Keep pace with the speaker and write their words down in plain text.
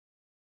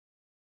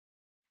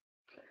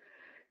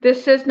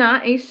This is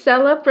not a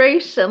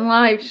celebration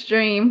live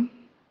stream.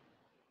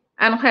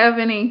 I don't have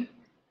any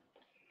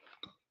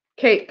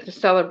cake to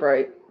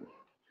celebrate.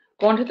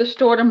 Going to the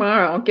store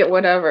tomorrow, I'll get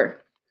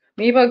whatever.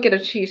 Maybe I'll get a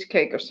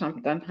cheesecake or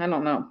something. I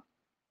don't know.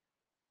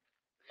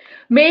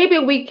 Maybe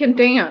we can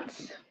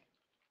dance.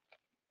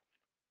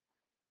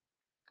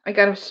 I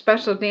got a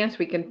special dance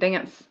we can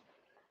dance.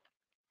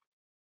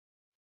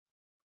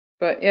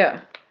 But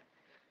yeah,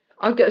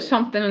 I'll get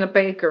something in the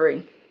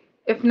bakery.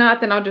 If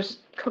not, then I'll just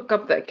cook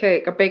up that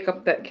cake or bake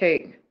up that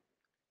cake.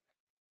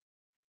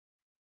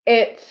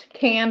 It's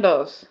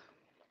candles.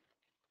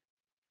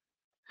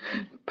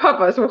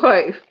 Papa's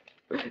wife.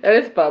 That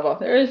is Bubba.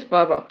 There is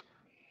Bubba.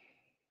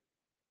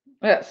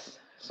 Yes.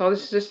 So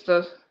this is just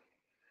a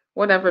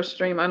whatever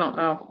stream. I don't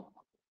know.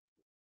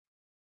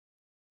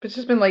 It's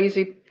just been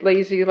lazy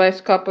the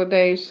last couple of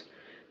days.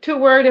 Too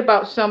worried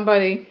about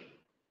somebody.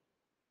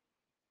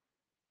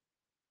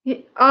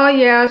 Oh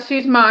yeah,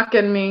 she's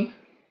mocking me.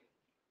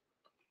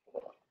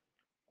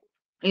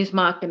 He's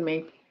mocking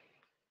me.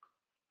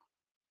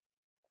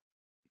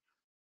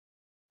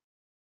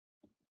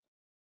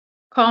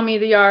 Call me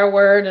the R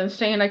word and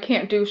saying I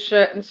can't do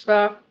shit and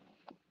stuff.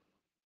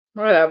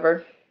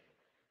 Whatever.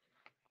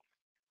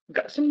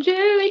 Got some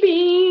jelly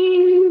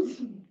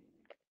beans.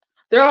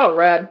 They're all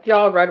red. They're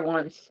all red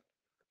ones.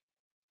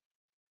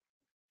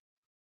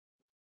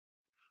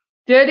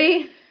 Did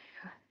he?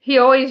 He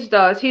always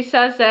does. He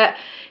says that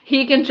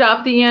he can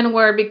drop the N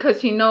word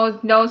because he knows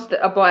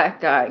a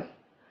black guy.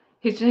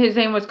 His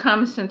name was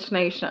Common Sense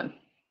Nation.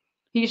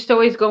 He used to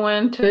always go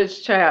into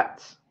his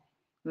chats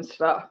and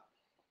stuff.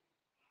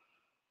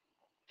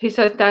 He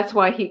says that's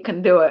why he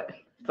can do it.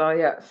 So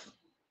yes.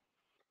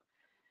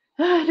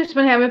 I just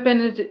haven't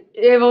been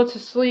able to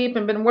sleep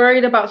and been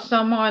worried about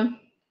someone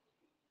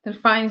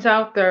that finds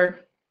out they're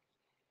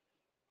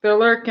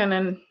lurking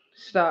and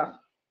stuff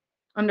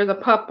under the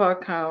Papa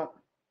account.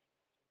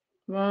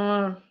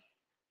 Uh,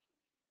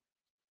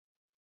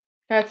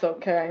 that's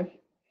okay.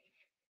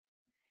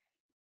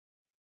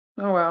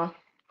 Oh well.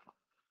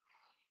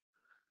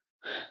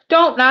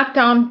 Don't knock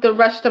down the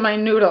rest of my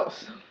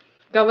noodles.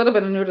 Got a little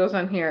bit of noodles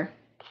in here.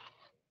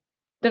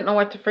 Didn't know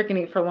what to freaking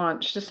eat for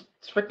lunch. Just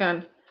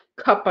freaking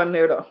cup of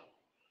noodle.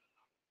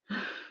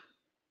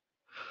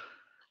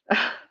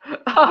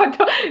 Oh,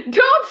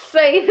 don't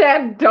say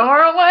that,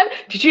 darling.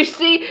 Did you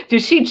see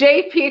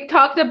JP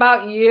talked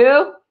about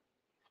you?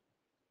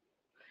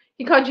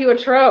 He called you a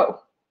tro.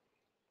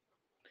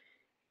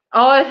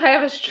 All I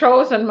have is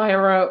trolls in my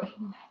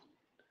room.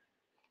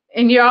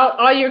 And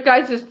all your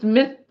guys'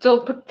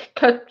 mental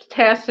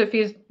catastrophe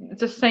is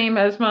the same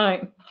as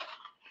mine.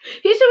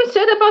 He's even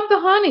said about the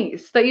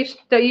honeys that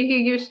he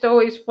used to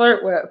always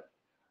flirt with.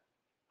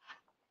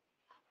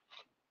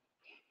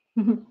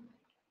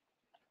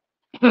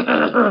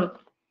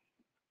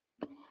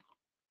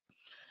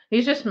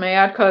 He's just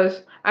mad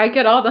because I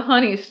get all the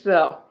honeys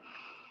still.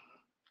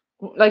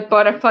 Like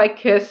Butterfly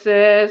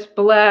Kisses,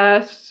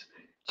 Blessed,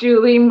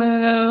 Julie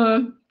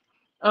Moon,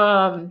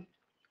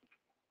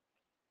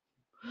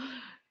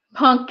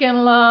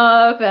 Pumpkin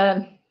Love,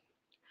 and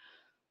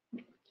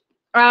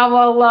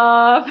Owl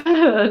Love,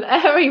 and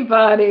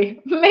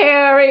everybody.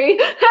 Mary.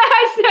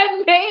 I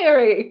said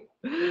Mary.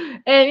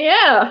 And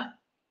yeah.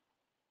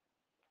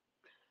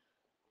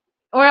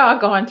 We're all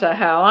going to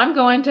hell. I'm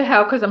going to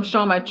hell because I'm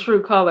showing my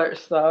true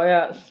colors. So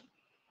yes.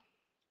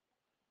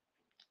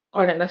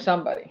 According to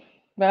somebody.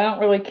 But I don't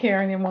really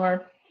care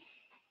anymore.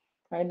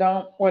 I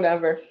don't.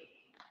 Whatever.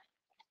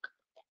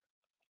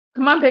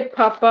 Come on, Big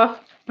Papa.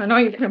 I know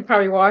you can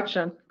probably watch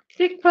him.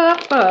 Big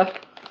Papa.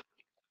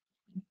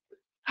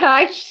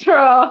 Hi,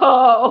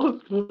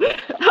 trolls.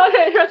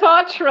 Okay, there's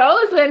all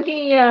trolls in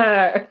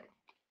here.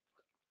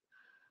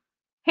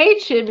 Hey,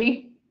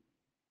 Chibi.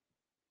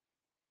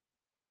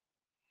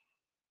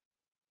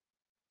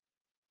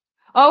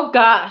 Oh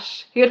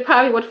gosh, he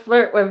probably would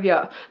flirt with you.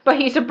 But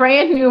he's a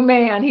brand new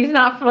man. He's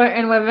not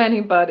flirting with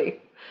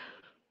anybody.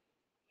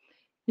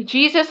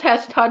 Jesus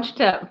has touched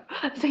him,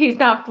 so he's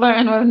not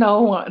flirting with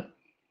no one.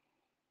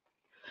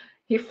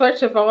 He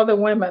flirts with all the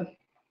women.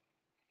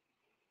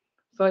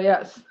 So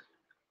yes.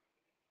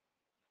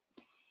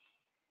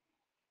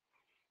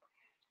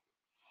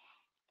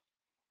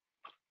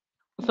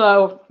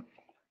 So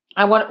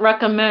I wouldn't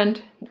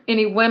recommend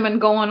any women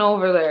going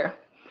over there.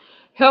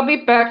 He'll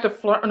be back to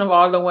flirting with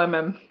all the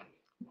women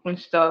and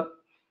stuff.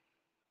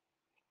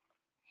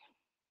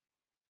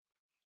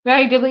 Yeah,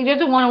 he deleted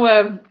the one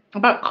with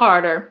about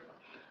Carter.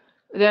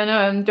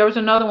 Then there was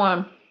another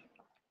one.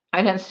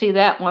 I didn't see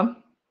that one.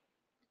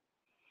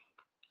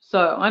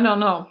 So I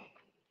don't know.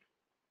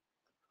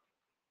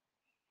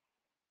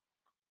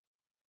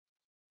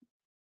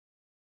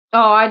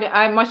 Oh,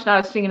 I must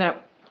not have seen it.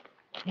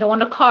 The one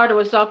to Carter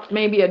was up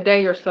maybe a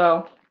day or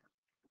so.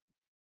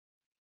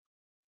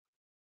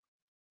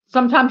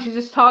 Sometimes he's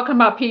just talking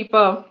about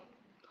people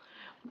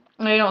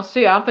and you don't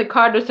see it. I don't think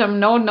Carter's him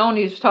known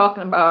he's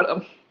talking about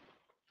him.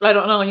 I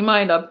don't know, he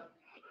might have.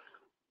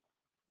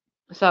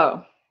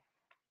 So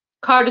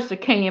Carter's the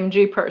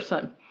KMG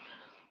person,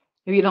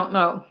 if you don't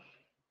know.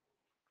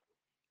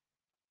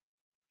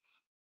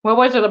 What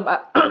was it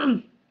about?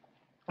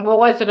 What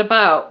was it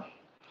about?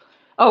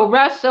 Oh,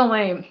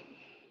 wrestling.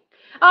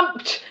 Um,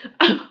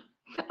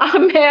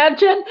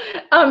 imagine,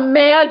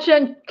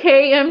 imagine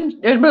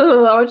KM.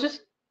 I was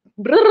just.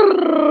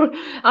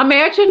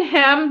 Imagine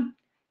him,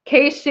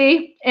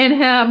 Casey, and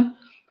him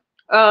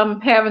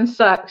having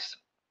sex.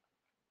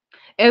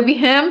 It'd be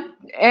him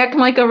acting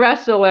like a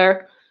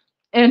wrestler,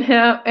 and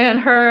him and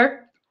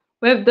her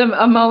with the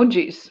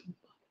emojis.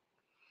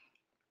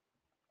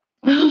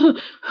 Oh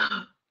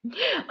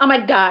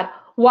my God.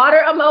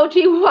 Water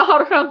emoji,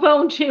 water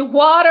emoji,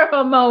 water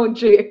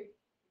emoji.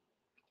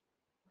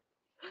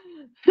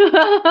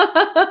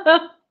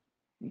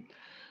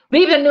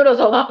 Leave the noodles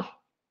alone.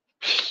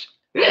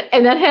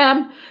 And then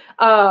him,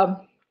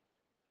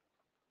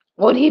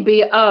 would he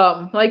be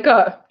like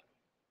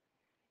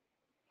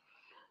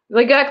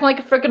acting like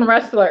a freaking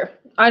wrestler?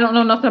 I don't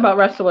know nothing about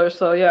wrestlers,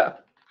 so yeah.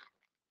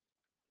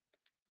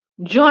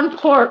 John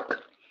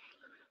Pork.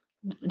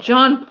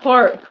 John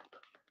Pork.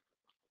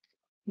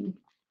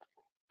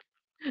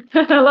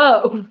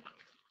 Hello.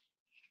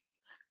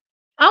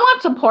 I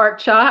want some pork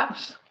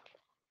chops.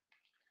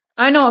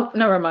 I know,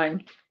 never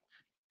mind.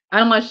 I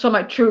don't want so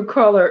much true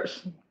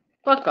colors.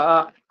 Fuck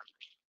off.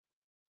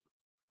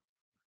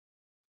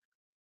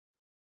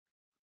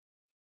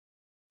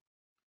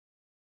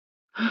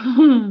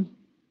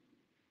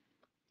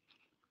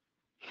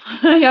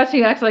 Yes,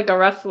 he acts like a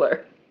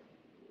wrestler.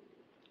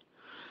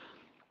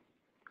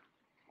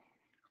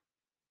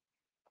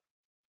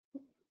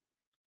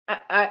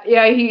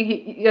 Yeah,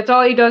 he that's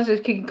all he does is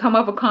he can come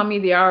up and call me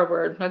the R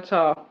word. That's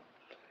all.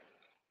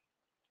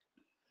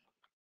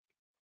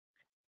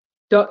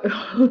 Don't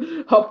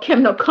hope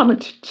Kim don't come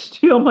and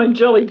steal my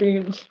jelly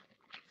beans.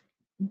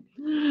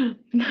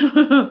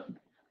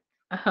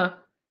 Uh-huh.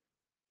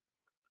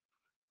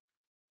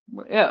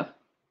 Yeah.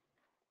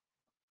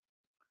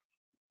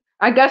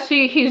 I guess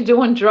he's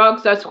doing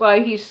drugs. That's why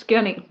he's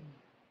skinny.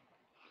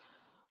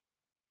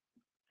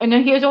 And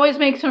then he always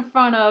makes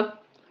fun of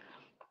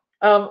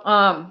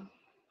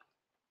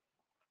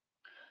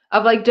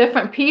of like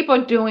different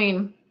people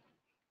doing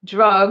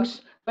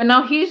drugs, but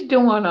now he's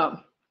doing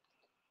them.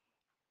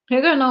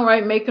 He's gonna know,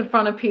 right? Making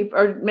fun of people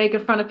or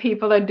making fun of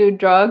people that do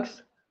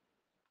drugs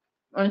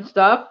and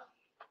stuff.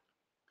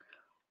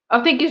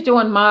 I think he's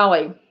doing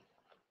Molly.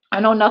 I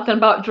know nothing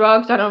about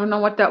drugs. I don't know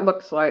what that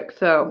looks like.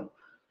 So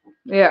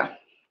yeah,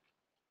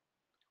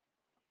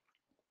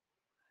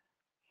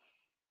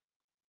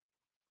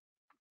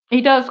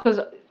 he does because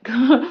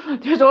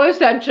there's always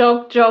that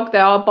joke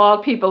that all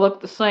bald people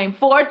look the same.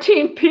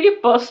 14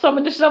 people.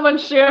 Someone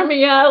share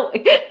me out.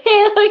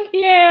 Like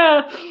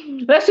yeah,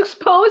 let's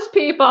expose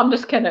people. I'm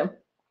just kidding.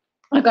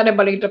 I got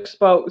anybody to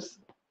expose.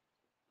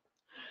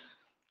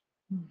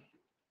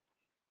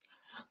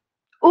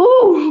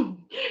 Ooh,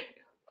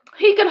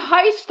 he could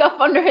hide stuff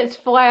under his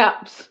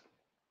flaps.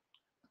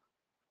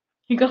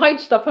 He could hide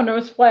stuff under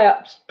his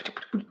flaps.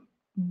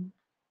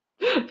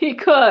 He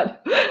could.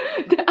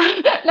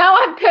 Now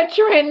I'm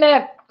picturing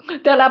that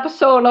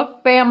episode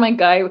of Family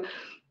Guy.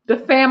 The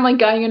Family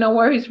Guy, you know,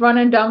 where he's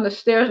running down the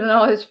stairs and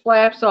all his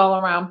flaps all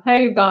around.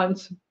 Hey,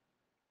 guns.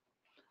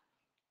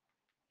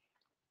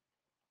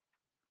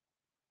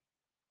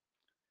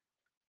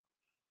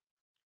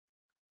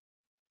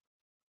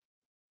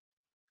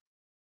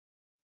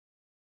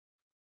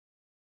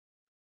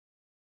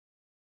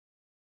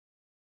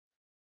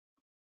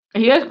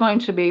 He is going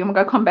to be. I'm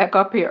going to come back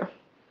up here.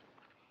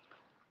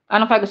 I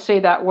don't know if I could say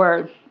that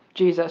word,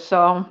 Jesus.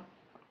 So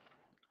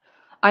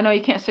I know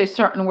you can't say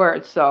certain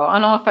words. So I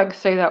don't know if I could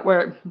say that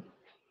word.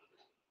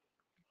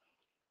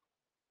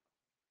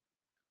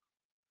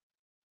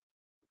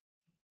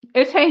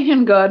 It's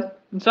hanging good.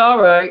 It's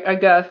all right, I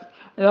guess.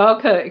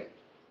 Okay.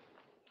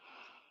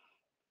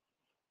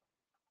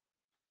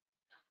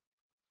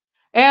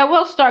 Yeah,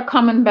 we'll start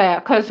coming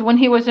back because when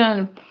he was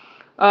in,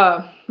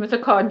 what's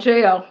it called,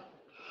 jail,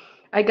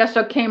 I guess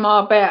it came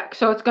all back.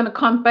 So it's gonna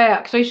come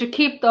back. So you should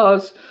keep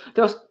those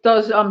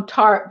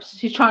tarps.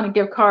 He's trying to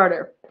give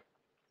Carter.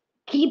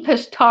 Keep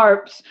his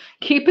tarps.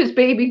 Keep his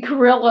baby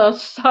gorilla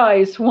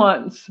size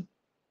ones.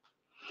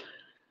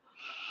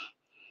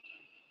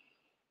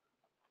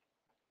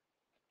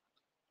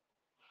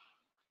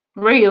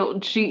 Real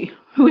G.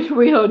 Who's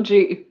real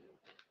G?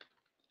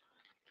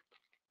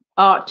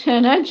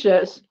 10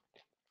 inches.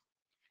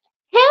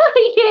 Hell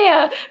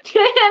yeah,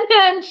 10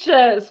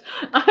 inches.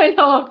 I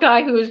know a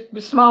guy who's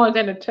smaller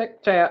than a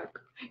Tic Tac.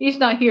 He's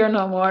not here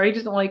no more. He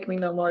doesn't like me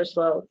no more,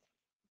 so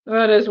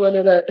that is what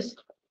it is.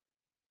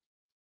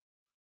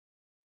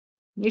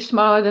 He's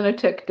smaller than a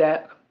Tic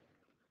Tac.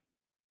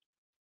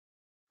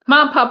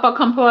 Come on, Papa,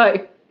 come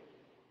play.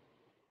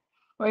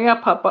 Oh yeah,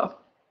 Papa.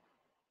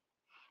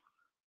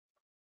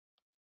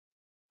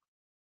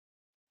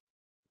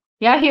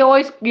 Yeah, he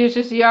always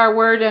uses the R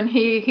word, and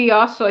he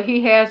also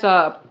he has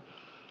a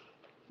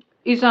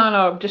he's on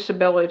a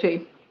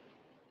disability.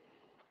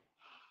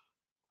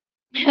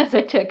 As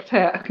a Tic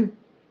Tac.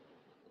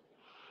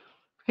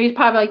 He's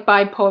probably like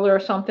bipolar or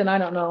something. I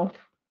don't know.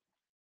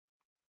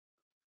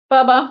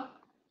 Bubba,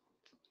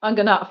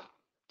 enough.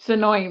 It's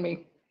annoying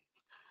me.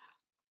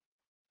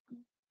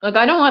 Like,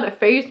 I don't let it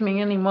phase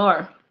me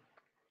anymore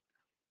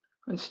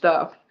and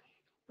stuff.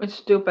 It's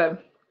stupid.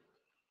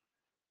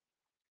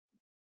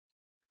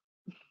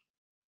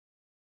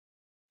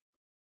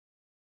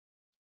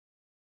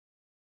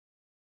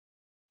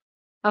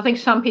 I think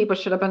some people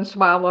should have been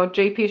swallowed.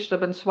 JP should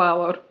have been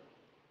swallowed.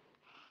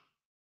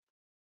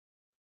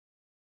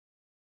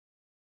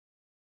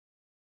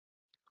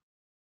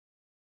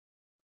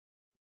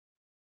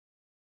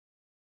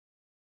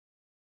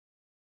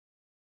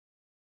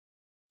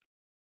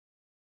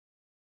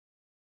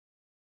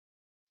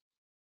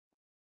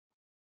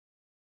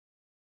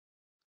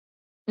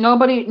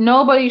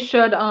 Nobody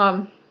should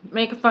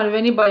make fun of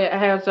anybody that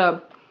has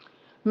a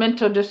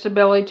mental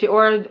disability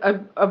or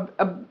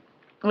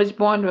was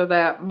born with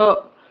that,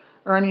 but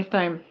or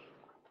anything,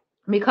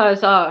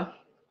 because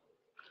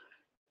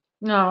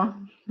no,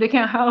 they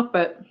can't help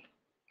it.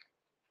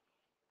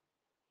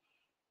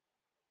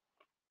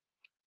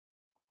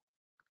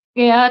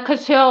 Yeah,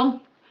 because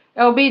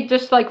it'll be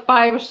just like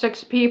 5 or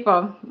 6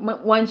 people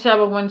once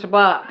everyone's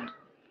blocked.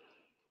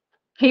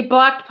 He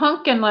blocked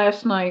Pumpkin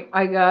last night,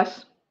 I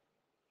guess.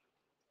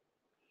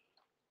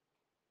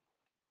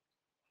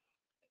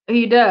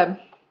 He did.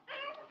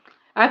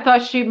 I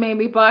thought she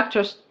maybe blocked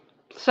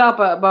herself,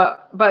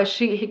 but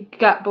she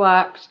got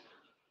blocked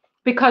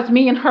because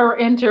me and her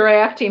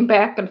interacting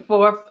back and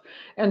forth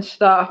and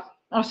stuff.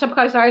 I'm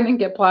surprised I didn't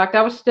get blocked.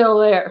 I was still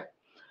there.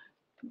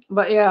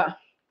 But yeah.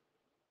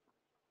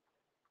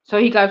 So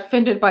he got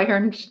offended by her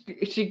and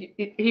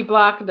he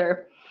blocked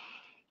her.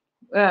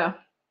 Yeah.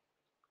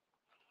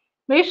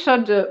 They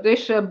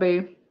should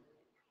be.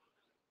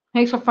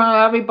 Makes fun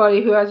of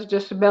everybody who has a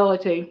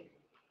disability.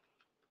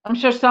 I'm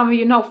sure some of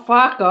you know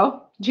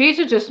Flacco.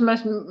 Jesus just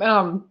met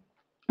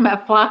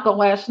Flacco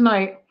last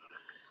night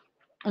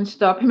and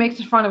stuff. He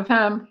makes fun of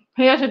him.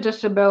 He has a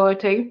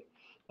disability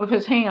with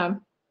his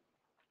hand.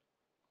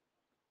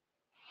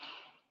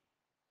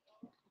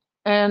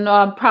 And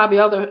probably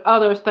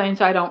other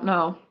things I don't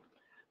know.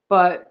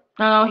 But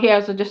I know he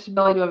has a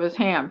disability with his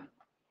hand.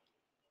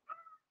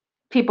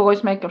 People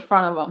always making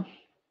fun of him.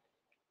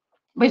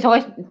 But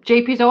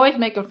JP's always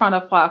making fun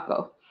of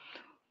Flacco.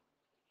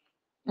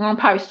 And I'm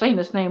probably saying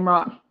his name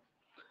wrong.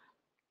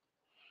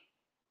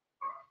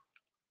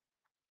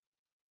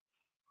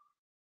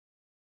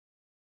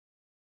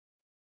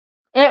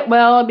 It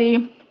will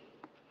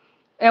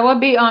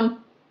be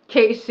on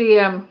Casey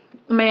and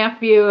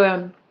Matthew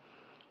and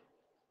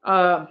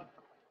uh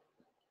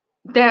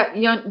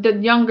the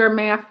younger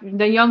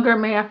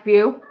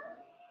Matthew,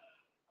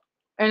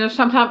 and then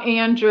sometime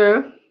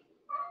Andrew.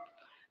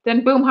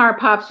 Then Boomhart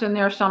pops in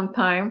there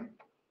sometime.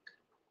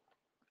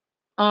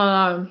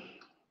 Um,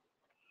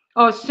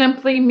 oh,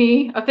 Simply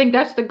Me. I think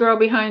that's the girl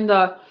behind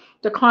the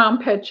clown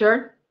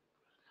picture.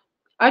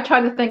 I try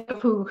to think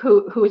of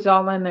who's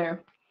all in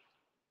there.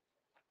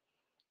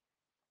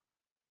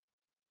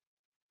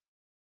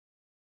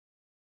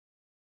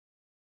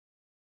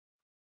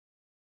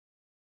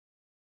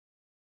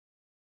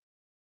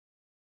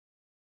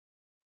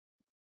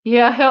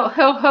 Yeah,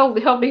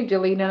 he'll be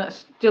deleting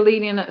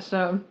it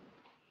soon.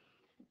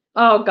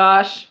 Oh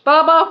gosh,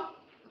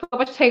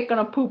 Bubba's taking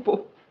a poo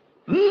poo.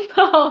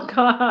 Oh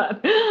God.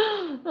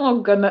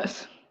 Oh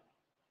goodness.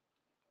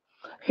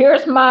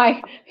 Here's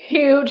my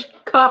huge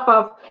cup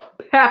of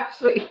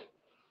Pepsi.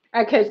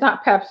 Okay, it's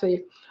not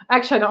Pepsi.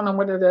 Actually, I don't know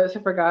what it is.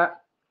 I forgot.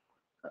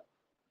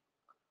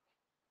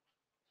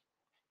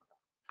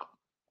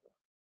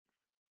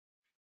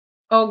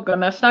 Oh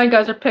goodness, now you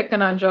guys are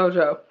picking on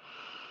JoJo.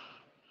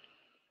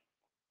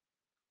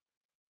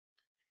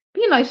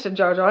 Be nice to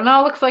JoJo. And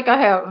now it looks like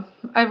I've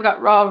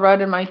got raw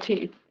red in my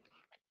teeth.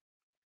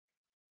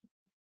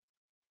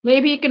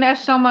 Maybe you can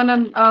ask someone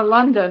in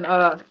London,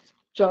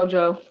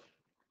 JoJo.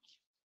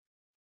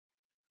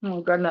 Oh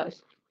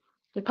goodness,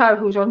 the probably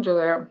who's under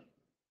there.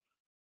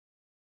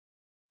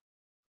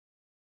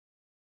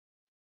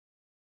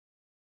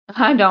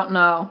 I don't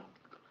know.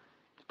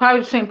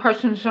 Probably the same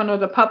person who's under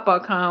the Papa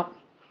account.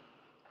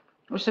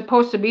 We're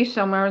supposed to be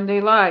somewhere and they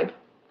lied.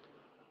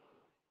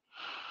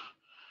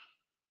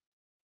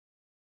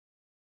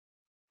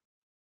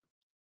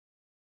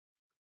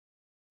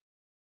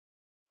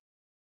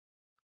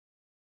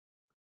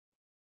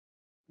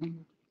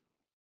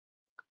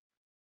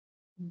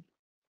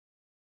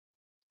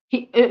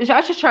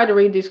 I should try to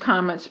read these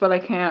comments, but I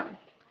can't.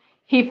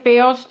 He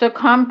fails to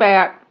come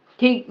back.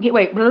 He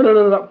wait. Blah, blah,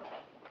 blah, blah.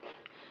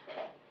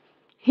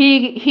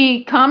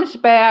 He comes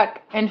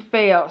back and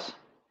fails.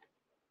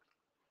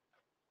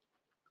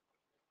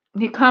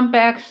 He comes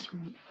back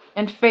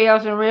and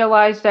fails and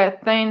realizes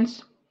that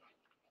things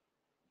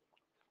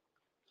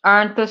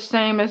aren't the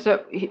same as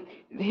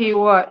he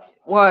what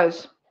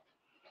was.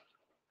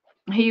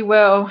 He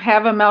will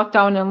have a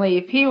meltdown and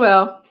leave. He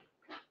will.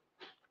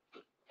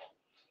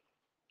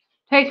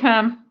 Take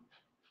him.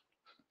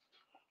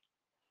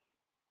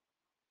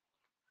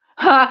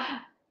 I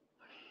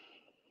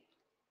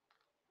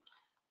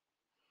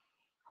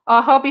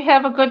hope you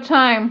have a good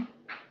time,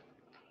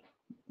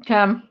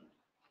 Kim.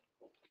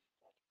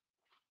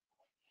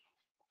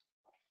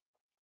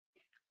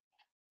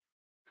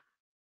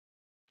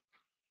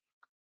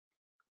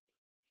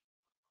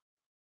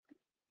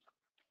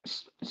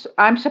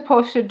 I'm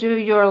supposed to do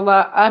your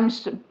I'm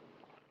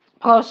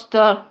supposed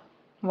to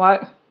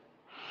what?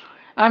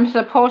 I'm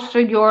supposed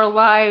to your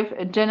live.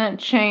 It didn't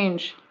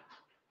change.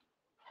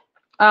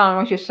 I don't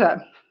know what you said.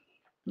 I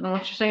don't know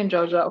what you're saying,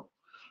 JoJo.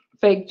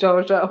 Fake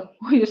JoJo.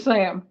 What are you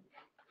saying?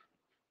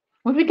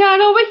 What we got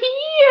over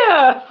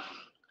here?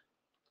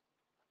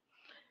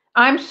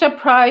 I'm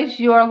surprised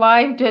your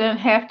live didn't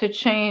have to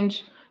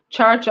change.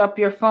 Charge up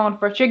your phone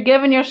first. You're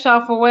giving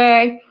yourself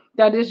away.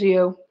 That is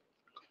you.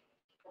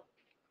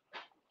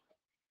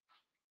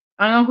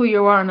 I know who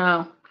you are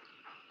now.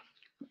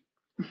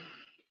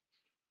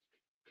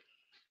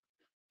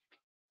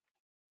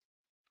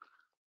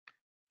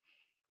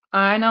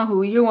 I know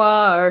who you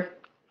are.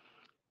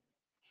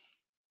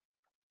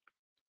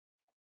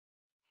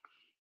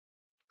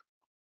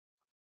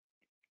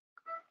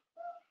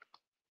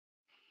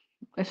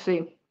 Let's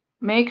see.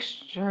 Make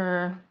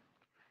sure.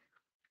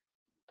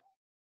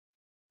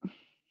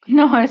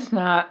 No, it's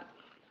not.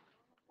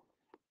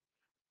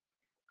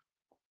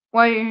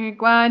 Why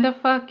the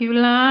fuck you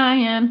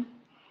lying?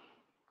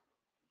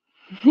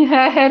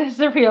 Yeah, that is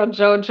the real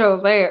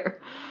JoJo there.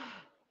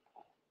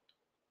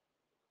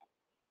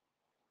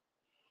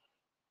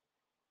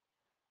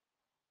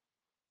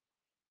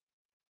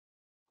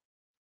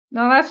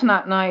 No, that's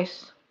not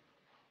nice.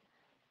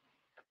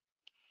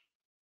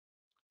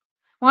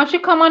 Why don't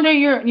you come under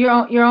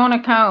your own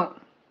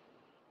account?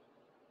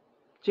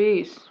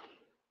 Jeez.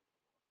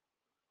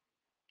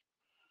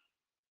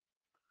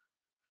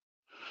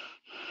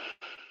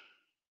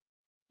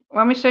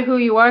 Let me say who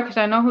you are, because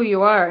I know who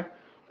you are.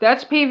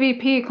 That's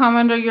PvP. Come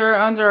under your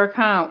under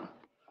account.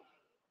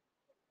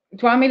 Do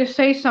you want me to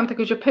say something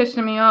because you're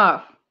pissing me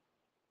off?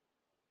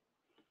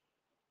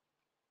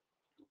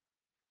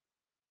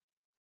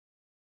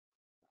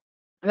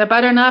 That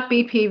better not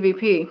be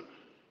PvP.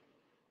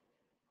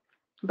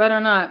 Better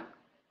not.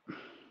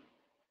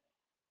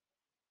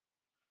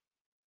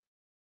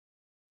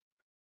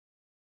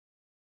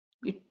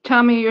 You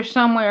tell me you're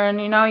somewhere and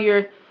you know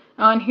you're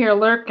on here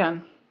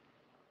lurking.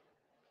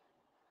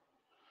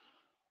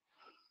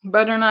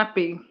 Better not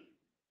be.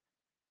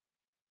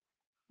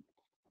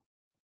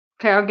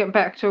 Okay, I'll get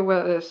back to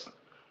what it is.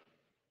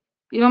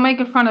 You don't make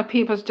fun of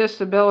people's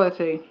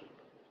disability.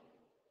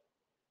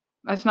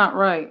 That's not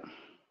right.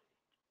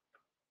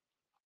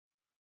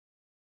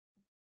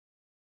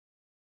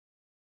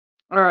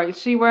 All right,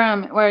 see where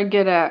I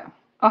get at.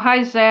 Oh,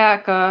 hi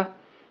Zach,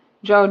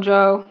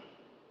 JoJo.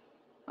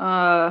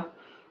 Uh,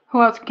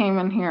 who else came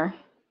in here?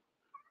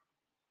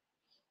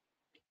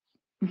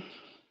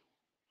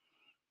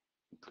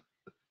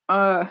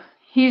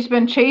 He's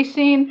been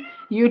chasing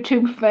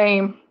YouTube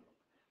fame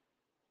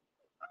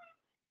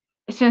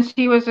since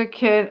he was a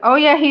kid. Oh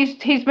yeah,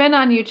 he's been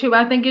on YouTube.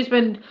 I think he's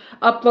been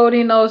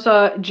uploading those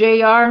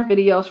JR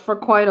videos for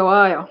quite a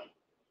while.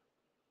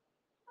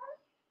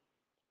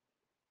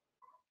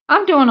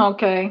 I'm doing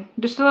okay.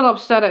 Just a little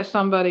upset at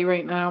somebody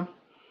right now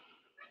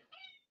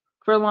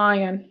for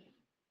lying.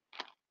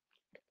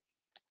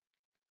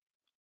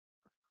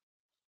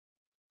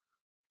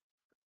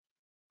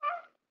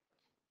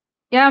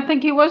 Yeah, I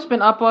think he was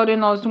been uploading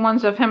those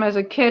ones of him as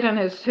a kid and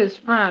his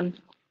friend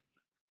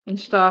and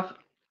stuff.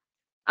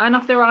 I don't know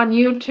if they're on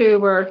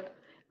YouTube or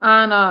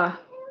on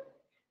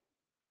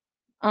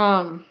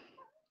um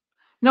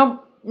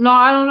no,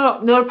 I don't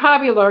know. They're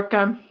probably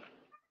lurking.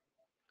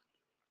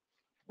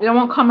 They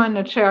won't come in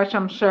the church,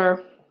 I'm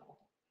sure.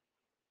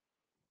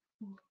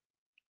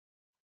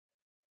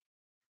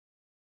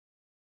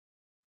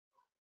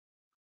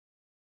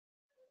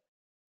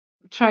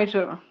 Try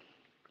to.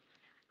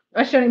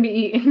 I shouldn't be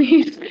eating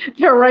these.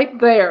 They're right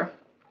there.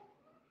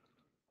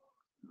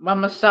 I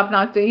must stop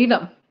not to eat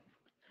them.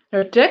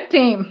 They're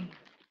addicting.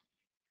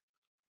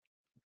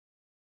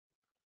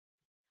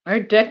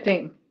 They're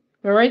addicting.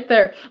 They're right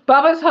there.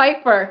 Bubba's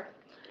hyper.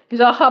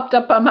 He's all hopped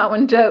up on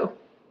Mountain Dew.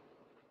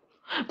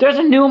 There's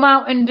a new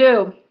Mountain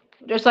Dew.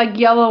 There's like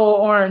yellow or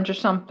orange or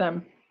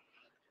something.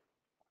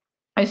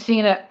 I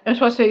seen it. It's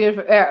supposed to be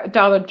at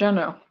Dollar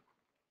General.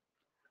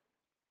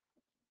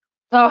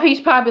 Oh, he's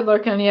probably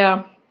looking,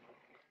 yeah.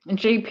 And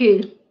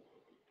JP.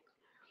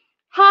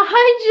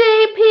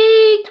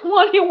 Hi, JP.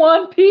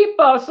 21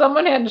 people.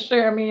 Someone had to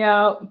share me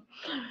out.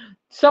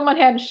 Someone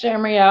had to share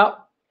me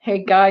out.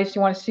 Hey, guys,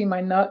 you want to see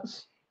my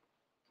nuts?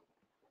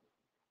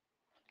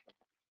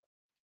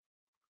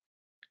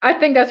 I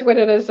think that's what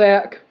it is,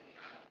 Zach.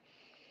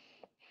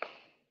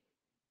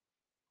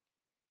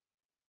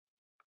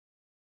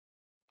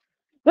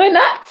 The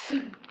nuts.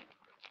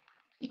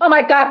 Oh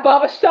my God,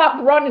 Bubba,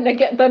 stop running to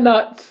get the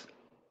nuts.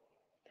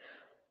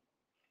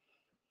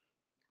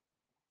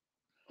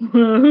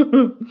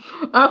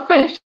 I'll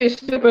finish these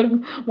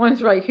stupid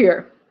ones right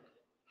here.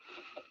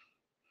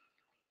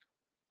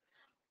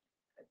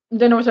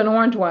 Then there was an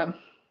orange one.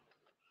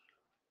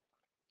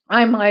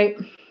 I might.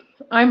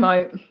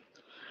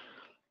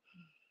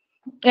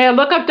 Yeah,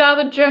 look up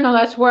Dollar General.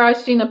 That's where I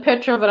seen a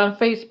picture of it on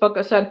Facebook.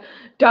 It said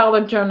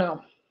Dollar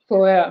General.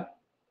 So yeah.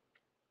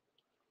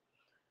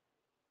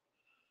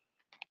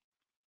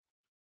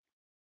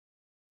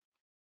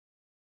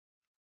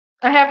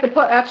 I have to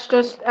put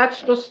extra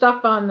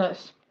stuff on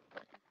this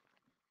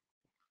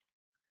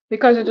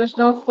because there's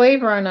no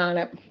flavoring on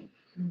it.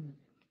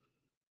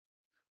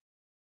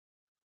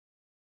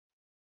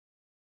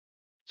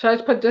 So I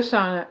just put this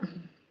on it.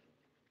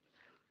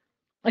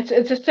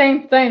 It's the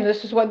same thing.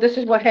 This is what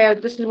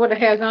it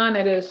has on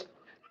it is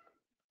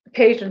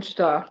Cajun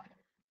stuff.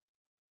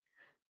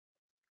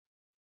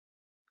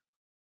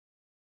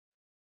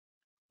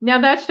 Now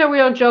that's the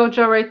real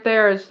JoJo right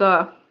there is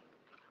the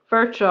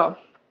virtual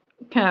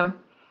Kim.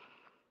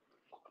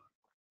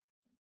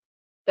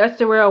 That's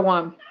the real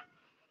one.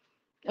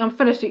 I'm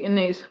finished eating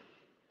these.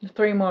 There's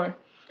 3 more.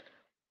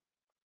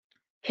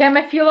 Kim,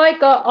 if you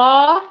like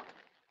all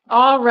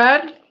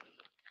red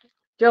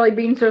jelly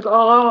beans, there's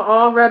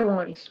all red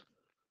ones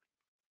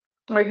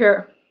right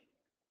here.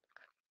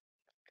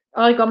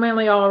 I like them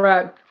mainly all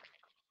red.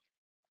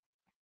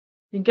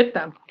 You can get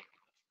them.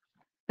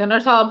 Then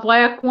there's all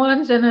black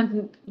ones, and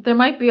then there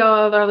might be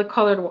all other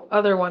colored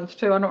other ones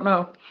too. I don't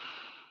know.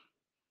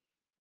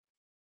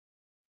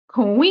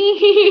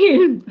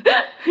 Queen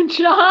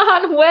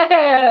John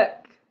Wick.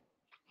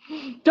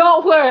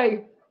 Don't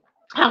worry.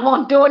 I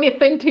won't do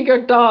anything to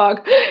your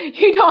dog.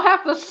 You don't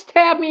have to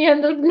stab me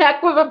in the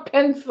neck with a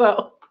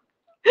pencil.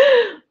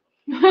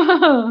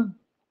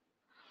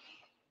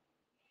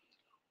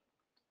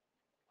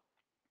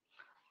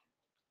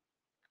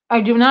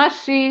 I do not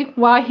see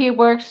why he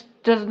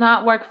does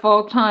not work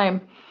full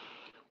time.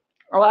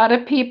 A lot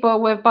of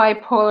people with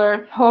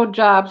bipolar hold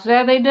jobs.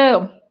 Yeah, they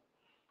do.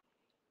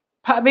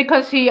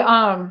 Because he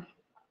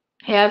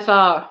has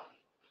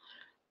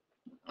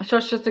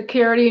Social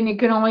Security and you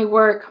can only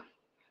work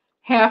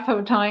half of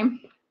the time.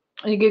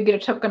 And you could get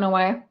it taken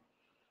away.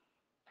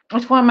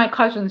 It's one of my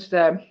cousins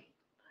did.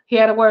 He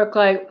had to work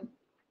like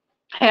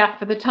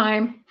half of the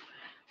time.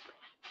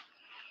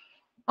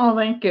 Oh,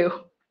 thank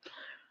you.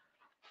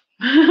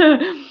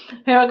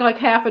 He worked like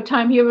half the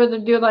time. He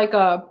would do like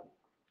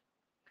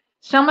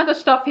some of the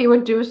stuff he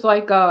would do is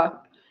like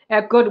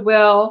at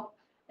Goodwill,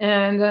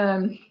 and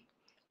then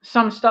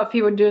some stuff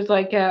he would do is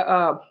like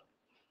at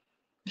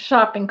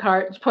shopping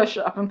carts, push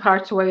shopping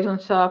carts away and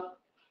stuff.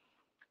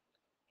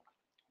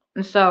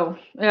 And so,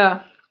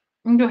 yeah,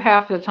 you can do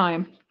half the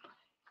time.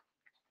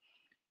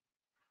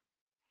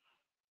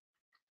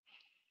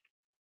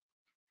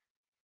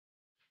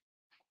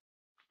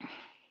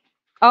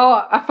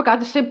 Oh, I forgot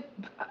to say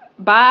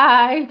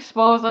bye.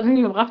 Suppose I knew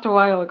you left a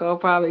while ago,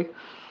 probably.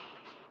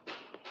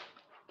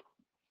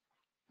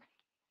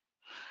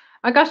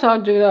 I guess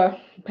I'll do the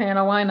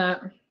panel. Why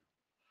not?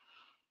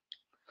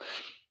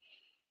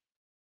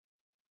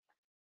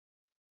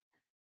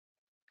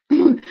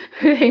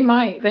 They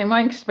might. They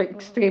might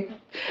escape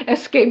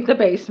the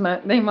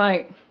basement. They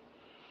might.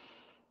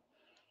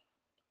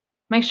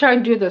 Make sure I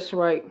do this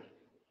right.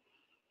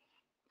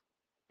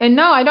 And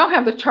no, I don't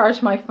have to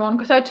charge my phone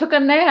because I took a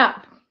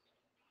nap.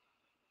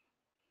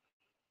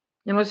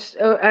 I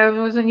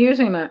wasn't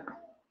using it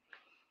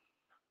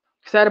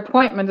because I had an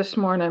appointment this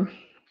morning.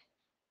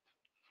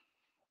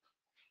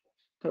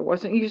 I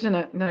wasn't using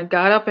it, and I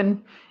got up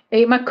and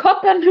ate my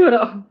cup of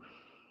noodle.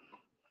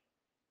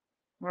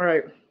 All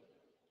right.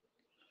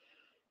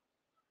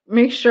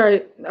 Make sure I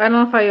don't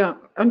know if I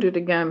undo it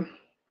again.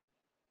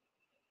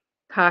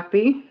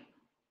 Copy.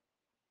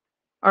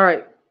 All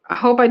right. I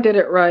hope I did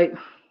it right.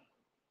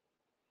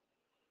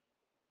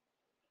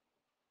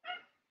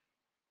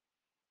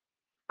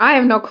 I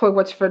have no clue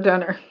what's for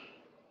dinner.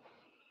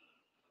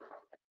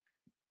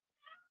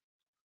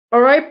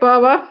 All right,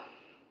 Bubba.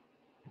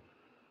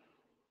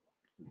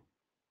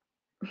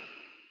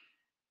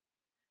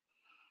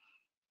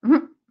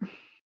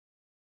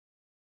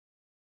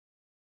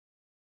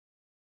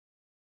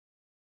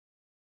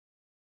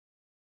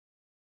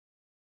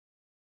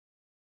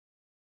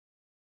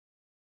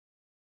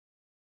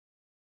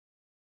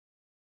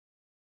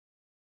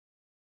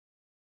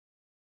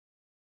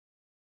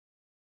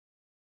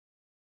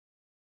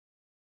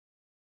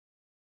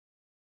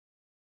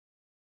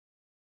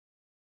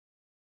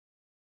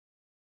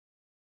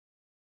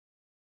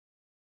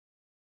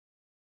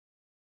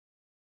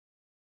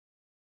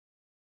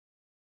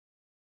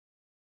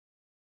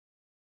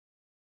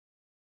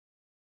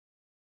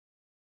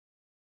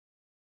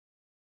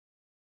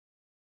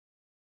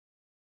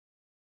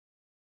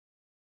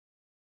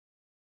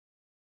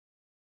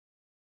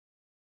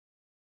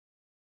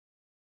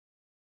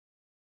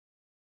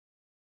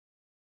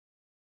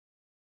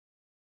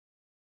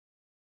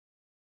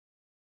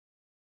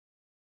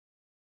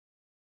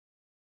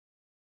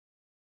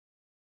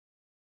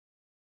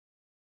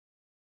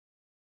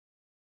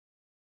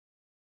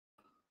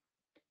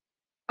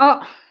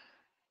 Oh,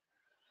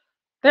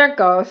 there it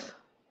goes.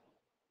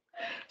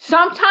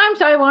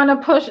 Sometimes I want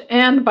to push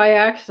end by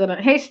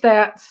accident. Hey,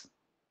 stats.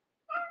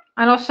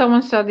 I know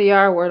someone said the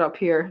R word up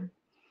here.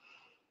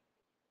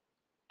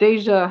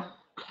 Deja.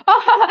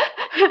 Oh,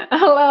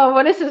 hello.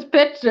 What is this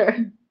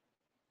picture?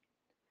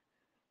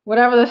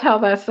 Whatever the hell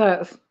that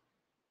says.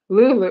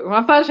 Lulu.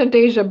 I thought it said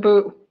Deja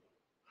Vu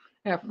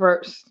at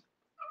first.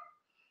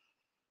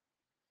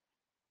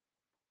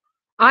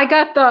 I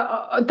got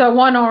the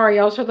one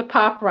Oreos with the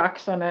Pop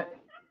Rocks in it.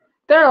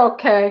 They're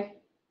okay.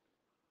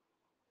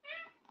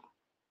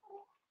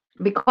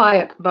 Be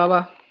quiet,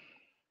 Bubba.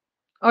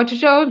 Oh,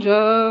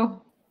 Jojo.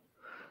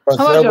 What's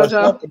Hello, up? What's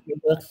up?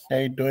 Jojo. How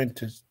you doing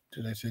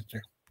today,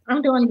 sister?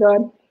 I'm doing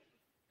good.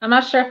 I'm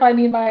not sure if I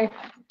need my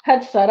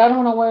headset. I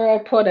don't know where I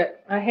put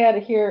it. I had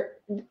it here.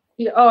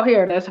 Oh,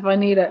 here it is. If I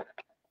need it,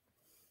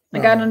 I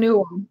got a Oh, new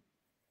one.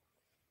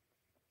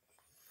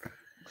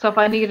 So if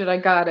I need it, I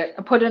got it.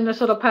 I put it in this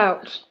little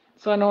pouch,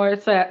 so I know where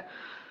it's at.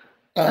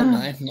 oh, Oh,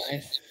 nice,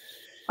 nice.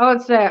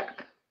 it's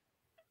Zach.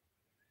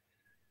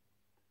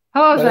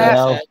 Hello, What up, Zach.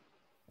 Yo, Zach?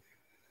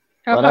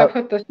 How what if I up?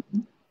 put this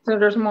so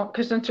there's more?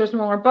 Because since there's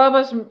more,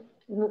 Bubba's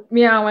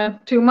meowing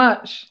too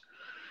much.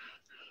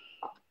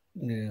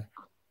 Yeah.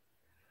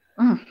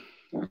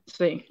 Let's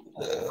see.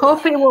 Uh,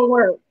 Hopefully it will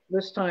work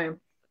this time.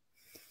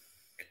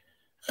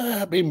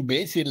 I've been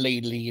busy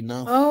lately, you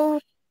know. Oh,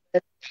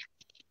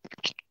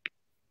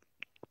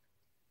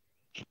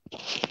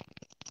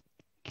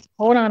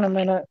 hold on a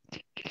minute.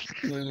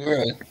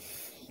 Right.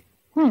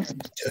 Hmm.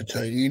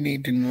 So you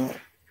need to know.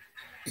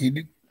 You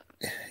need,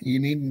 you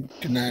need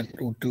to not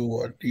do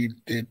what you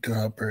did to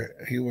Hopper.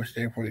 He was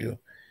there for you.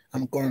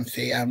 I'm going to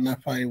say I'm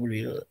not fighting with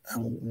you.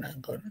 I'm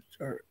not going to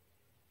start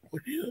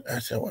with you.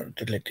 As I wanted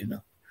to let you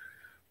know.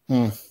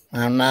 Hmm.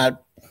 I'm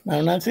not.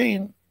 I'm not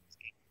saying.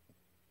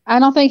 I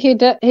don't think he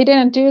did. He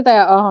didn't do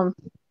that.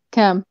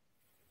 Kim.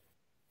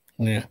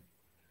 Yeah.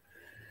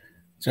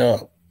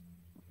 So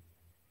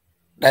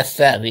that's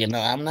sad. You know.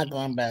 I'm not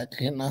going back.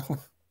 You know.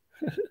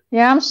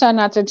 Yeah, I'm trying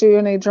not to do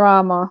any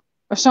drama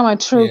or show my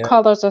true Yeah.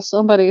 colors, as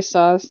somebody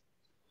says.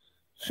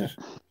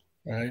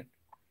 Right.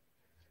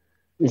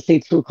 You see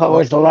true Well,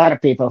 colors, a lot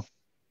of people.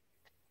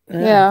 yeah.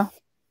 Yeah.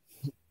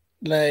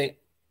 Like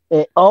It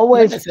like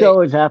always I say.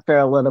 shows after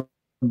a little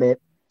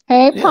bit.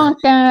 Hey, Yeah.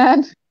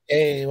 Pumpkin.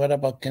 Hey, what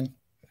up, Ken?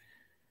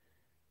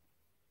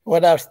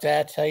 What up,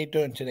 Stats? How you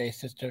doing today,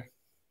 sister?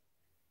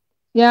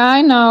 Yeah,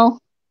 I know.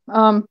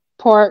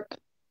 Pork.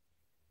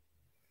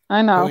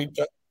 I Who know. you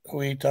who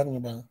are you talking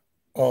about?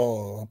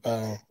 Oh,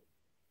 about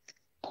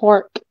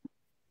Pork.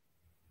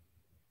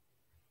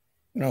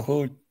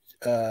 who?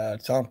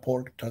 Tom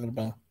Pork talking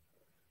about.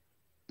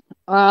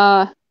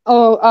 Uh,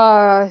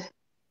 oh,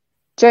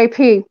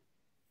 JP.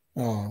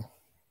 Oh,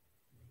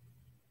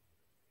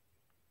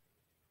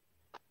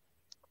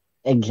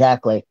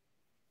 Exactly.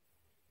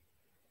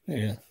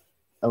 yeah.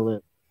 A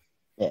little,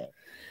 yeah.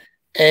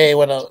 Hey,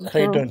 what up? How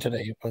you True. doing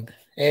today, you punk?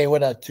 Hey,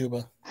 what up,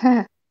 Tuba?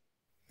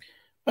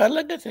 But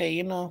like I say,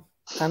 I know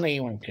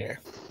you won't care.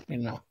 You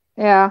know.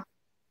 Yeah.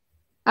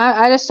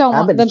 I just don't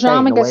I've want been the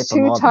drama staying away gets from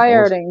too all the bullshit.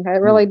 tiring. It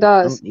really I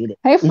does. don't need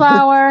Hey, it.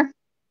 Flower.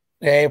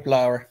 Hey,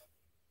 Flower.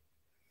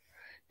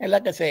 And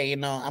like I say,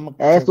 I'm a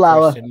Hey, true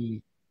flower.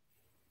 Christian.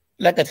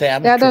 Like I say,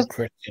 I'm a Yeah, true there's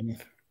Christian.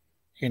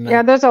 You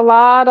yeah, know. there's a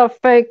lot of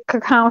fake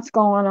accounts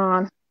going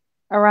on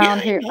Yeah, around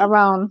I here. know.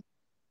 Around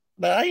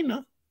But I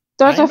know.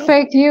 there's I a know.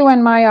 fake you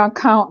in my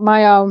account,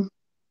 my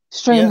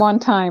stream Yeah. one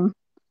time.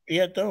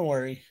 Yeah. Don't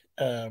worry.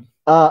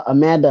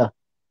 Amanda.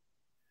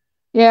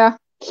 Yeah.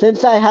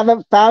 Since I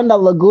haven't found a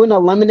Laguna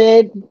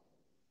lemonade,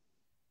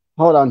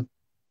 hold on.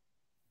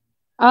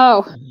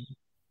 Oh,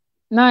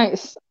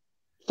 nice.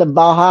 The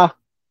Baja.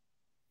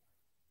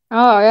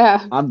 Oh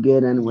yeah. I'm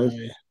good, anyways.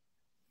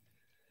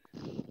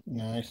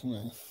 Nice, nice,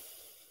 nice.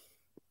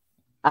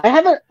 I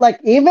haven't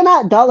even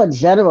at Dollar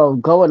General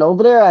going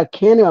over there. I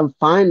can't even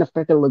find the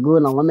freaking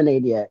Laguna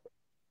lemonade yet.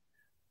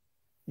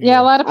 Yeah, a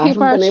Yeah, lot of I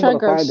people haven't are been able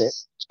to triggered. find it.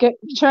 Get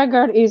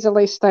triggered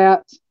easily,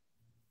 stats.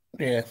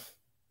 yeah.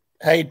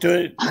 How you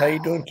doing? How you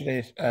doing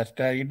today,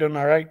 Star? You doing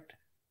all right?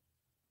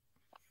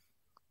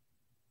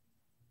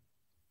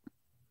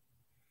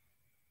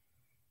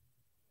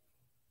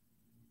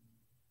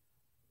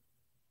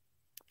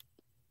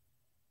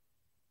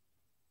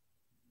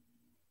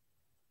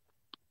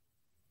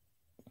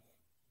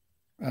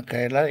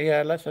 Okay,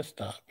 yeah, let's just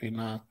stop.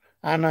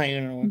 I know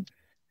you know.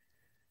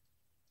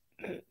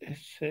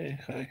 Say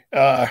hi.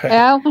 All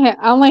right.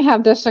 I only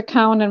have this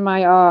account in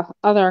my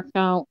other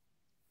account.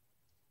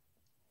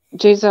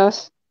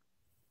 Jesus.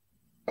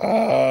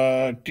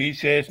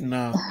 Jesus,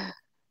 no,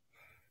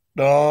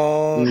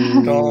 don't.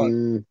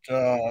 Mm,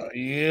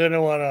 You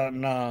don't wanna,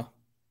 no.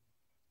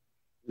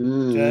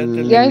 Just Yeah,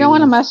 delete you it.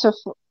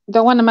 mm,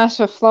 don't want to mess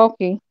with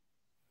Floki.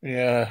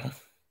 Yeah.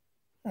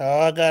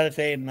 All I gotta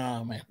say,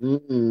 no, man.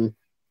 mm.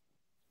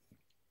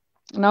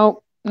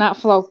 Nope, not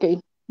Floki.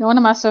 Don't want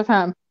to mess with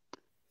him.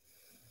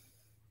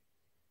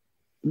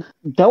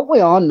 Don't we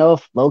all know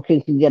if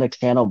Loki can get a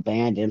channel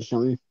banned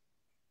instantly?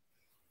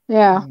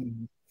 Yeah.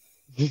 Mm.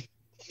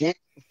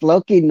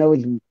 Floki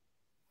knows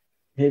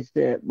his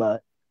shit,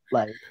 but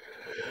like,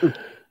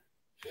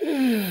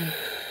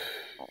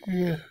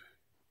 Yeah,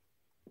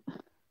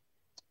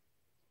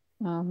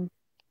 Um.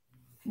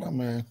 my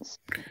man.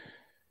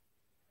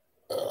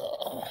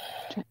 Uh,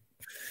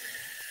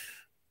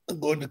 I'm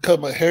going to cut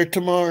my hair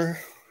tomorrow.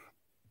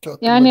 Talk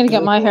to Yeah, I my need to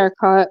get my girl. hair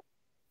cut.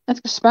 It's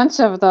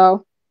expensive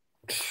though.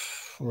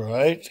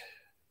 Right.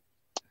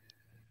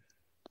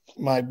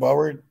 My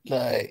barber,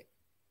 like,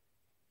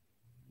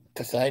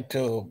 decide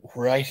to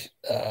rise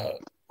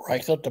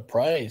up the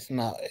price.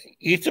 Now it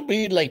used to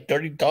be like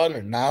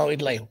 $30. Now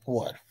it's like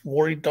what,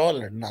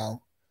 $40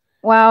 now.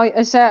 Well,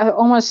 it's at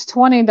almost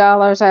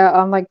 $20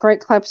 on like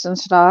Great Clips and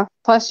stuff.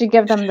 Plus, you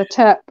give them the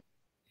tip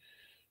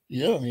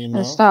Yeah,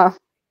 and stuff.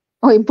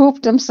 Oh, he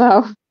booped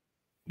himself.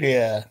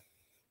 Yeah.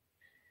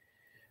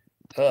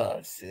 Oh,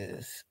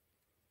 sis.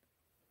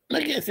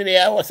 Like yesterday,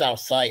 I was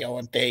outside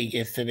all day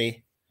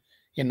yesterday.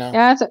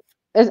 Yeah,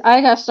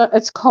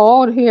 it's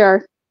cold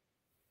here.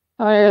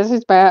 Oh, yes,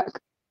 he's back.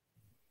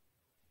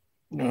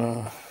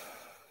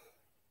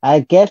 I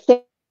guess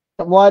they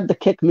wanted to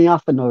kick me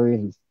off for no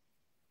reason.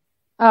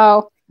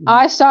 Oh,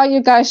 I saw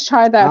you guys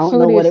try that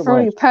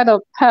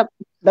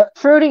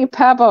fruity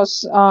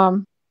pebbles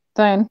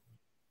thing.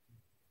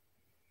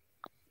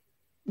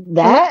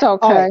 That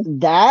okay.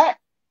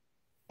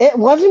 It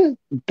wasn't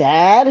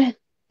bad.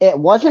 It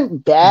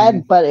wasn't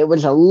bad, but it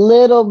was a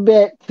little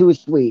bit too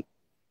sweet.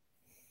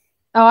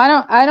 Oh,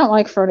 I don't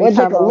like fruity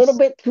pebbles. Like a little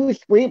bit too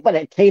sweet, but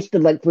it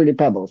tasted like fruity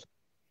pebbles.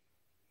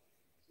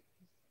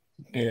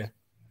 Yeah.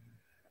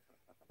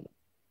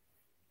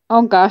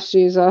 Oh gosh,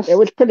 Jesus! It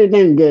was pretty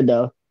damn good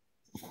though.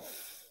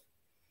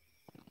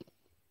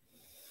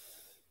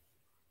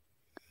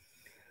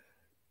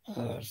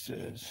 Oh,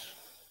 sis.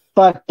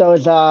 But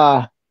those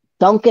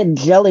Dunkin'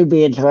 jelly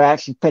beans are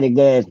actually pretty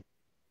good.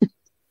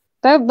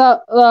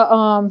 The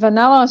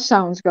vanilla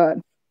sounds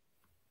good.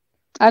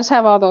 I just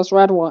have all those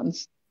red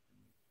ones.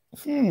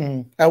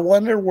 I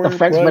wonder where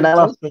French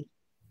vanilla.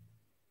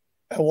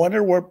 I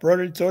wonder where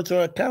Brother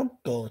Jojo account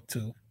go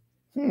to.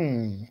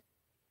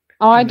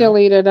 Oh, I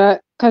deleted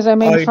it because I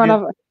made fun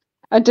of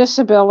a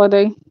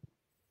disability.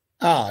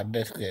 Ah,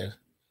 that's good.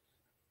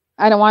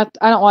 I don't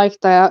like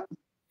that.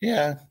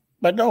 Yeah,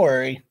 but don't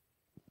worry.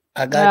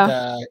 I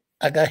got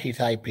his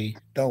IP.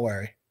 Don't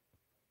worry.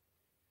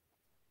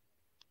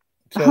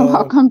 So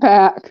welcome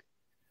back.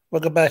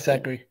 Welcome back,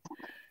 Zachary.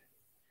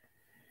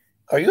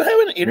 Are you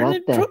having an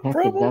internet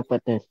problem?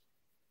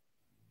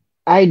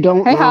 I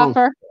don't know.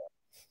 Hopper.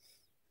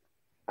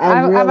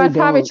 I'm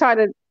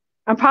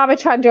probably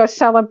trying to do a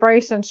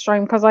celebration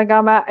stream because like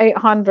I'm at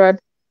 800.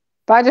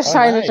 But I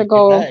decided to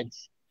go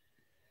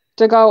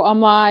on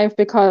live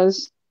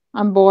because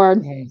I'm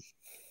bored.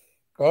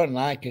 Oh,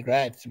 nice.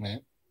 Congrats,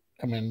 man.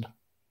 I mean,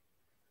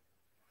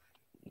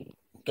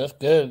 that's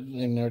good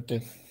and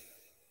everything.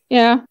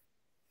 Yeah.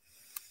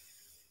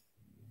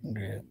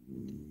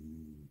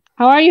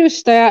 How are you,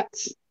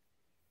 Stats?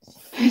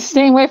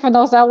 Staying away from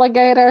those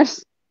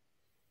alligators.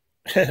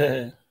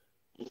 You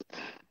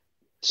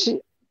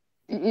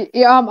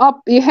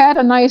had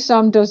a nice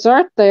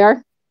dessert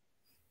there.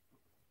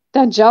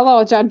 That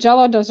Jello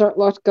dessert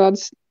looked good.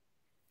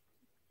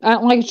 I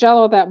don't like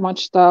Jello that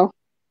much though.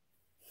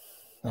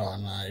 Oh,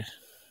 nice.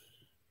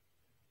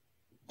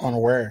 On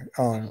where?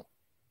 On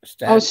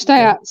Stats? Oh,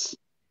 Stats.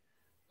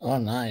 Oh,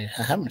 nice.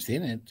 I haven't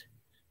seen it.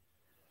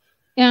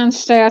 And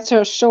Stats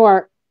are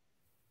short.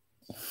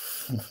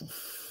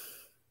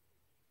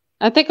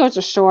 I think it was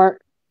a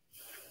short.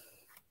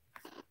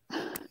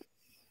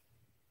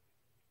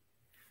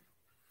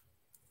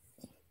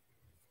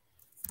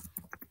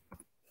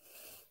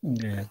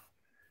 Yeah.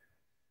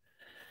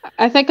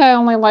 I think I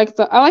only like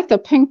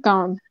the pink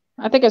I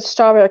think it's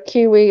strawberry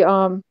kiwi.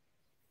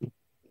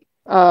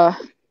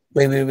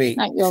 Wait.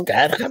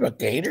 Stat have a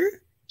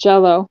gator?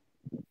 Jello.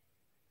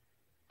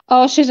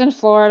 Oh, she's in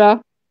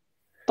Florida.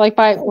 Like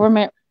we're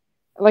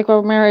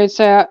married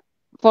at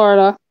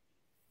Florida.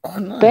 Oh,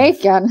 nice.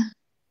 Bacon.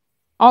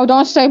 Oh,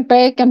 don't say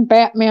bacon.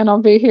 Batman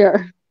will be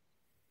here.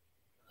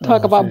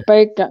 Talk about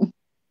bacon.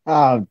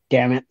 Oh,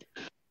 damn it.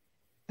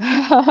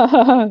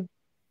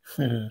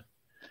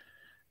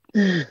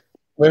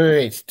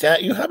 Wait.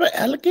 Stat, you have an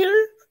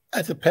alligator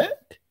as a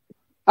pet?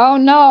 Oh,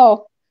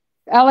 no.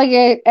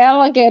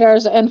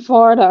 Alligators in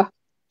Florida.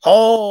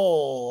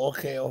 Oh,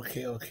 okay.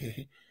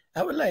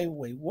 I was like,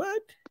 wait,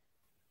 what?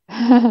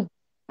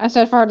 I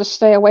said for her to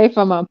stay away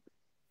from them.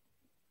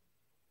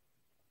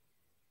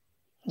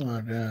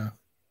 Oh, damn.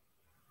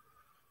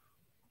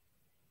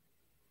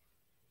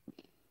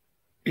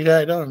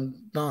 Yeah,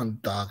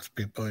 don't dox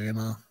people, you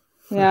know.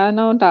 Yeah,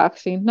 no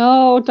doxing.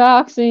 No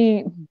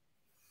doxing.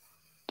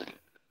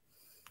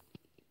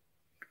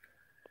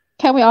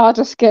 Can we all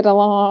just get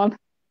along?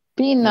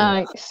 Be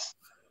nice.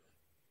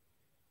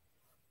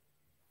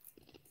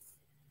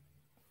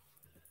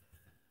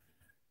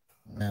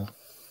 Yeah.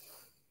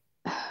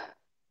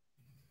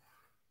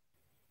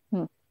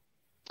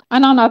 I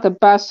know I'm not the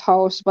best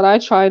host, but I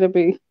try to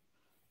be.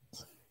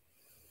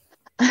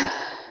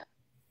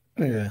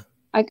 Yeah.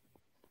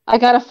 I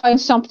gotta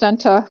find something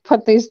to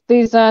put these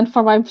in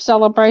for my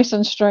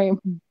celebration stream.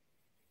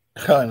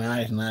 Oh,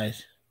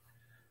 nice.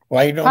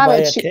 Why you don't buy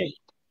a cake?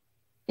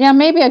 Yeah,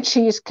 maybe a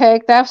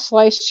cheesecake. They have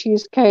sliced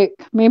cheesecake.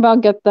 Maybe I'll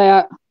get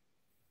that.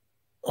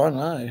 Oh,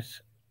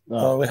 nice.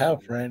 Oh, we have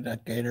a friend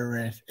at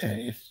Gator.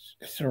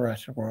 It's a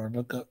restaurant.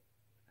 Look up.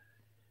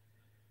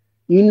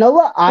 You know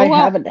what I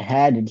haven't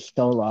had in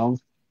so long?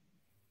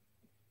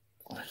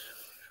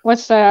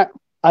 What's that?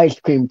 Ice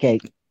cream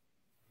cake.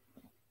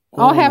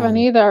 I haven't Oh,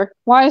 either.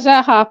 Why is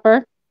that,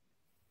 Hopper?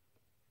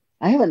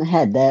 I haven't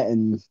had that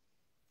in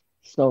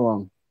so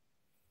long.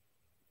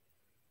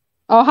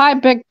 Oh, hi,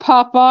 Big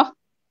Papa.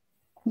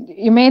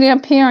 You made an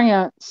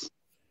appearance.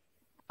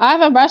 I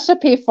have a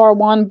recipe for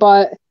one,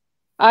 but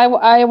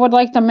I would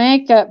like to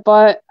make it,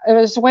 but it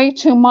was way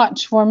too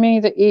much for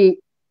me to eat.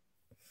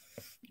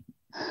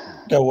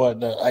 the what?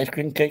 The ice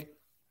cream cake?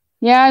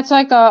 Yeah, it's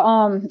like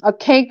a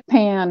cake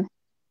pan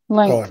Oh,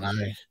 length.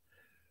 nice.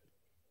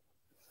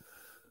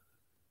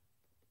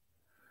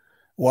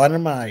 One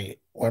of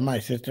my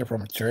sister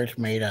from church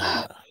made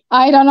a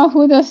I don't know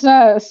who this is. I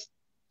don't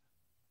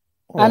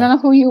what? know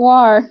who you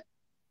are.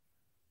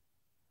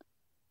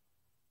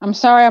 I'm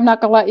sorry, I'm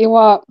not gonna let you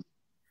up.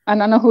 I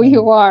don't know who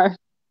you are.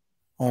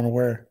 On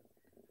where?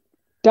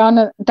 Down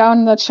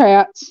in the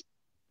chats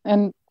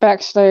and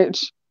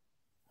backstage.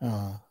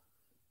 Uh,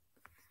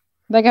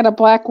 They got a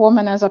black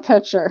woman as a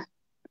picture.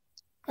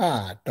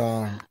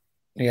 darn.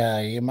 Yeah,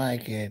 you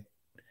might get.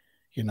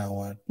 You know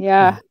what?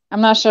 Yeah,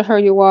 I'm not sure who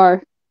you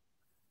are.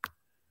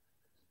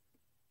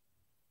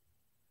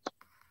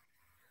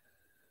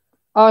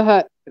 Oh,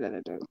 what did I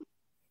do?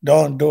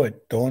 Don't do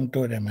it. Don't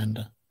do it,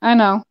 Amanda. I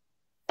know.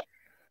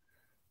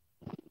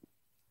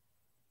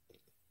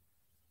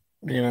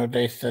 You know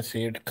they said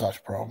it cause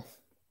problem.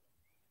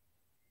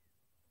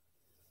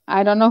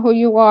 I don't know who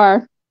you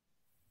are.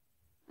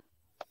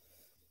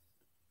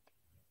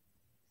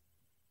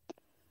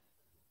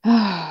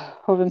 For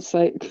heaven's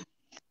sake.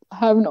 I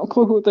have no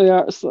clue who they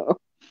are, so.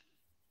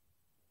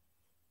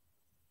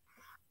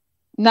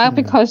 Not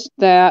because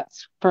that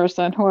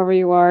person, whoever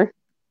you are.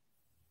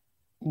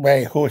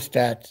 Wait, who's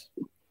that?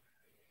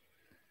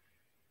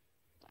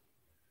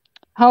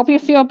 Hope you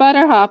feel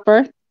better,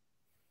 Hopper.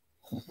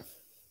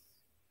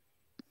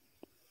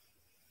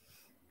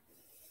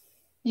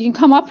 You can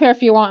come up here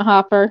if you want,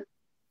 Hopper.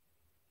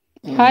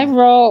 Hi,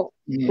 Ro.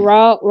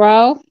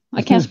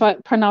 I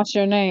can't pronounce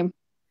your name.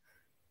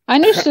 I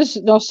used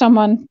to know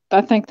someone,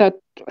 I think, that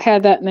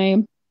had that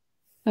name.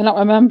 I don't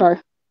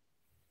remember.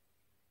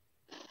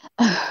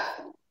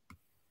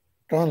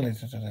 Don't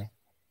listen to them.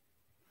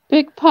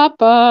 Big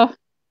Papa.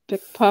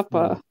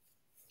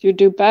 You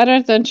do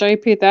better than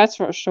JP, that's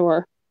for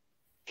sure.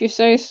 If you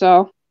say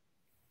so.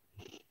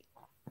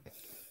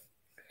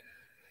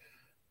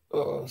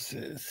 Oh,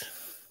 sis.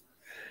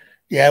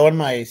 Yeah, one of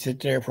my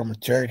sister from a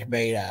church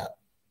made an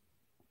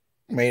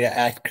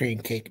ice cream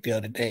cake the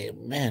other day.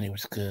 Man, it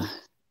was good.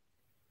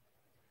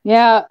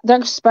 Yeah, they're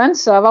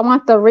expensive. I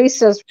want the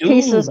Reese's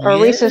Pieces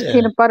or Reese's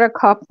Peanut Butter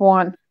Cup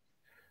one.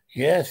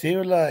 Yes, he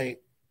was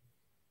like.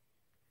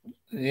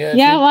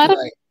 Yeah, a lot of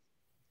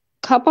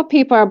couple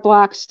people are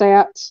block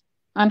stats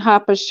on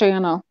Hopper's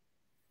channel.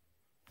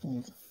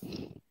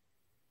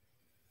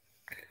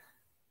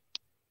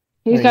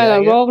 He's got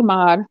a road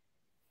mod.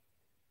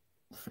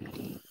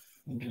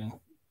 Yeah.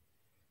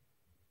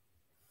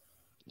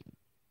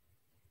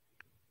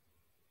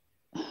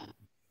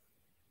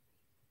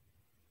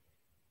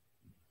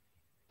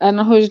 I don't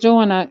know who's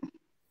doing it.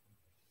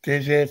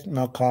 This is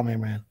no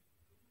comment, man.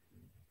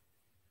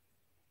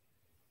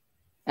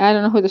 I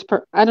don't know who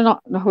I don't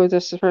know who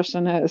this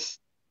person is.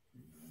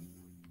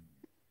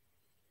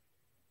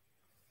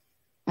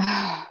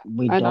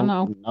 We I don't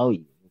know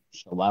you,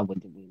 so why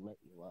would we let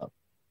you up?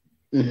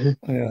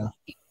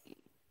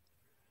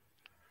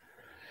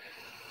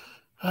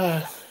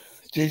 Yeah.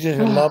 Jesus,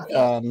 I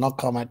love no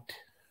comment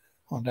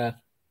on that.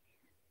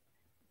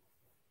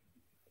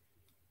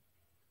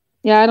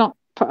 Yeah,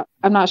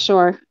 I'm not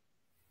sure.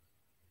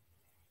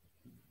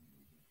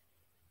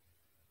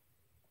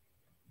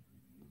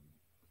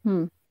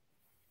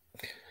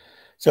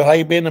 So how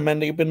you been,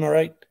 Amanda? You been all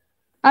right?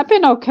 I've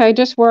been okay,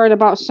 just worried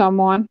about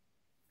someone.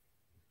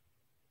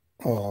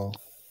 Oh.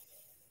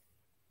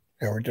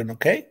 Everything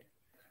okay?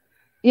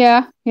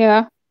 Yeah.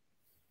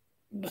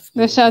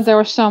 They said they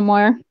were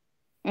somewhere,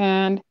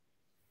 and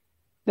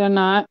they're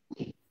not.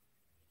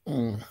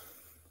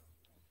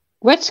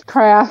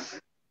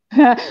 Witchcraft.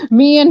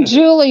 Me and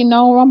Julie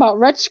know about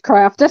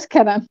witchcraft. Just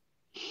kidding.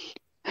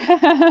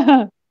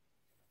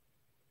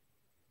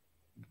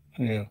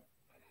 Yeah.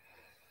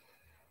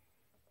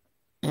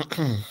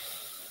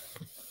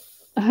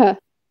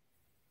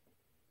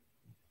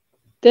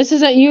 This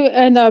isn't you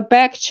in the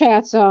back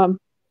chats.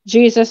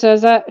 Jesus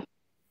says that.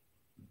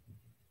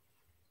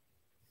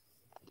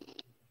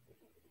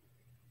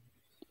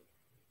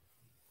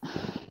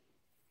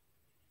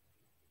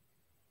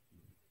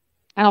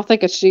 I don't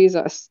think it's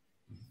Jesus.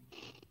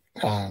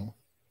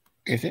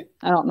 Is it?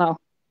 I don't know.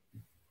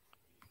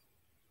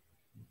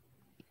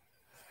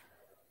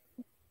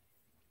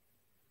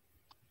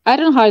 I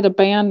don't know how to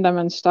ban them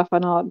and stuff,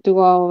 and I'll do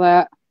all of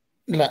that.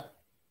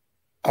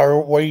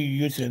 Or what are you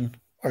using?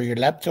 Or your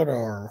laptop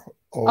or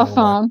a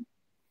phone?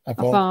 A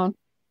phone? A phone.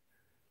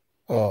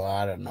 Oh,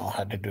 I don't know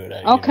how to do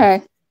that. Okay.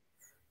 Either.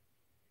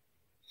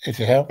 Is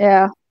it help?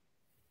 Yeah.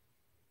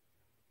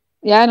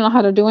 Yeah, I don't know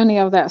how to do any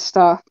of that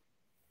stuff.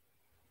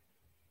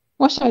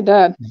 Wish I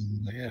did.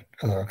 Yeah.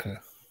 Oh, okay.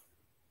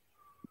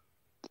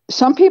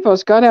 Some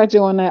people's good at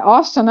doing that.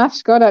 Austin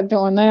F's good at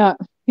doing that.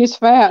 He's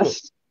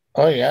fast.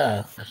 Oh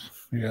yeah,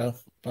 yeah.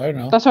 I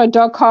know. That's why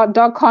Doug called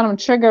him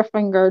trigger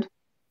fingered.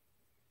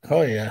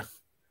 Oh yeah.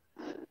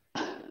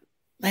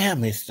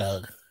 Man, Miss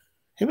Doug.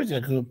 He was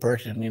a good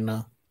person, you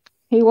know.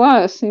 He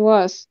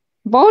was.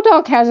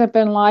 Bulldog hasn't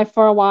been live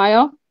for a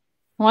while.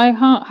 Why?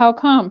 How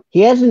come?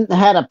 He hasn't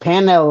had a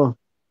panel.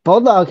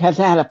 Bulldog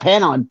hasn't had a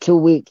panel in 2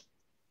 weeks.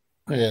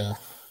 Yeah.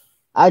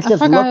 I I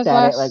just forgot looked his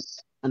at it like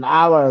last. an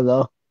hour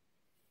ago.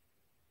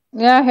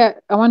 Yeah,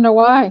 I wonder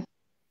why.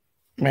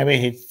 Maybe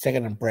he's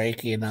taking a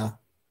break, you know.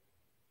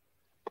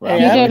 Hey,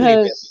 He I Probably. did believe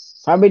it.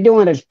 his. Probably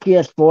doing his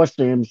PS4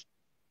 streams.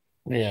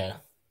 Yeah.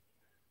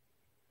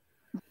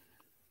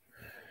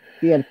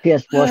 He had a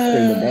PS4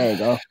 stream today,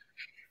 though.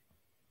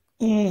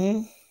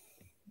 hmm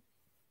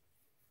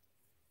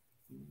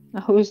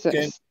Who's Then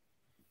this?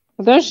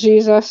 There's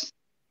Jesus.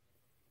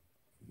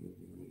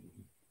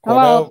 what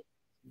Hello. up?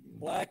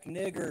 Black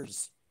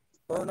niggers,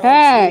 burn all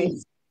Hey.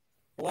 Jews.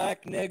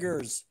 Black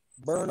niggers,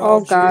 burn Oh all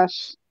Jews.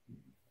 gosh.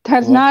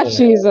 That's What not the hell?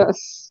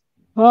 Jesus.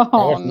 That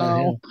Oh was not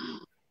no. him.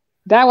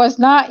 That was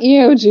not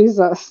you,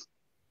 Jesus.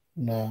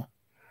 No.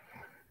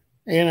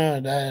 You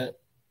know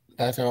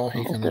that's all he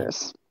Oh, can.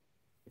 Gus.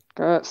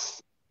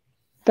 Gus.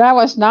 That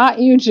was not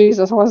you,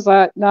 Jesus. Was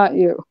that not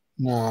you?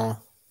 No.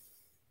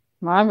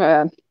 My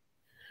bad.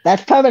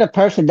 That's probably the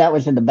person that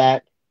was in the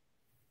back.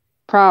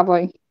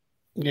 Probably.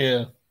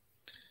 Yeah.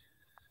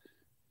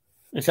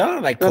 It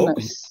sounded like Kobe.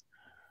 Goodness.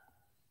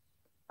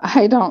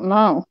 I don't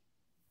know.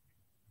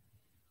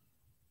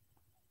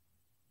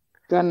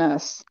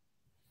 Goodness.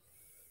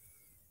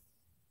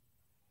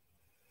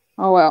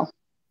 Oh well.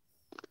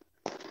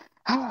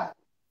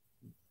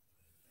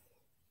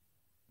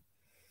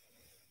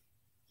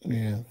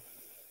 Yeah.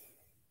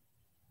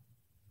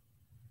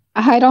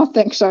 I don't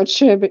think so,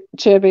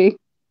 Chibi.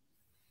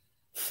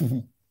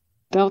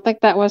 Don't think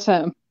that was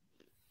him.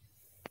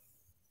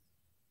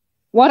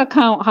 What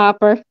account,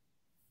 Hopper?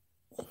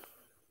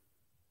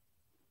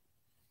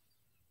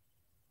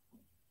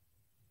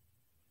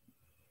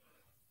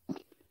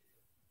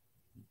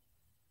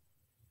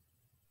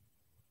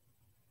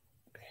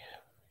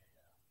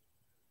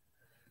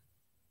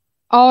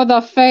 Oh,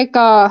 the fake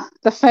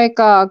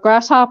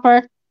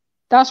grasshopper.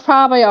 That's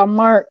probably a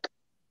mark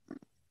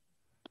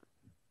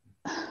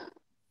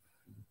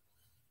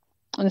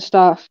and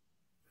stuff.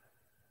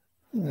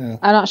 Yeah.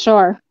 I'm not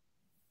sure.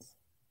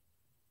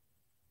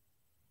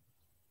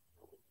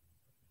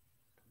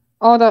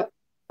 Oh, the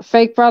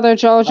fake brother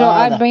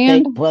Jojo. The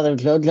fake brother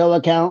JoJo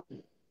account.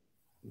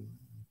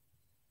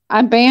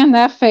 I banned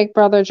that fake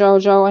brother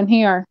Jojo in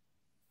here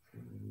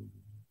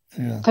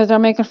Yeah. because they're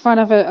making fun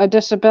of a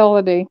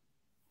disability.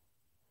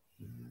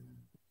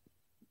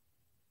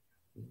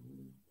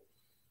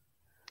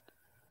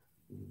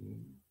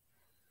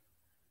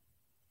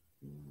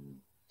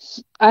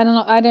 I don't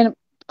know. I didn't.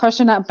 Of course,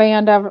 they're not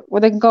banned ever.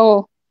 Well, they can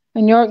go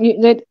in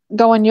they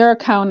go in your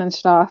account and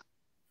stuff,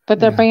 but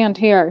they're Yeah. banned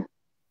here.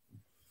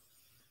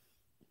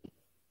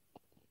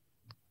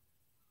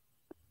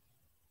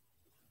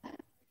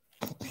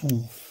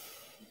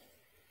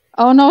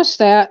 Oh no,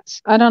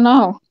 stats. I don't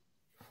know.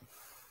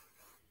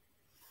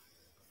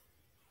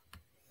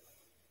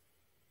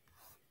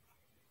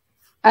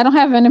 I don't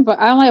have anybody.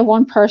 I only have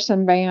one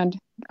person banned.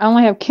 I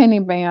only have Kenny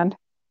banned.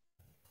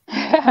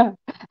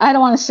 I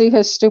don't want to see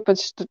his stupid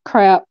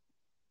crap.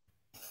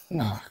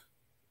 No.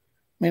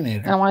 Me I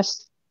neither. don't want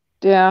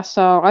to. Yeah,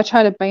 so I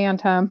try to ban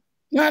him.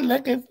 Not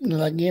like it,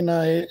 like you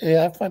know,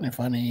 I find it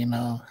funny, you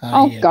know.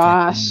 Oh he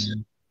gosh.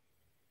 attacking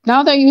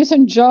Now they're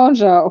using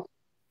JoJo.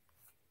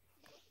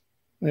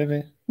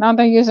 Really? Now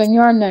they're using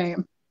your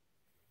name.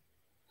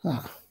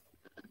 Oh,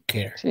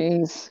 care.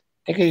 Jeez.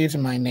 They can use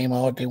my name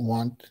all they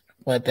want,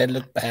 but they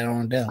look bad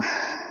on them.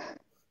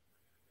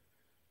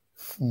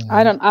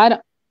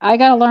 I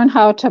gotta learn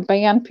how to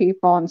ban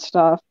people and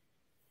stuff.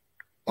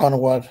 On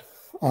what?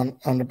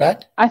 On the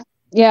back?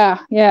 Yeah.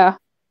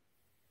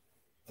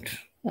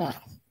 Oh,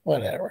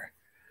 whatever.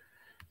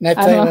 Next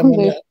I don't time,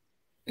 know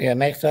who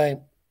next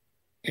time,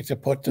 it's to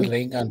put the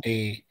link on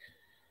the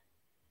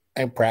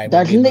and private.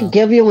 Doesn't it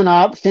give you an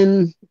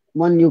option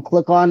when you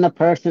click on the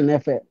person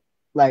if it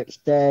like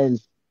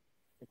says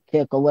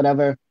kick or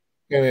whatever?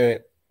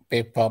 Wait.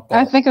 Big pop up.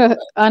 I think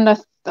on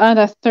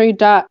the three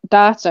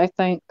dots, I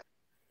think.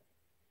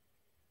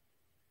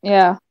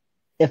 Yeah,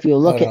 If you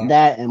look Hold at on.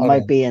 that, it Hold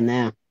might on. be in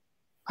there.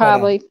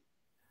 probably.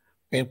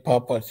 Big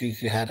Papa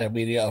sees you had a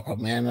video of a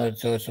man on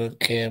social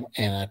cam,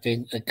 and I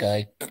think the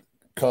guy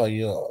called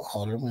you a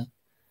Hollerman.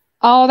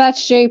 Oh,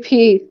 that's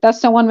JP.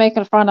 That's the one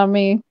making fun of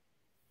me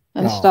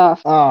and No.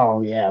 stuff.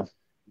 Oh yeah,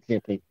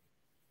 JP.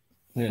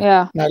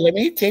 Yeah. Now, let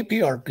me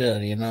JP are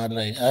good, you know.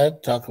 Like I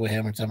talk with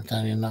him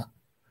sometimes, you know.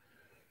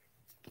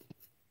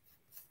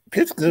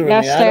 It's good with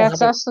Yes, me. I don't have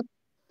that's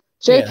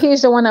JP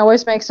is the one that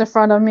always makes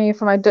fun of me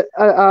for my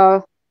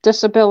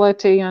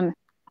disability and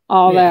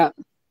all that.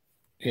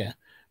 Yeah,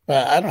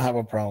 but I don't have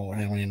a problem with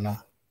him, you know.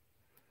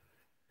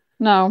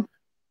 No,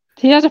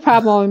 he has a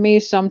problem with me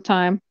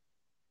sometime.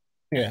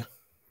 Yeah.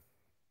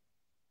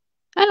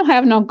 I don't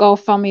have no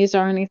GoFundMe's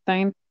or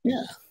anything.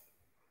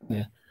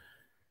 Yeah.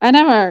 I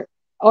never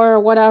or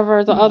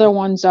whatever the other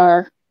ones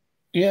are.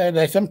 Yeah,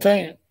 like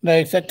sometimes,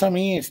 like sometimes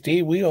me and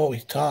Steve, we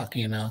always talk,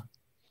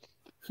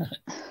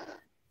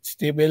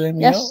 Steve be letting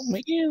me Yes. know,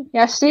 man.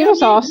 Yeah, Steve Yeah,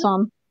 is man.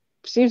 awesome.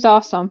 Steve's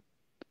awesome.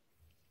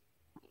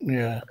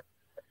 Yeah.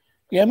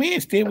 Yeah, me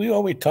and Steve, we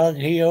always talk.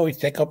 He always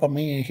check up on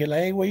me and he's like,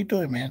 hey, what you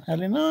doing, man? I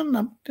like, no,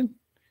 nothing.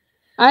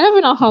 I don't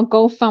even know how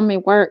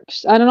GoFundMe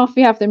works. I don't know if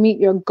you have to meet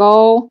your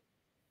goal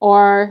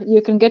or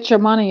you can get your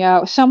money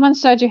out. Someone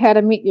said you had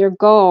to meet your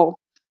goal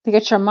to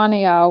get your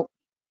money out.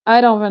 I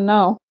don't even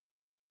know.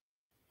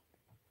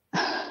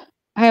 I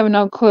have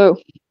no clue.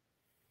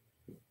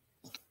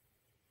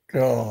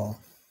 So,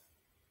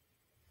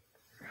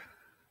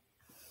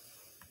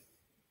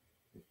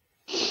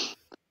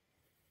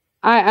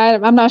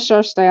 I'm not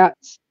sure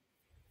stats.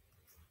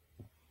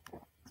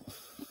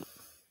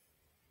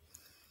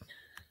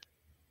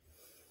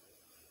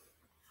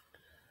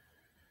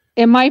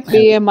 It might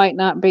be, it might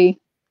not be.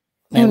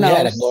 man, Who we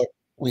had to knows? go.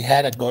 We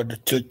had to go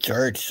to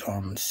church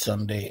on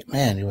Sunday.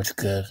 Man, it was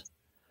good.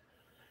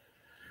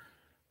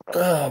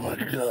 Oh my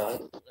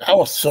god, I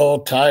was so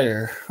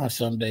tired on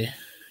Sunday.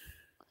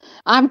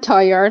 I'm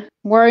tired,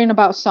 worrying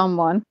about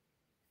someone.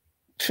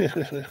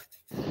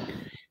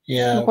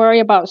 Yeah. You worry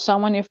about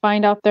someone, you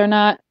find out they're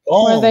not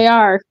where Oh they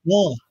are.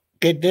 no,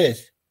 get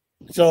this.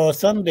 So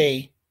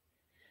Sunday,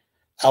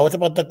 I was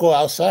about to go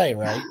outside,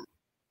 right?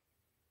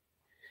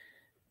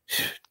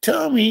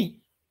 Tell me,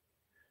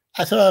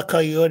 I saw a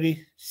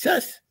coyote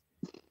just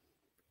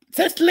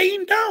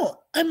laying down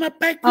in my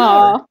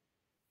backyard. Oh,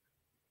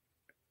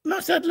 No,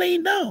 just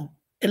laying down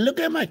and look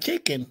at my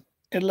chicken.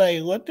 And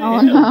like, what the oh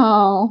hell?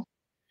 no.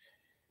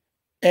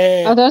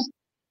 And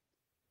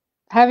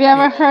Have you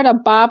ever yeah. heard a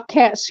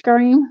bobcat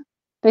scream?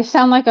 They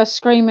sound like a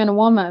screaming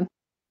woman.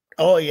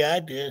 Oh yeah, I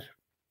did.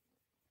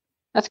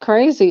 That's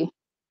crazy.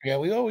 Yeah,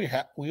 we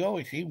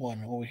always see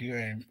one over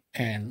here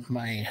in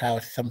my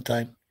house.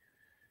 Sometimes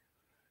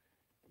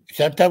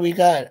we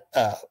got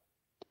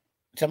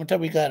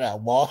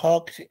wall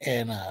hawks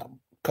and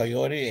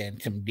coyote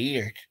and some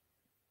deer.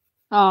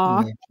 Oh,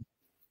 Yeah.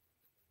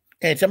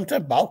 And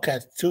sometimes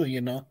bobcats too.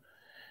 We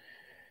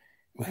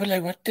were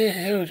like, what the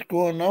hell is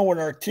going on with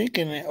our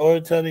chicken? And all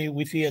of a sudden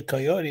we see a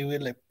coyote. We're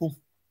like, boom.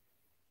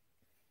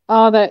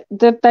 oh,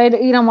 did they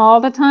eat them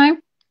all the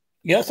time?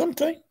 Yeah,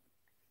 sometimes.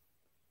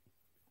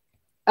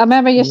 I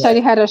remember you said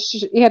Yeah.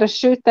 you had to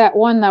shoot that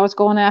one that was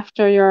going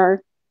after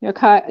your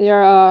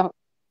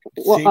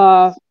See?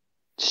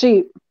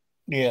 sheep.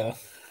 Yeah.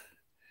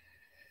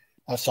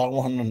 I saw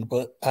one on the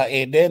book.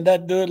 And then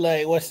that dude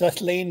like was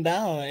just laying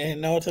down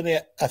and all of a sudden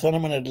I saw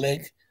him on the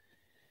leg.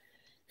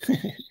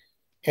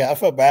 Yeah, I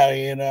felt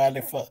bad, I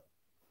like fuck.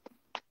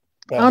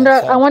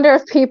 I wonder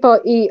if people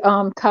eat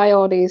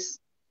coyotes.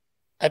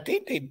 I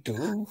think they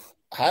do.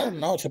 I don't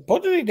know.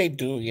 Supposedly they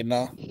do.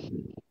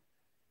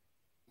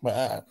 But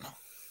I don't know.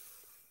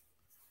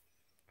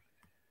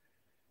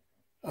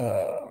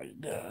 Oh my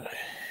god.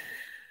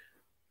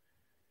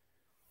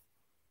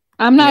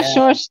 I'm not Yeah.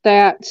 sure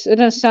stats. It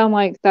doesn't sound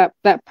like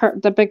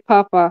the Big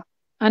Papa.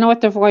 I know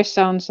what their voice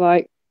sounds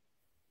like.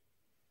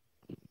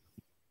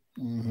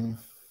 Mm-hmm.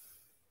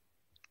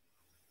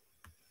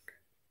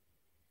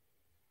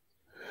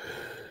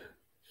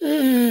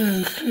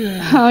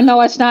 Oh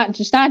no, it's not.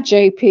 It's not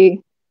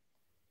JP.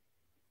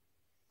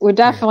 We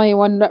definitely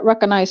wouldn't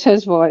recognize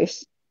his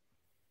voice.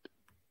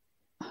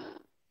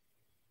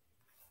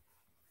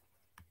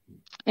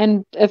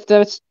 And if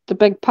there's the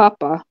Big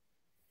Papa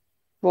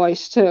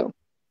voice too.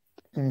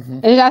 Mm-hmm.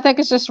 I think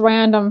it's just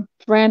random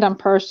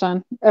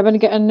person. I've been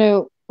getting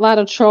a lot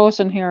of trolls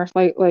in here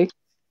lately.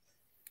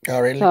 Oh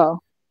really? So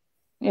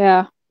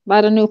yeah, a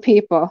lot of new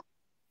people.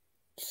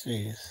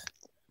 Jeez.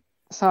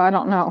 So I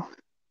don't know.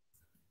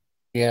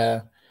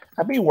 Yeah.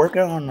 I've been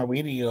working on a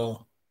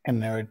video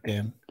and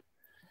everything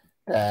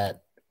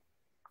that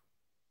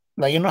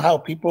like how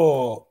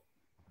people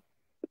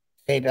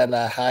say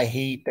that high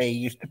heat they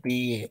used to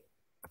be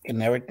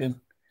and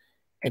everything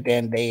and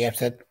then they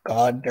accept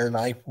God their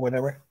life,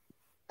 whatever.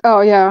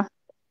 Oh yeah.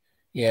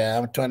 Yeah,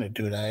 I'm trying to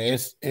do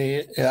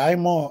that.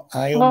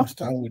 I almost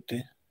done with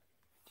it.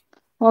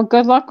 Well,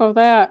 good luck with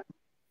that.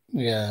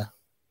 Yeah.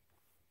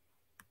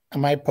 I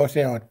might post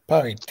it on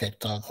probably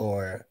TikTok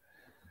or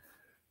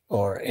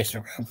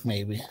Instagram,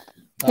 maybe.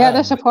 Yeah,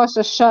 they're supposed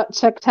to shut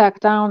TikTok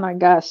down, I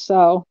guess.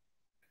 So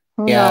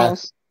who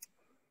knows?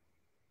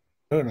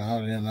 Who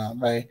knows?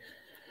 Like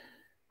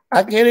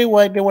I get it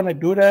why they want to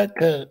do that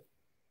because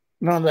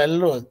like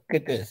look,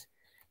 get this.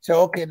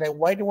 So okay, like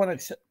why do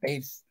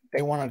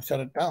they want to shut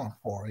it down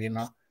for?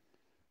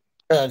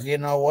 Because you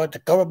know what, the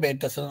government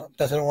doesn't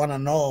want to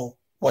know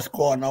what's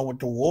going on with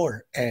the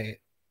war and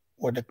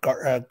with the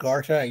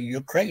Gaza and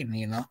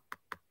Ukraine.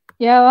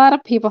 Yeah, a lot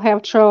of people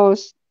have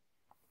trolls.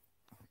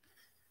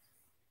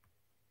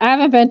 I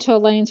haven't been to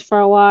Elaine's for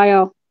a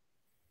while.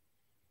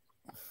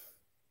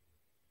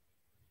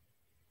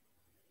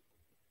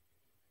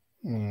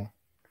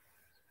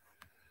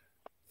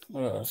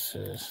 What else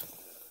is?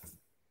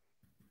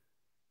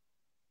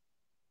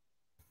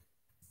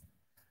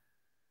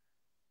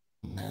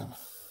 Man.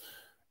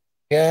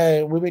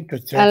 Yeah, we went to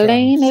church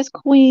Elaine on. is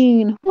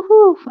queen.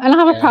 Woohoo. I don't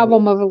have a Yeah,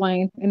 problem with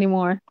Elaine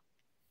anymore.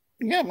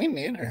 yeah, me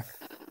neither.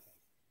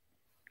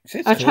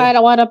 She's I cool.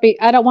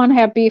 don't want to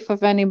have beef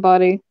with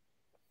anybody.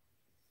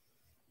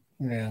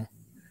 Yeah.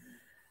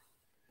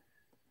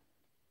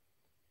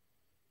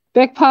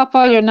 Big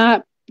Papa, you're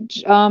not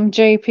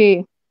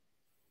JP.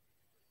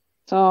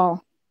 So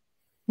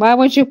why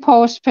would you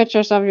post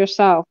pictures of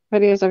yourself,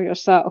 videos of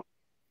yourself?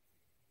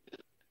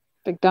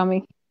 Big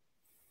dummy.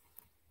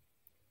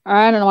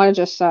 I don't know what I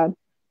just said.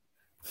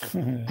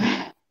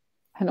 I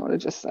know what I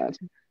just said.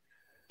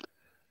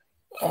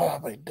 Oh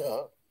my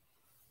God.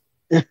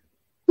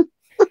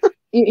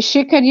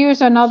 She could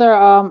use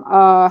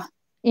another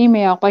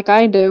email like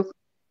I do.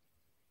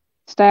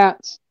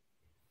 Stats.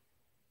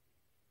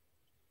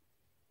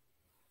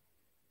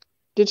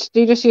 You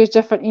just use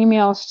different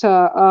emails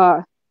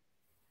to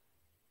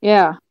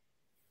yeah,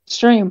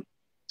 stream.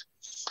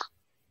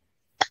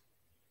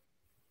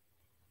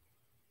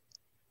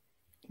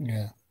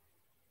 Yeah.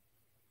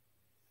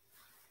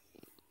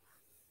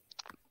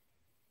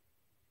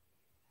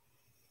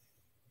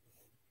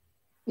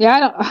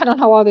 Yeah, I don't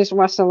know all these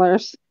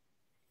wrestlers.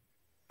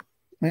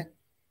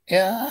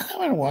 Yeah, I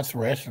haven't watched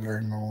wrestler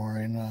no more,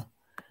 you know.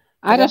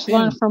 I But I've just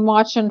learned been, from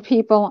watching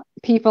people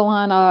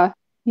on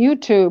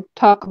YouTube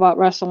talk about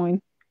wrestling.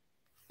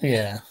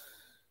 yeah.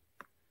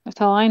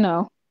 That's all I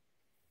know.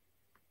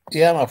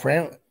 Yeah, my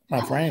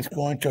friend's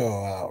going to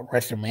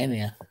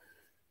WrestleMania.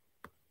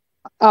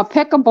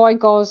 Pick a Boy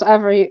goes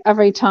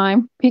every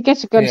time. He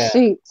gets good Yeah.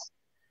 seats.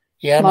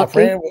 Yeah, my Lucky.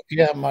 friend,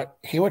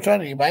 he was trying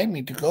to invite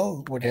me to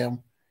go with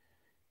him.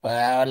 But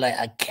I was like,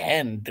 I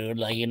can't, dude.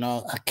 Like, you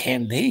know, I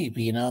can't leave,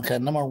 you know, because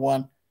number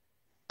one,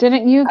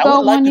 Didn't you I go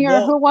would like one to year?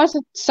 go. Who was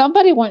it?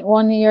 Somebody went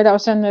one year that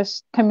was in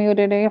this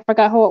community. I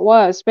forgot who it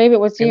was. Maybe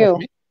it was It was you.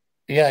 me.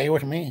 Yeah, it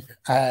was me.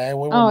 I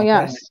went with Oh my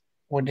friend yes.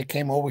 when they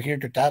came over here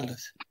to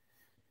Dallas.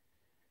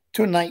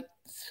 2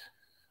 nights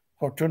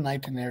for 2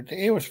 nights and everything.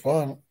 It was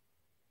fun.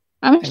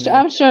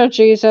 I'm sure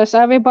Jesus.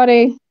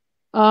 Everybody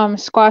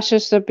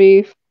squashes the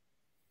beef.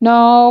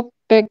 No,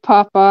 Big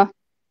Papa.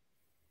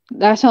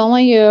 That's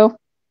only you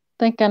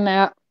thinking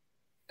that.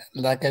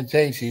 Like I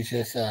say, she's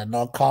just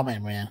no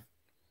comment, man.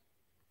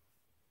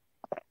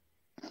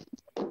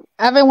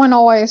 Everyone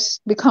always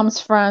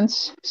becomes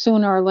friends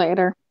sooner or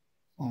later.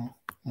 Mm,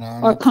 no,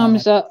 Or no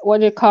comment. comes what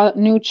do you call it?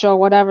 Neutral,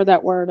 whatever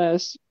that word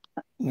is.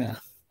 Yeah.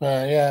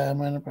 But yeah, I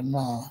mean, but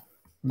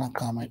no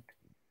comment.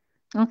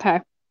 Okay.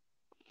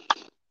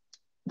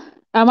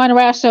 I'm on the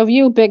rest of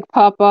you, Big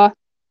Papa.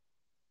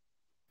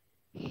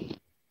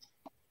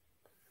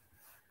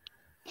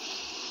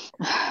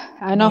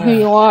 I know who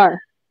you are.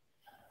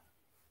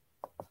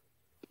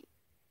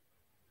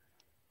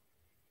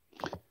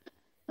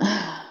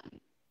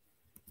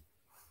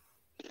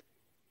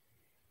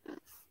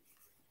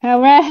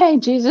 Hooray,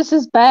 Jesus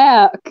is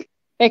back.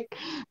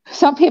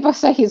 Some people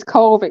say he's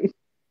Kobe.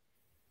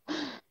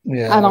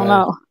 Yeah, I don't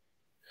know.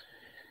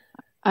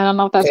 I don't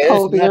know if that's it's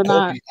Kobe not or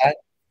not. Kobe.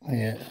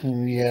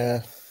 Yeah.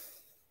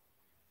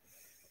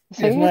 They It's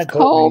say it's not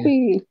Kobe.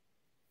 Kobe.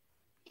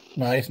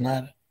 No, it's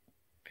not.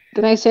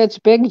 Then they say it's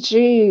Big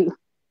G.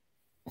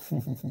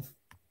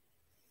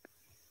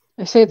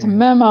 They say it's Yeah.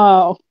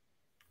 Memo.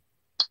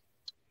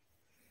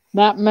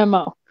 Not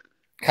Memo.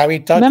 Have you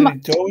talked to Memo. the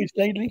Joeys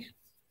lately?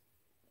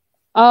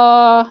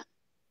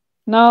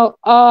 No,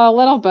 a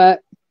little bit.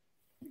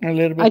 A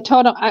little bit.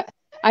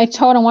 I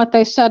told him what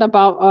they said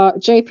about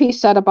JP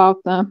said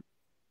about them.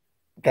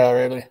 Oh,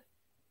 really?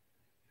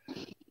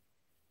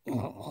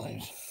 Oh,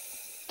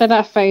 nice. They're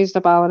not phased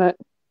about it.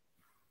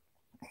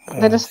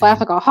 They just See. laugh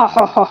and go ha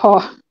ha ha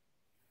ha.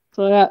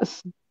 So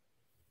yes.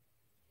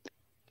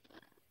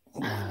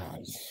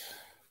 Nice.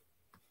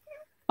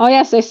 Oh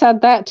yes, they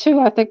said that too.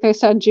 I think they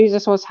said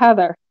Jesus was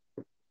Heather.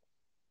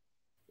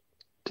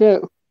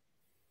 Too.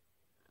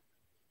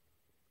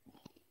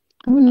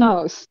 Who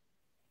knows?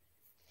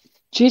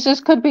 Jesus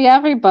could be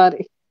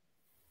everybody.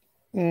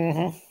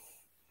 Mm-hmm.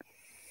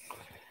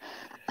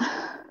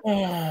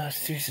 Oh,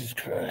 Jesus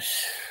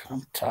Christ.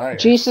 I'm tired.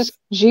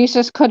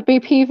 Jesus could be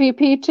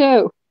PvP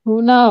too.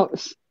 Who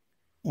knows?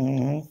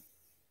 Mm-hmm.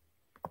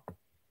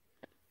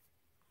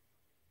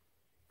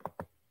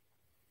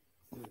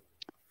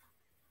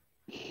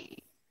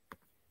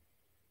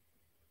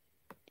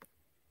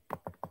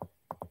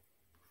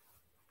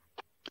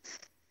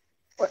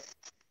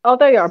 Oh,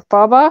 there you are,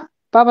 Bubba.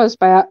 Bubba's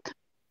back.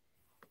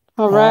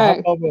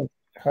 Hooray.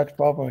 How's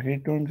Papa?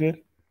 He's doing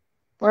good?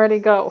 Where'd he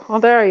go? Oh,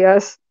 there he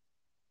is.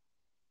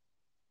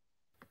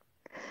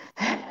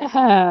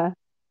 I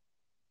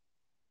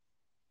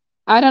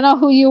don't know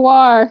who you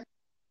are,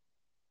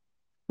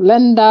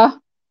 Linda.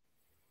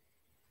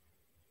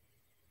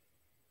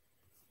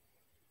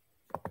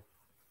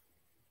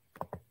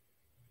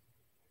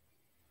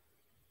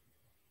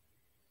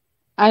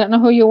 I don't know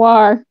who you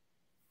are.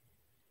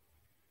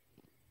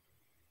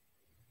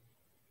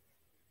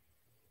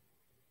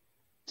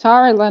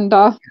 Sorry,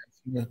 Linda.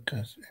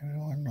 Because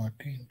everyone not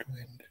into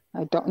it.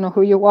 I don't know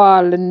who you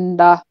are,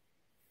 Linda.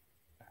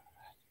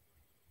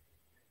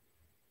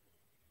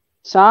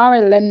 Sorry,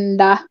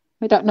 Linda.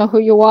 I don't know who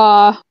you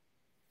are.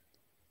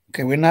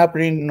 Okay, we're not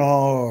bringing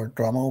no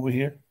drama over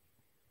here.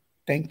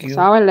 Thank you.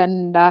 Sorry,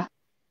 Linda.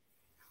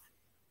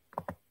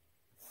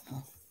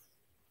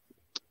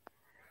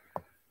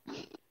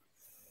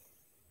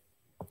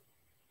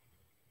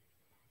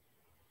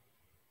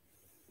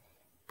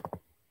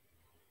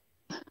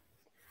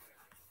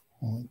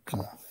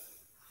 Okay.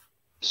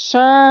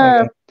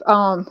 Sure.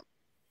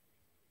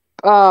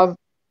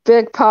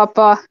 Big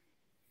Papa.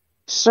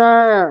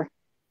 Sure.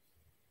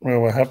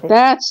 Well, what happened?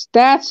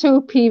 That's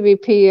who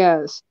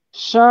PvP is.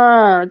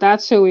 Sure,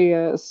 that's who he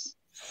is.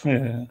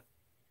 Yeah.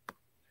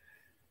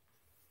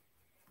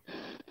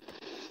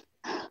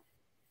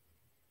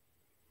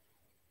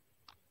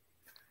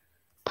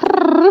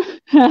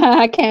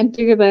 I can't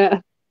do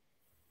that.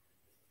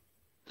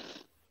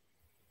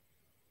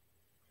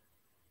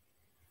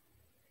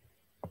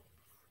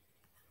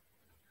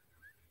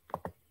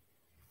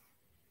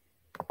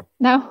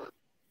 No.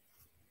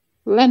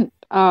 Lynn.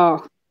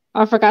 Oh,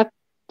 I forgot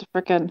to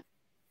freaking.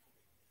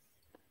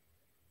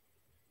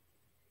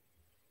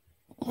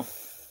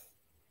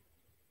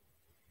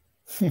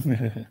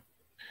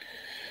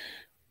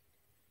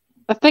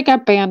 I think I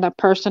banned a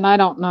person. I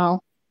don't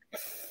know.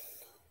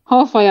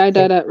 Hopefully, I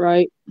did it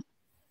right.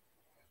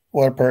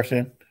 What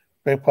person?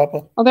 Big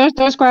Papa? Oh,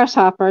 there's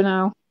Grasshopper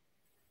now.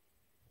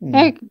 Hmm.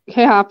 Hey,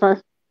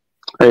 Hopper.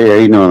 Hey, how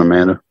you doing,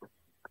 Amanda?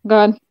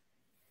 Good.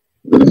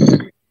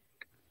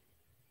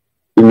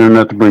 You know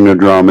not to bring no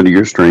drama to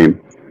your stream.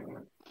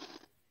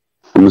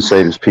 I'm gonna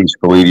say this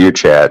peacefully to your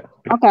chat,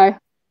 Okay.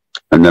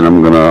 and then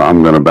I'm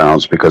gonna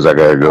bounce because I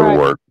gotta go All right. to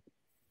work.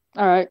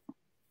 All right.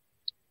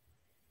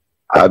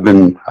 I've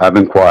been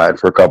quiet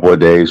for a couple of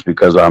days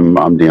because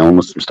I'm dealing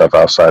with some stuff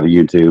outside of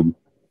YouTube,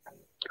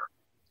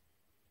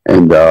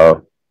 and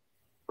I'm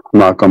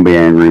not gonna be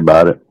angry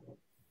about it.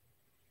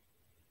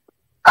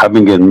 I've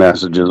been getting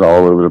messages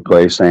all over the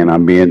place saying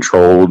I'm being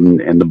trolled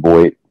in the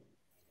Boyd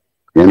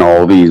and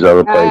all these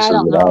other places. I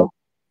don't know.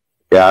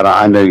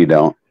 I know you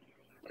don't.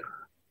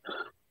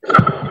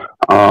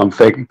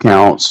 Fake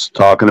accounts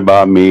talking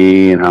about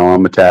me and how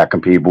I'm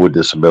attacking people with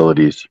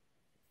disabilities.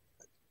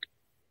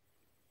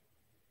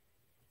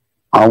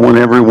 I want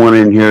everyone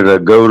in here to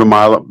go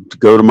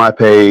to my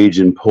page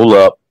and pull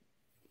up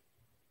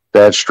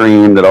that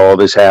stream that all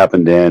this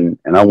happened in,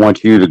 and I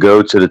want you to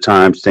go to the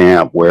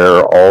timestamp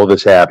where all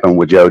this happened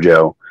with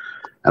JoJo,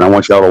 and I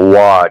want y'all to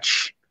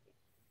watch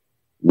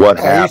what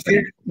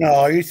happened.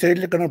 Are you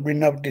seriously gonna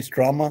bring up this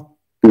drama?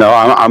 No,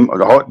 I'm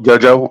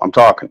JoJo. I'm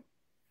talking.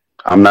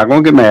 I'm not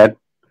going to get mad.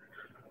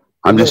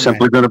 I'm just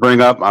simply going to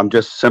bring up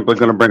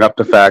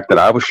the fact that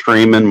I was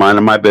streaming,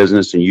 minding my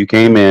business, and you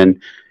came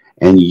in,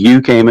 and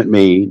you came at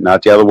me,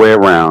 not the other way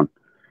around,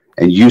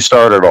 and you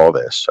started all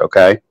this.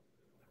 Okay,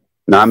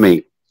 not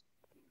me.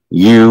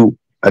 You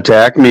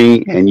attacked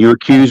me and you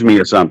accused me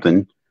of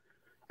something,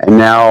 and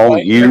now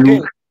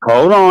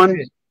hold on.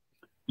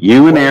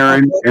 You and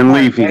Aaron and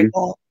Leafy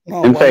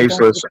and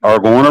Faceless are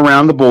going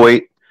around the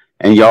Boyd,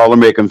 and y'all are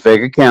making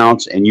fake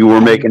accounts, and you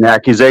were making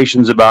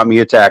accusations about me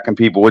attacking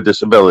people with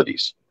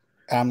disabilities.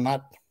 I'm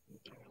not.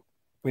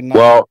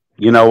 Well,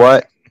 you know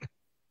what?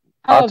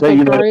 I'll tell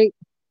you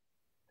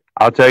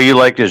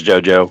like this,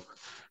 JoJo.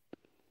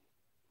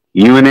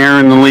 You and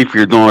Aaron and Leafy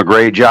are doing a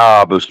great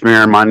job of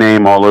smearing my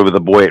name all over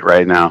the Boyd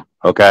right now.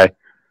 Okay,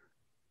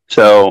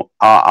 so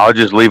I'll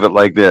just leave it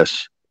like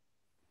this.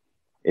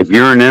 If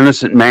you're an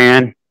innocent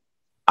man,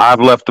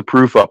 I've left the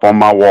proof up on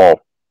my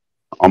wall,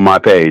 on my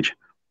page.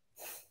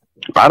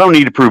 I don't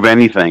need to prove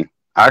anything.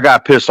 I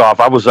got pissed off.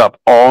 I was up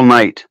all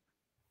night.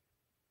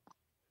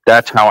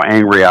 That's how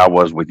angry I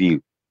was with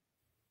you.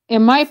 It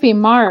might be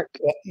Mark.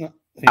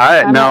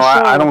 I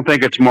don't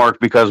think it's Mark,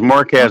 because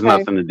Mark has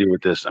nothing to do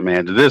with this,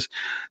 Amanda.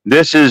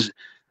 This is,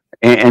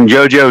 and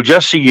JoJo,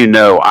 just so you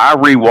know, I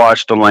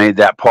rewatched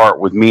that part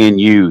with me and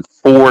you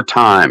 4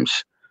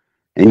 times,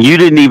 and you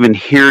didn't even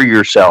hear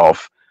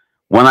yourself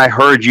when I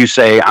heard you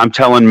say, "I'm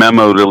telling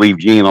Memo to leave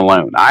Gene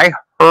alone." I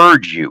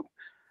heard you,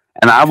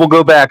 and I will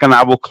go back and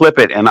I will clip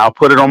it and I'll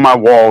put it on my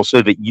wall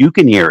so that you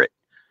can hear it.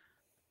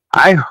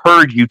 I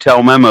heard you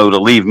tell Memo to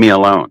leave me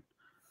alone.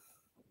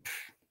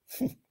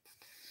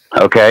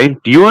 Okay?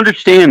 Do you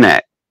understand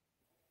that?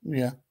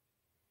 Yeah.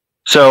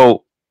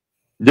 So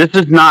this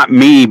is not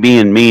me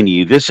being mean to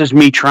you. This is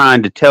me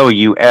trying to tell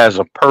you as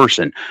a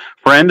person.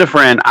 Friend to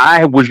friend,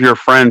 I was your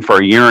friend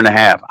for 1.5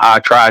 years. I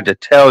tried to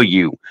tell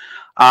you.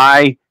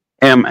 I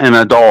am an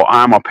adult.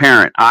 I'm a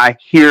parent. I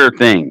hear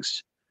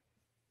things.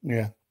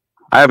 Yeah.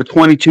 I have a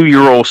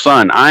 22-year-old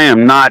son. I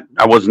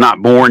was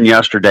not born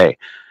yesterday.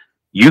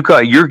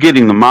 You're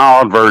getting the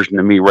mild version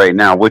of me right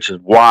now, which is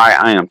why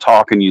I am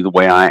talking to you the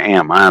way I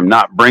am. I am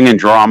not bringing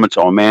drama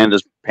to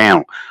Amanda's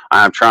panel.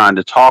 I am trying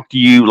to talk to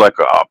you like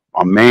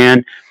a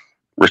man,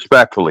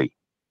 respectfully.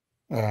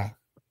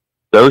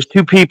 Those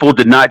 2 people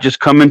did not just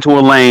come into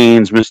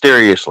Elaine's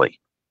mysteriously.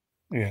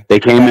 Yeah. They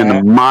came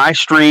into my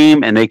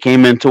stream, and they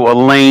came into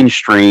Elaine's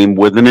stream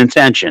with an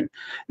intention.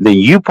 Then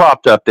you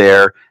popped up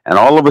there, and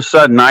all of a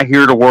sudden I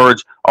hear the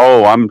words,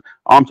 "Oh,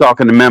 I'm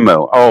talking to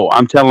Memo. Oh,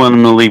 I'm telling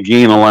him to leave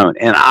Gene alone."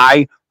 And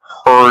I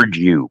heard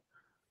you.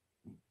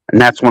 And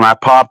that's when I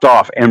popped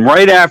off. And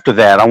right after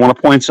that, I want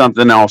to point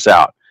something else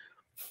out.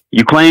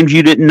 You claimed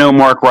you didn't know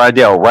Mark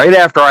Rydell. Right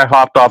after I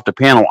hopped off the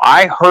panel,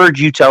 I heard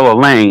you tell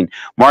Elaine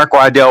Mark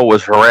Rydell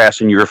was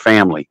harassing your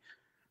family.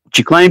 But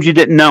you claimed you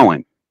didn't know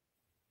him.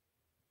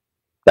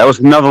 That was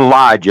another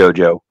lie,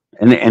 JoJo.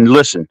 And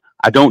listen,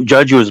 I don't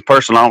judge you as a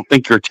person. I don't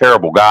think you're a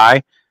terrible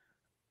guy.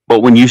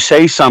 But when you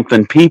say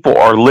something, people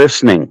are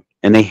listening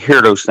and they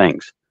hear those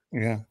things.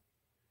 Yeah.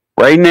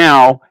 Right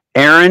now,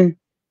 Aaron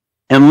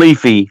and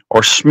Leafy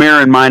are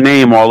smearing my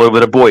name all over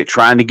the boy,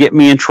 trying to get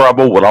me in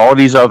trouble with all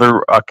these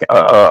other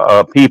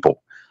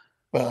people.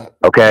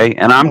 Okay?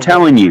 And I'm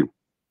telling you,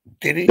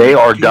 they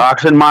are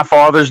doxing my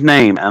father's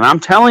name. And I'm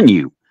telling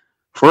you,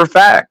 for a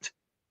fact,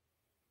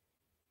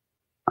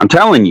 I'm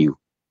telling you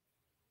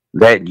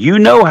that you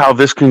know how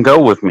this can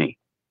go with me.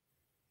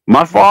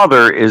 My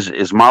father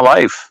is my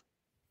life.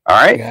 All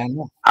right? Yeah, I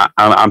know.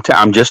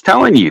 I'm just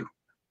telling you.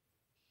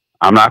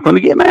 I'm not going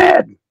to get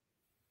mad.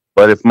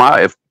 But if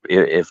my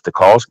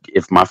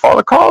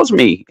father calls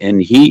me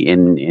and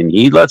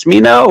he lets me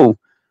know,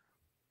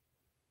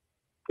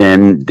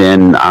 then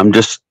I'm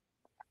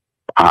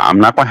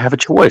not going to have a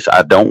choice.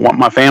 I don't want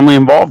my family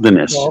involved in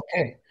this.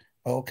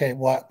 Okay.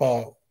 What?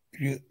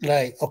 You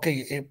like?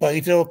 Okay, but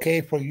it's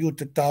okay for you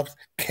to talk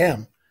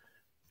Kim,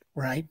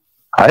 right?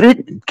 I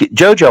didn't,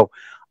 JoJo.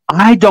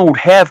 I don't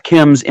have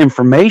Kim's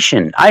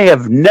information. I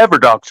have never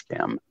doxed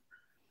Kim.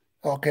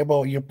 Okay,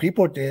 well, your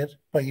people did,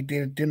 but you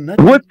didn't know.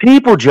 What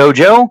people,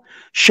 JoJo?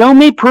 Show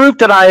me proof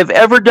that I have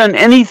ever done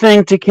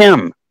anything to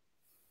Kim.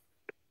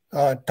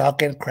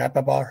 Talking crap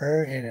about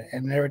her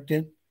and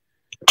everything.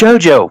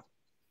 JoJo,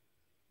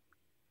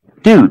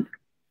 dude,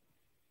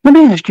 let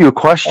me ask you a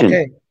question.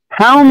 Okay.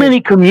 How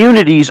many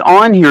communities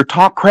on here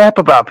talk crap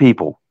about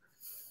people?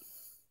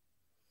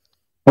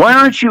 Why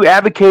aren't you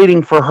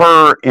advocating for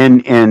her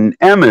and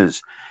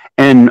Emma's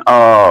and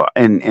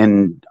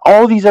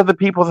all these other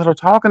people that are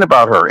talking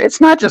about her?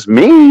 It's not just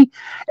me.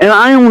 And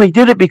I only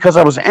did it because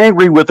I was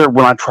angry with her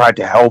when I tried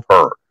to help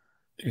her.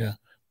 Yeah.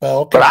 Well,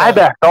 okay, but I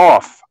backed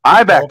off.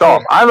 I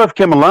I left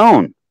Kim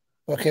alone.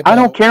 Okay. I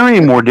don't care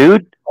anymore,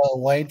 dude.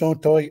 Why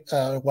don't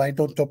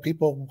tell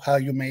people how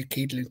you made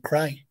Caitlyn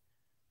cry?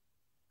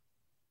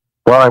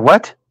 Well,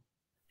 what?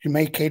 You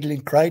made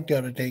Caitlyn cry the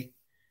other day.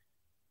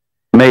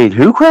 Made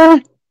who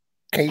cry?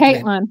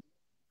 Caitlyn.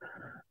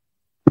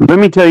 Let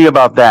me tell you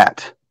about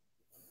that.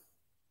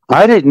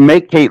 I didn't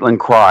make Caitlyn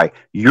cry.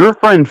 Your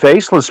friend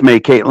Faceless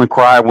made Caitlyn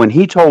cry when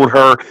he told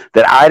her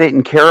that I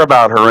didn't care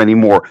about her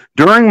anymore.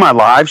 During my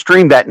live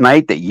stream that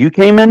night that you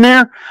came in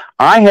there,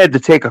 I had to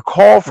take a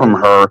call from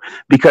her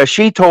because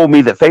she told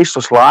me that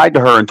Faceless lied to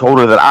her and told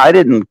her that I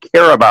didn't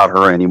care about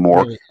her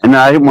anymore and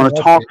I didn't want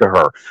to talk to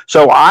her.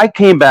 So I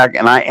came back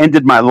and I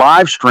ended my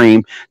live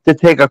stream to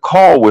take a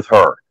call with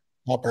her.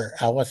 Hopper,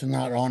 I was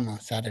not on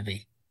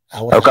Saturday.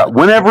 Okay,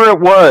 whenever it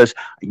was,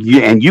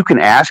 and you can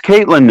ask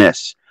Caitlyn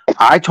this.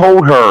 I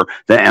told her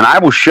that, and I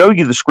will show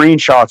you the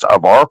screenshots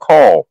of our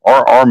call,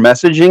 our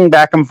messaging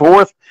back and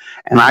forth.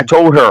 And I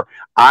told her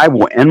I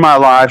will end my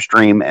live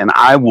stream and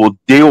I will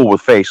deal with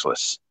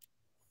Faceless.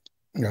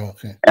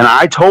 Okay. And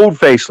I told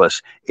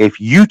Faceless, if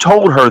you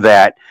told her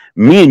that,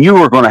 me and you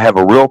are going to have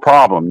a real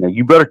problem. Now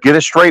you better get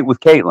it straight with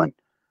Caitlyn.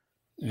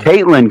 Yeah.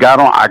 Caitlyn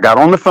I got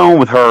on the phone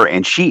with her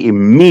and she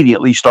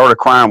immediately started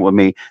crying with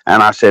me.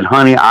 And I said,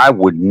 honey, I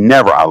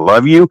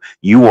love you.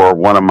 You are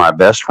one of my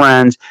best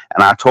friends.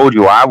 And I told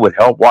you I would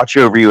help watch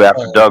over you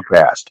after Doug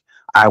passed.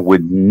 I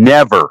would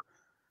never,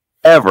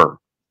 ever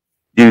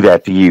do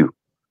that to you.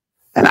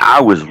 And I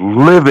was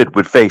livid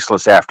with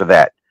Faceless after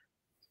that.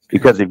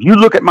 Because if you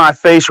look at my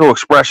facial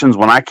expressions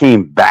when I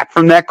came back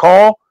from that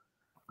call,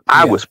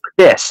 I was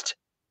pissed.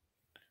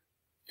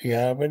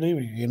 Yeah, I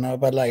believe you,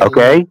 but like...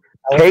 Okay?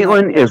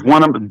 Caitlyn is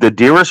one of the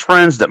dearest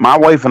friends that my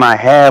wife and I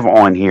have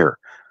on here.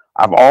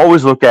 I've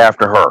always looked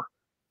after her.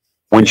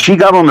 When she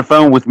got on the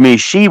phone with me,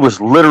 she was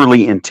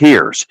literally in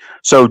tears.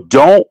 So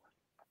don't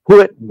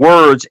put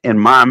words in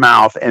my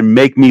mouth and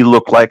make me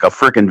look like a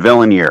freaking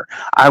villain here.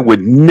 I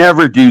would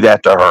never do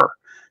that to her.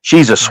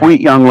 She's a sweet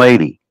young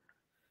lady.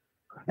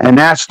 And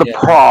that's the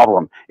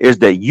problem, is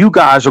that you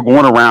guys are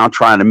going around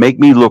trying to make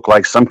me look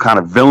like some kind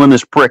of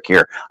villainous prick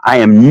here. I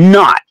am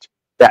not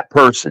that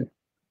person.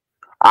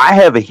 I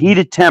have a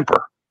heated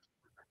temper,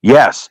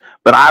 yes,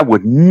 but I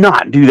would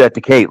not do that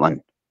to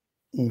Caitlyn.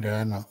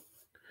 Yeah, I know.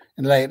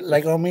 And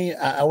like on me,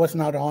 I was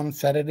not on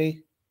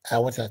Saturday. I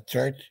was at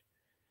church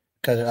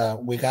because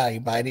we got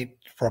invited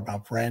from a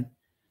friend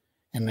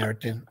and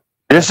everything.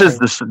 This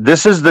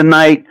is the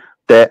night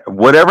that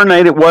whatever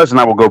night it was, and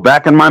I will go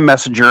back in my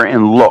messenger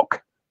and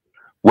look.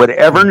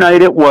 Whatever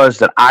night it was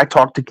that I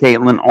talked to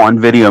Caitlyn on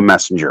video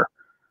messenger.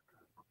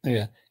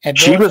 Yeah. And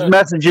she was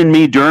messaging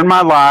me during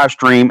my live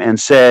stream and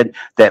said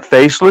that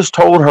Faceless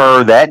told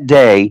her that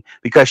day,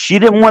 because she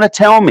didn't want to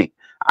tell me.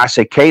 I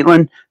said,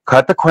 Caitlin,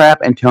 cut the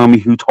crap and tell me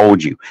who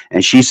told you.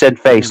 And she said,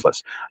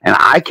 Faceless. And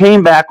I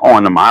came back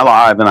onto my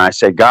live and I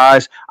said,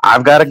 guys,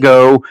 I've got to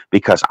go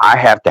because I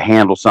have to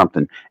handle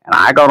something. And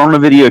I got on a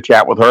video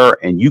chat with her,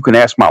 and you can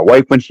ask my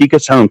wife when she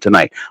gets home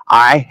tonight.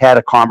 I had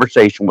a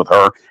conversation with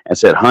her and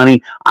said,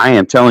 honey, I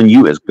am telling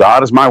you, as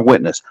God is my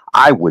witness,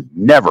 I would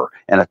never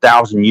in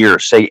 1,000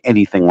 years say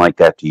anything like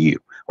that to you.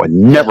 I would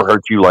never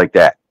hurt you like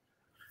that.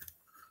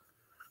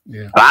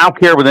 Yeah. I don't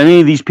care what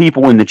any of these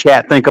people in the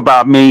chat think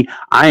about me.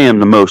 I am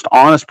the most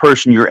honest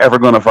person you're ever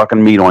going to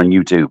fucking meet on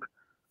YouTube.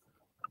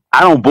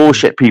 I don't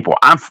bullshit people.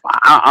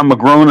 I'm a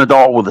grown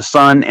adult with a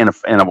son and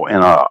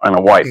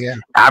a wife. Yeah.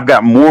 I've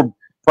got more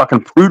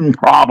fucking prudent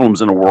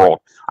problems in the world.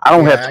 I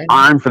don't Yeah, have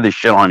time for this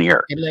shit on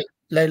here.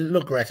 And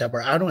look,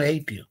 Grasshopper, I don't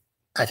hate you.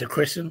 As a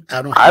Christian,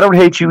 I don't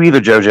hate you either,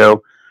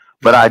 JoJo.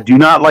 But I do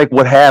not like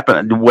what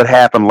happened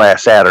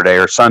last Saturday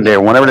or Sunday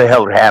or whenever the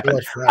hell it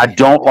happened. I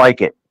don't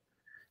like it.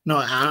 No,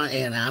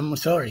 and I'm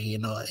sorry, you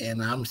know,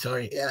 and I'm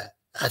sorry.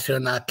 I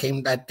should not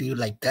came back to you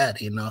like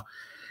that, you know.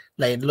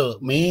 Like,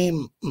 look, me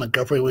and my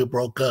girlfriend, we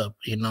broke up,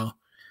 you know,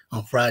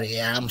 on Friday.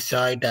 I'm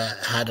sorry that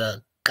I had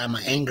to got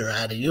my anger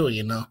out of you,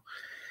 you know,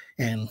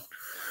 and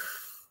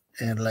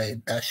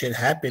like that shit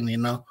happened, you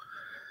know.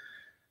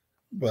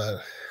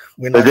 But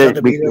when I saw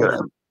the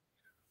video,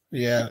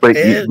 yeah. But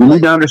you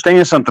need to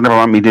understand something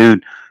about me,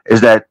 dude.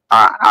 Is that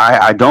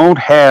I don't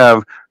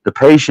have the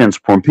patience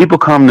when people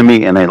come to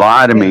me and they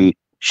lie to me.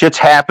 Shit's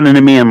happening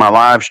to me in my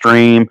live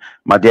stream.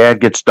 My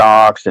dad gets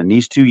doxxed, and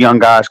these two young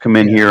guys come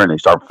in here and they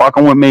start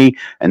fucking with me.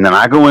 And then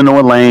I go into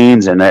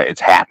Elaine's, and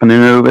it's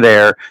happening over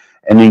there.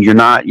 And then you're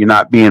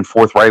not being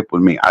forthright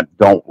with me. I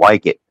don't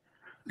like it.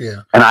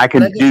 Yeah. And I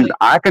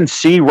can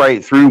see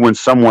right through when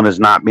someone is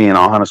not being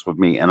honest with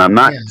me. And I'm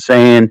not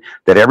saying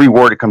that every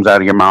word that comes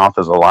out of your mouth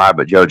is a lie,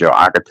 but JoJo,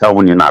 I could tell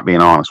when you're not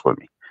being honest with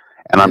me.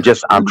 And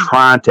I'm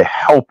trying to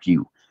help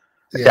you.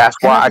 Yeah. That's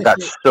why I got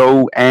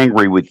so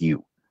angry with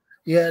you.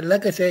 Yeah,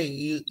 like I say,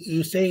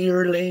 you stay in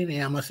your lane,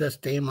 and I must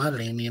stay in my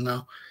lane, you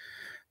know.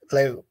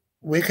 Like,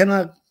 we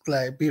cannot,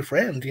 like, be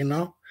friends, you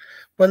know.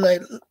 But,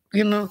 like,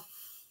 you know.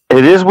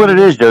 It is what it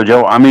is,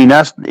 JoJo. I mean,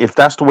 if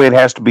that's the way it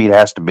has to be, it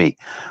has to be.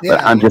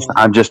 Yeah, but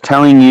I'm just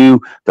telling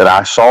you that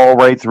I saw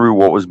right through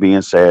what was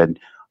being said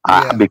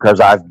because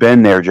I've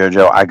been there,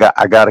 JoJo.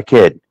 I got a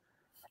kid.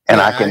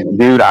 And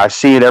I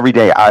see it every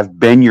day. I've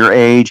been your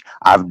age.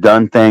 I've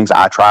done things.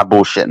 I try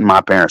bullshitting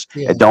my parents.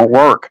 It don't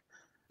work.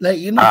 Like,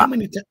 you know how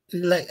many times,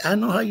 like, I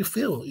know how you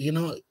feel, you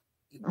know.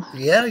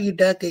 Yeah, your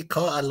dad get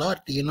caught a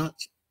lot, you know.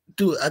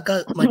 Dude, I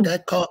got my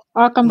dad caught.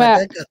 Welcome back.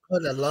 Dad got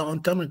caught a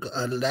long time ago,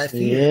 last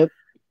year.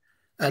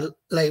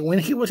 Like, when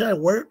he was at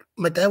work,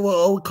 my dad would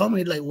always call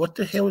me, like, what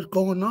the hell is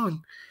going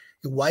on?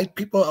 White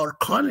people are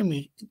calling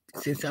me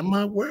since I'm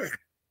at work.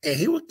 And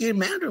he would get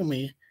mad at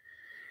me.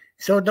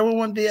 So then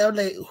one day I was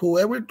like,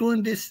 whoever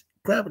doing this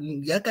crap,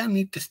 y'all gotta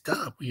need to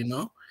stop, you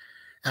know.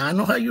 And I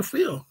know how you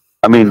feel.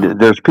 I mean,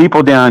 there's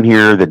people down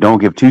here that don't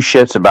give two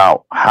shits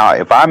about how,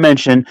 if I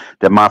mention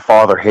that my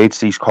father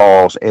hates these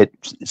calls, it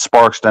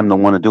sparks them to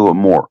want to do it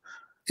more.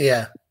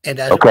 Yeah. And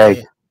that's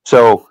okay.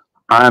 So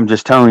I'm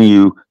just telling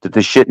you that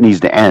this shit needs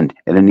to end,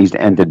 and it needs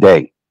to end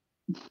today.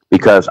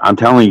 Because I'm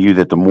telling you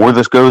that the more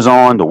this goes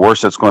on, the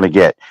worse it's going to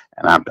get.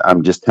 And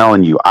I'm just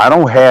telling you, I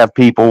don't have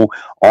people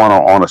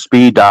on a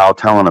speed dial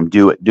telling them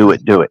do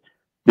it.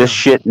 This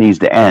shit needs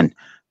to end.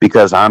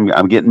 Because I'm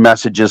getting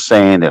messages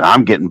saying that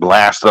I'm getting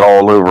blasted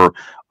all over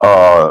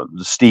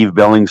Steve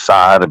Billings'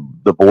 side of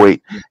the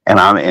Boyd,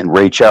 and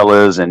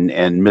Rachela's and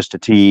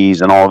Mr. T's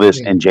and all this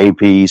and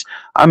JP's.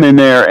 I'm in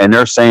there and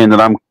they're saying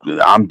that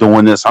I'm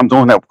doing this, I'm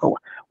doing that.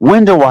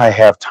 When do I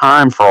have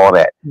time for all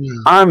that? Yeah.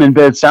 I'm in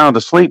bed sound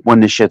asleep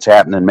when this shit's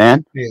happening,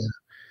 man. Yeah.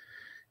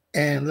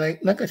 And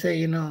like I say,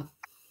 you know,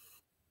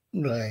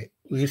 like,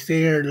 you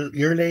stay in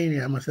your lane,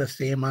 I must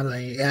stay in my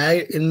lane.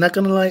 I'm not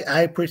gonna lie,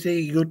 I appreciate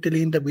you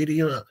deleting the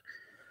video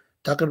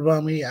talking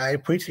about me. I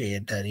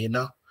appreciate that, you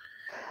know.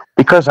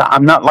 Because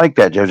I'm not like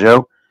that,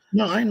 JoJo.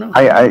 No, I know.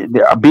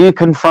 I being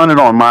confronted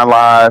on my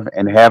live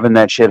and having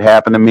that shit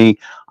happen to me,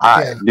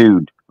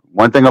 dude.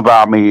 One thing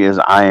about me is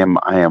I am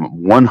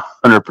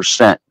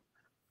 100%.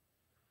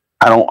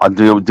 I don't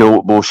deal with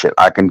bullshit.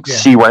 I can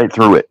see right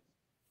through it.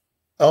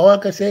 All I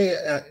can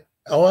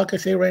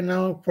say right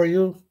now for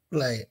you,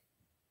 like,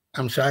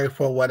 I'm sorry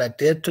for what I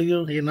did to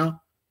you, you know.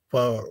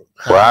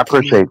 I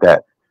appreciate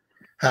that.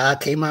 How I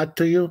came out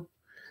to you,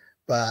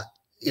 but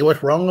it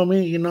was wrong of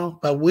me, you know.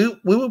 But we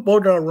were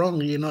both wrong,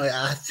 you know.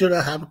 I should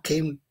have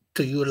came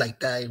to you like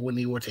that when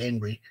he was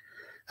angry.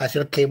 I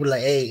should have came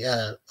like, hey,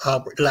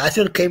 Albert. I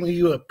should have came to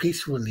you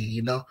peacefully,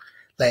 you know.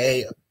 Like,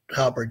 hey,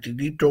 Albert, did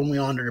you throw me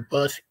under the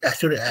bus? I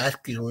should have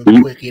asked you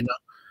real quick, you know.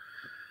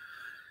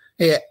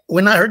 Yeah,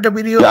 when I heard the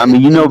video, I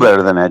mean, you know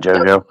better than that,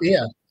 JoJo.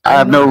 Yeah. I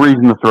have no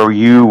reason to throw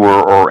you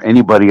or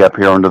anybody up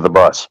here under the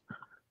bus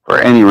for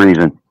any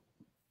reason.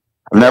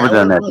 I've never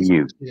done that to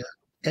you. Yeah.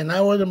 And I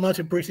would much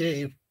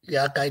appreciate if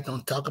y'all guys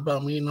don't talk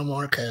about me no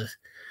more, because,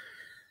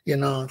 you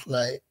know,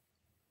 like,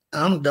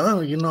 I'm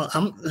done, you know.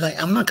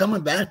 I'm not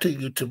coming back to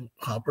YouTube,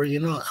 Hopper, you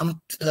know. I'm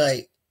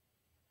like,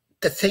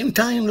 the same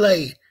time,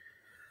 like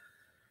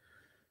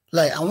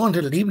I want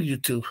to leave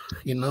YouTube,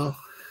 you know,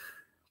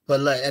 but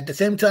like at the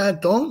same time I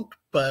don't,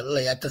 but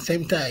like at the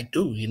same time I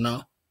do, you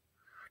know,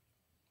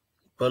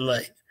 but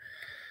like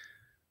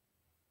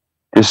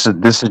This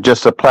is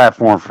just a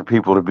platform for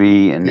people to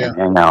be and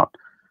hang out.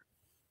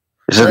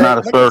 This is not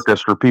a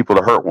circus for people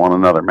to hurt one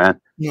another, man.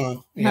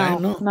 No, yeah, I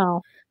know.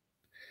 No.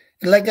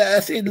 Like I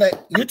said, like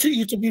YouTube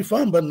used to be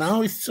fun, but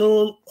now it's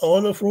so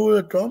all of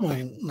the drama.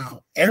 And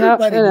now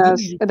everybody,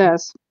 it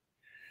is.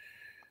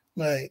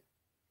 Like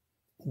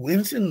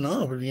wins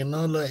enough, you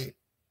know, like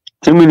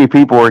too many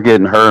people are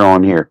getting hurt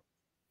on here.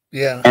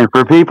 Yeah. And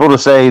for people to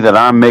say that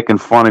I'm making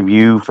fun of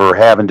you for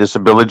having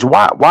disabilities,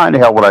 why in the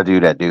hell would I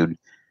do that, dude?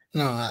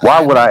 No. Why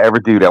would I ever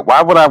do that?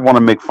 Why would I want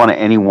to make fun of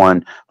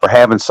anyone for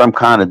having some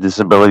kind of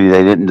disability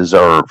they didn't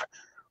deserve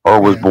or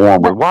was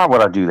born with? Why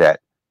would I do that?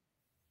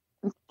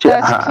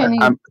 That's Kenny.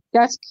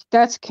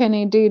 That's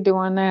Kenny D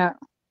doing that.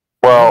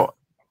 Well,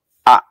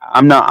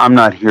 I'm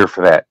not here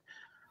for that.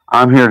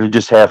 I'm here to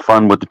just have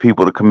fun with the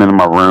people that come into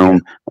my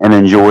room and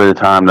enjoy the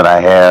time that I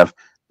have.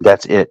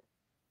 That's it.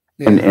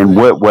 And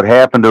what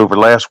happened over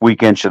last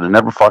weekend should have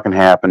never fucking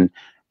happened.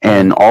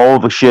 And all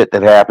the shit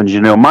that happens, you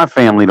know, my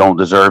family don't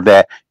deserve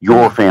that.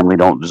 Your family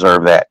don't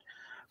deserve that.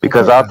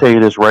 Because I'll tell you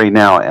this right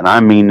now, and I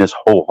mean this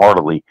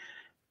wholeheartedly.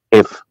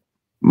 If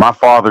my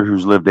father,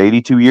 who's lived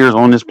 82 years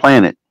on this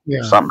planet,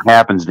 something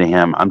happens to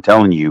him, I'm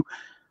telling you,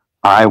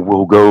 I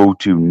will go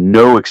to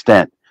no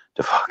extent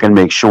to fucking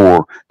make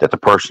sure that the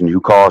person who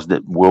caused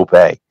it will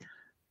pay.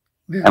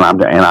 And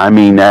I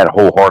mean that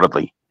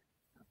wholeheartedly.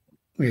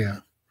 Yeah.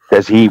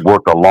 Because he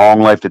worked a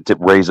long life to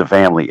raise a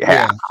family.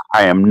 Yeah.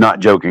 I am not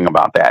joking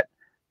about that.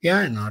 Yeah,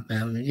 I know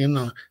that. You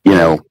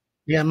know.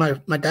 Yeah,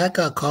 my dad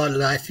got called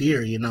last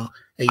year, you know.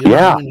 And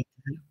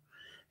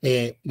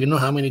you know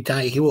how many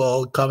times he will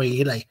always call me,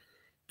 he like,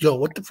 yo,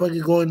 what the fuck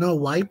is going on?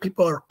 Why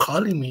people are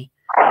calling me?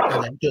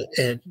 And like,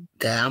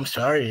 Dad, I'm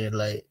sorry,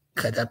 like,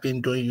 because I've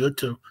been doing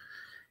YouTube.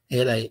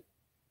 And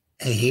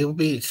he'll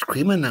be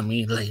screaming at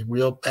me, like,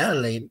 real bad,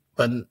 like,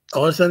 but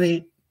all of a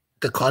sudden,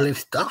 the calling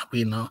stopped,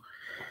 you know.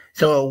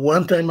 So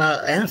one time I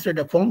answered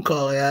the phone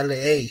call, and I like,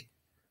 hey,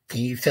 can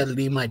you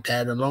leave my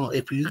dad alone?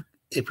 If you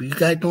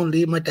guys don't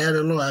leave my dad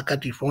alone, I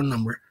got your phone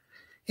number.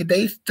 And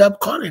they stopped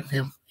calling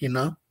him, you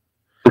know.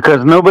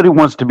 Because nobody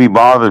wants to be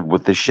bothered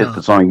with the shit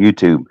that's on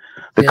YouTube.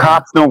 The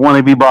cops don't want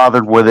to be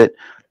bothered with it.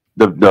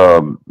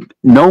 No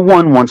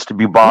one wants to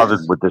be bothered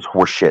with this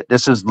horse shit.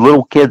 This is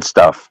little kid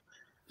stuff.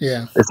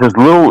 Yeah.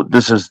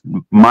 This is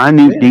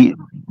minute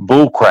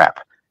bull crap.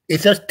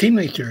 It's just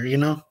teenager, you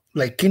know,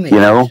 like teenagers. You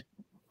know,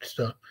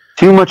 so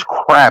too much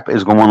crap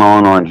is going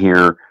on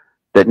here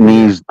that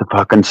needs to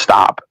fucking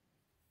stop.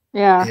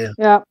 Yeah.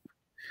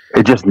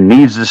 It just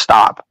needs to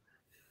stop.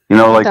 You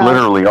know, like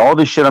literally all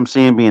this shit I'm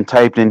seeing being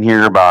typed in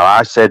here about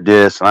I said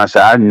this and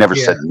I never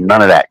said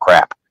none of that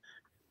crap.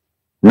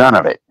 None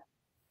of it.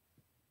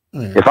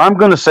 Yeah. If I'm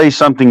going to say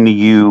something to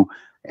you,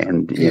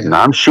 and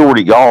I'm sure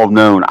that y'all have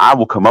known, I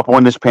will come up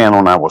on this panel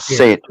and I will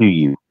say it to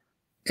you.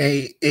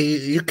 Hey,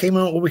 you came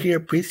out over here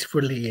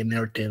peacefully and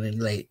everything,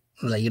 and like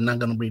you're not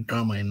gonna bring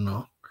drama, you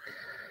know.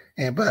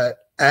 But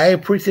I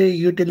appreciate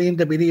you deleting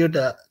the video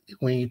that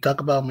when you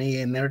talk about me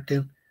and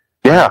everything.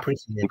 Yeah,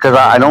 because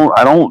I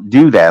don't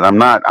do that. I'm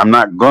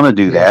not gonna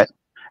do that,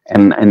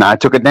 and I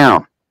took it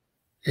down,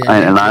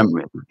 and I'm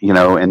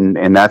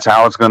and that's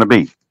how it's gonna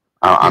be.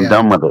 I'm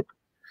done with it.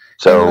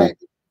 So.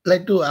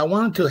 Like, dude, I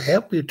wanted to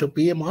help you to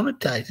be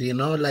monetized, you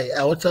know? Like,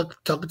 I was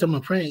talking to my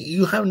friend.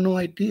 You have no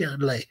idea.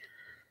 Like,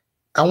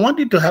 I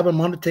wanted to have a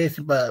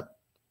monetization, but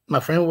my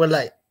friend was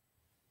like,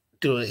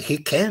 dude, he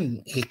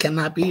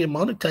cannot be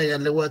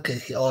monetized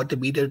because all the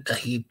videos that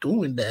he's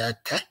doing, the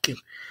attacking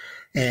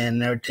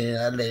and everything,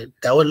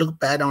 that would look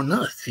bad on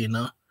us, you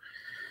know?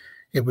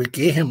 If we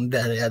give him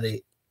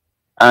that.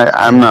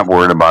 I'm not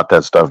worried about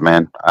that stuff,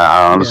 man.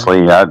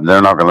 Honestly,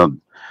 they're not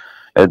going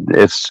to,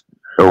 it's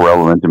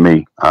irrelevant to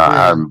me.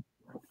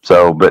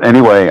 But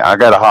anyway, I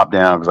got to hop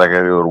down because I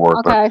got to go to work.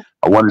 Okay. But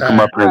I wanted to come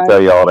up here and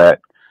tell you all that.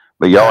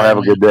 But y'all have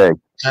a good day.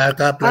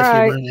 God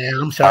bless you, man.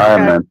 I'm sorry. All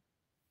right,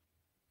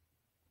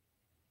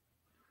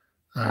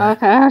 man.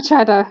 Okay, I'll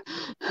try to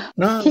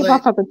keep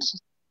up with the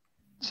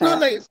chat.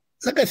 No,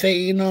 like I say,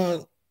 you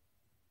know,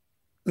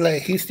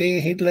 like he's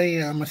staying his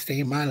lane, I'm gonna stay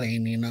in my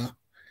lane, you know.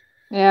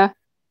 Yeah.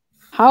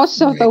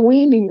 House of the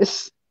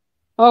Weenies.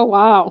 Oh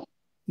wow.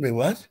 Wait,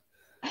 what?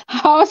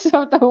 House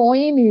of the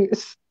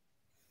Weenies.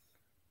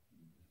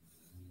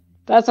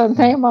 That's the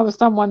name of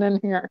someone in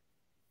here.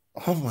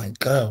 Oh my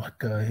god, what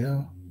the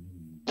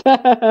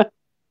hell?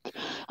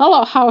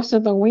 Hello, House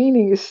of the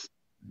Weenies.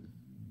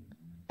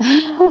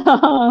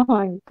 Oh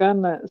my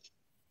goodness.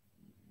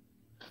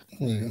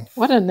 Yeah.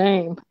 What a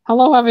name.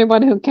 Hello,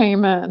 everybody who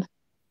came in.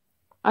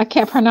 I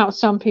can't pronounce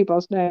some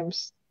people's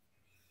names.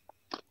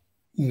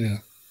 Yeah.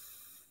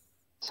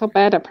 So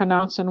bad at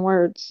pronouncing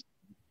words.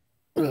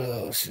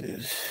 Oh,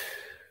 shit.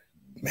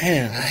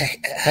 Man,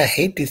 I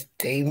hate this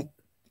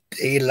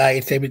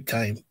daylight every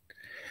time.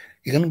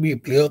 You're gonna be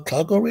 3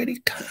 o'clock already?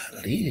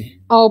 Golly.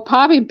 Oh,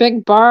 Poppy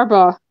Big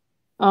Barba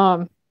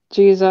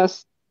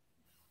Jesus.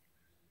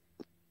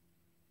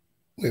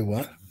 Wait,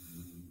 what?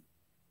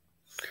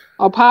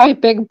 Oh, probably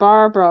Big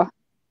Barbara.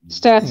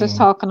 Stats is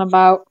talking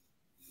about.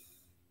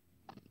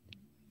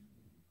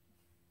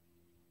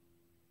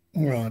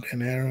 Well,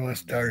 and everyone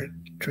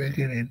started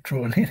drinking and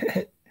throwing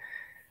it.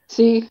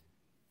 See?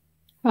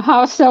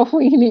 How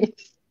self-weenie.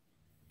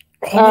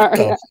 Oh, what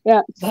the,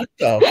 Yeah. what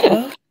the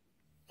fuck?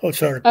 Oh,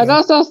 sorry. Are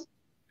Bill.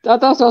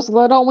 those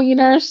little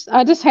wieners?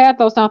 I just had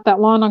those not that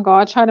long ago.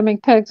 I tried to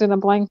make pigs in a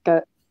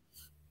blanket.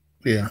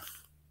 Yeah.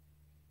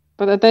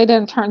 But they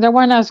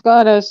weren't as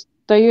good as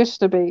they used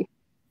to be.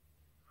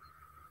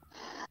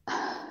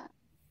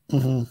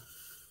 Mm-hmm.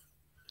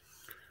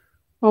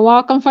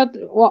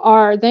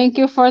 Well, thank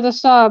you for the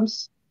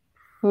subs.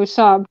 Who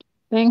subbed?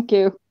 Thank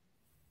you.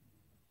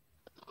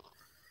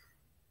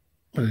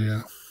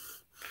 Yeah.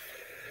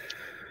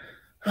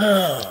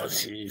 Oh,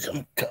 jeez,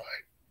 I'm tired.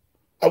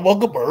 I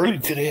woke up early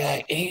today.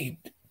 I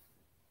ate.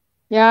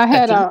 Yeah, I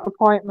had That's an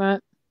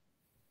appointment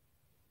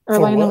For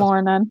early in the what?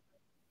 morning.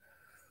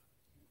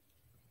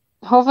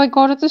 Hopefully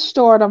go to the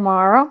store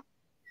tomorrow.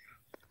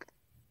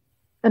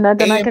 And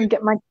then I can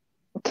get my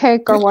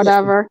cake or Quick question.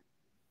 whatever.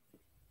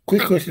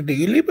 Quick question. Do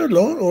you live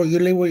alone or you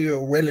live with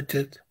your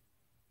relatives?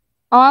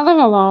 Oh, I live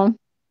alone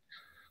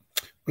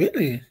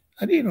Really?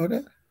 I didn't know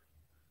that.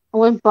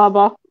 with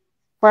Bubba,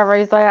 wherever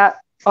he's at.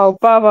 Oh,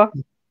 Bubba.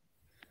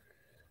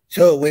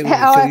 So, wait.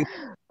 And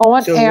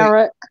so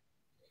Eric.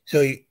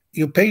 So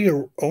you pay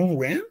your own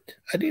rent?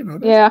 I didn't know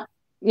that.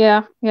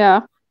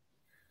 Yeah.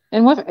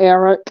 And with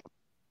Eric.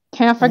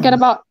 Can't forget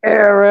about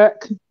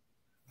Eric.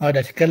 Oh,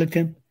 that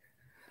skeleton?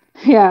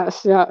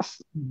 Yes. Oh,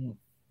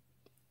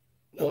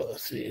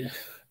 let's see.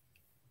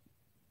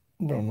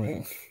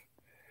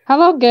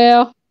 Hello,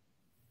 Gail.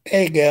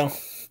 Hey, Gail.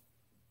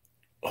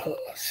 Oh,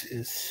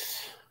 jeez.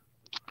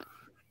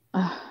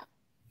 I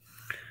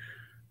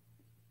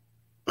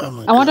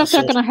wonder if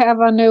they're gonna have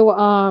a new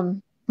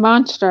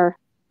Monster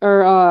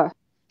or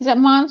is it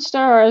Monster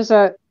or is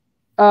it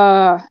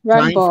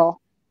Red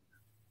Bull?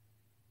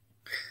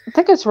 I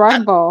think it's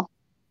Red Bull.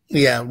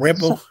 Yeah, Red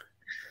Bull.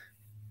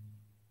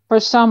 For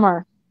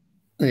summer.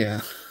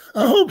 Yeah.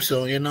 I hope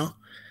so,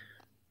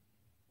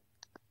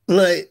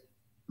 Like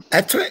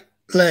I try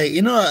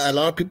a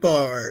lot of people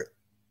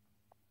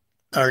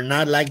are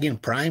not liking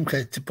Prime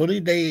because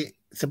supposedly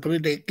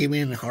they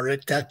giving a heart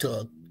attack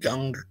to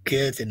younger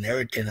kids and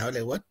everything. I was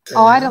like, what the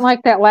I didn't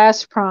like that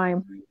last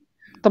Prime.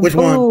 Which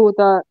one?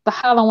 The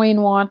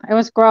Halloween one. It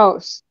was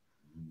gross.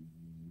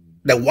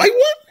 The white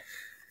one?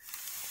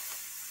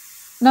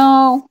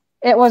 No,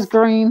 it was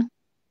green.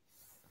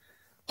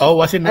 Oh,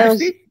 was it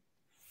nasty?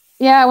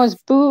 It was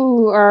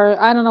boo, or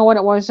I don't know what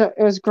it was. It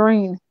was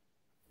green.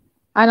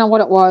 I don't know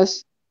what it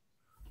was.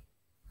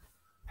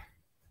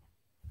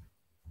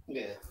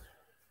 Yeah.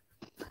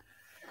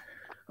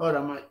 Hold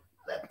on, my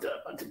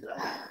laptop.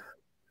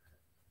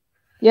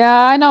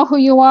 Yeah, I know who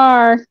you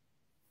are.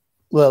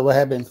 Well, what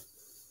happened?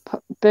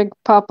 Big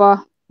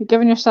Papa. You're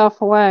giving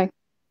yourself away.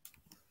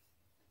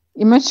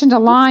 You mentioned a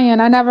lion.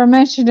 I never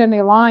mentioned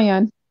any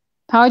lion.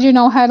 How'd you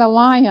know I had a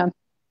lion?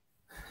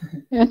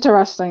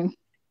 Interesting.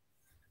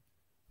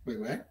 Wait,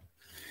 what?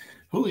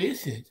 Who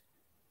is it?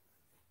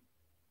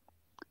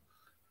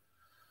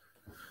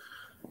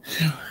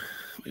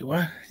 Wait,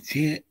 what?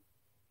 See it?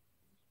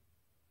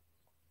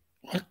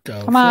 What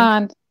the Come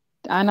on.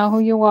 I know who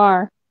you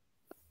are.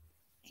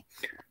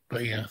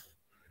 But yeah.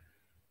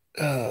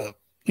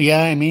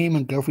 Yeah, me and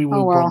my girlfriend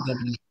broke up.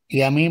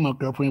 Yeah, me and my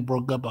girlfriend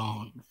broke up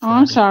on Friday. Oh,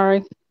 I'm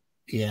sorry.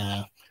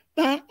 Yeah.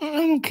 But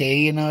I'm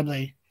okay,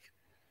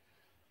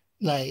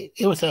 like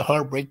it was a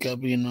hard breakup,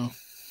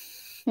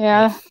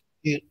 Yeah.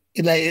 It's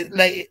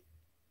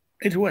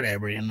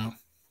whatever,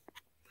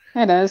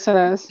 It is.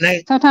 Sometimes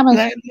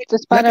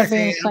it's better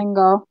being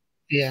single.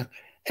 Yeah.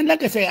 And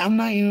like I say, I'm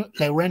not even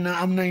right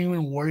now, I'm not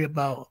even worried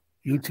about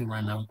YouTube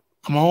right now.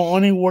 I'm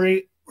only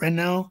worried right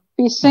now.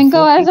 Be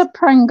single as a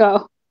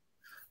Pringo.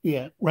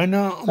 Yeah. Right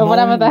now. Or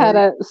whatever the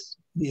head is.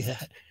 Yeah.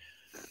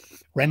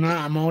 Right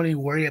now I'm only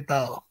worried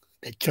about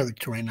the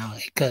church right now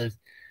because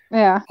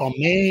on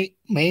May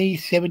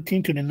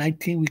 17th to the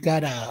 19th we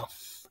got a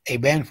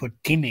event for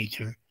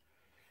teenager.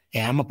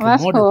 And I'm a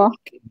promoter. That's cool.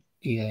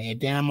 Yeah, and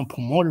then I'm a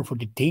promoter for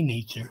the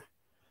teenager.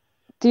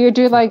 Do you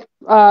do like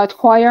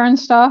choir and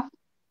stuff?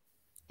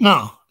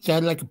 No, so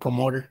I'm like a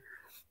promoter.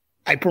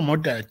 I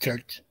promote the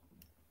church.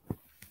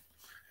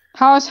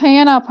 How's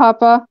Hannah,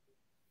 Papa?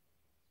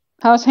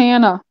 How's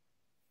Hannah?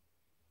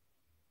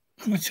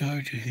 I'm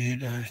sorry to hear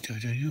that.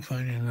 You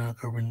find it not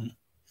covering.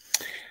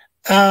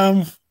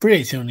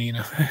 Pretty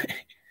soon,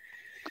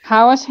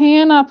 How is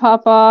Hannah,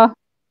 Papa?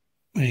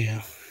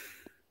 Yeah.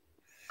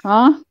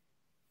 Huh?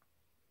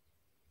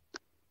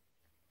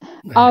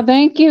 Yeah. Oh,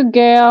 thank you,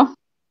 Gail.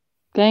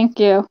 Thank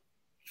you.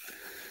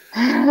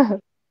 But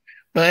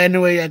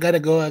anyway, I gotta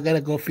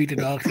go feed the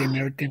dogs and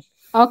everything.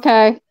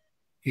 Okay.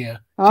 Yeah.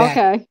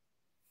 Okay.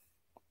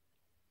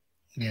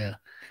 Yeah.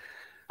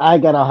 I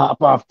gotta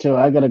hop off too.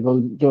 I gotta go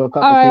do a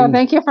couple things. Well,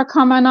 thank you for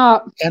coming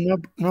up. Yeah,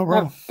 no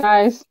problem.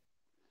 Guys.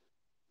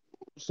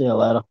 See you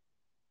later.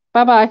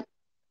 Bye-bye.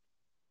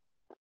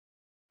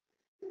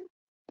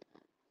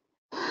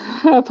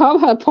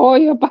 Papa, pull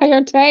you by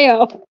your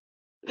tail.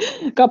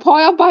 Go pull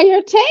you by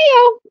your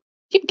tail.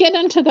 You get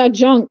into the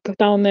junk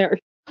down there.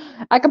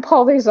 I can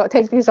pull these,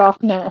 take these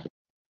off now.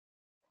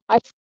 I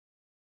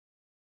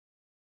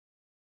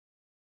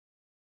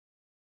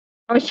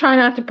was trying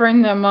not to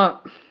bring them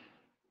up.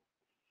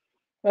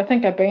 I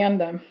think I banned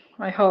them.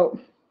 I hope.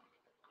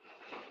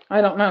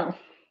 I don't know.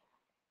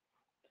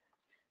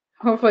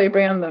 Hopefully I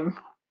banned them.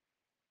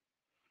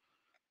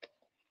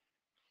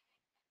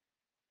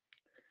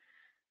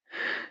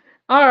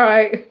 All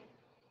right.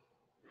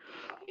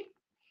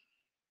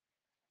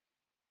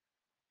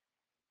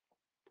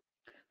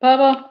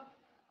 Bubba,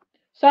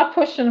 stop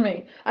pushing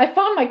me. I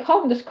found my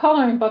this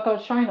coloring book. I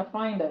was trying to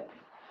find it.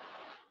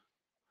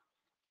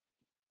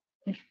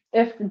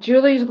 If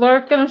Julie's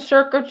lurking,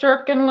 circle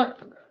jerking,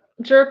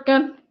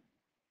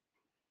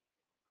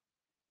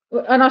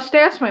 and our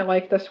stats might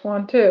like this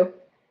one too.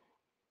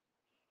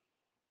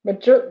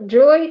 But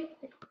Julie,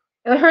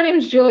 her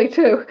name's Julie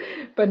too.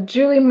 But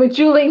Julie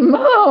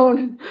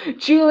Moon.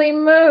 Julie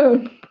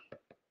Moon.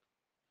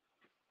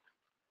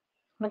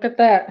 Look at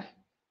that.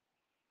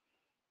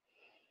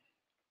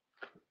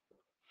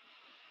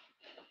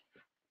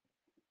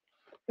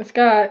 It's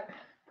got,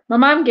 my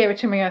mom gave it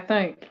to me, I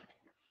think.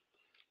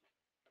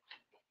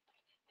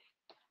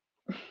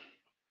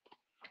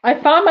 I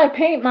found my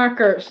paint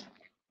markers.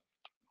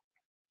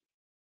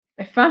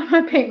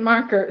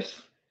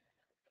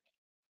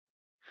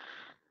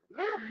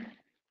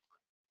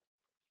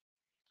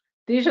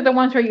 These are the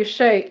ones where you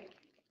shake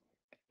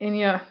and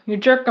you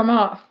jerk them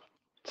off.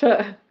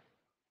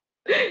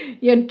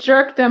 You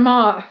jerk them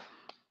off.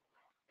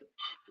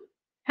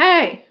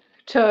 Hey,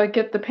 to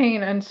get the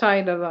paint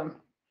inside of them.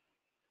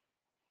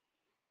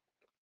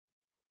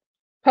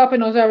 Papa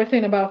knows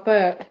everything about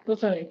that,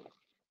 doesn't he?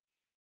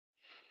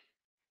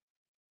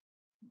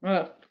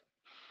 I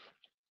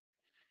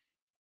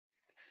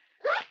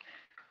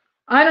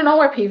don't know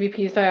where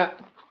PvP's at.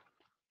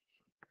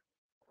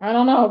 I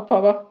don't know,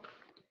 Papa.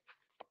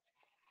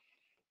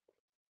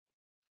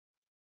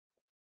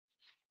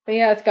 But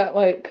yeah, it's got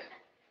like,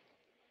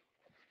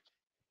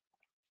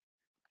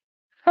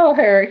 oh,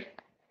 Harry.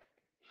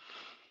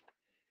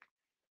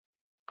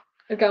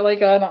 It got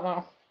like, I don't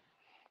know.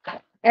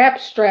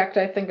 Abstract,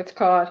 I think it's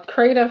called.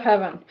 Creative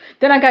Heaven.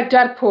 Then I got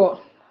Deadpool.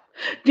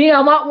 Do you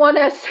know what one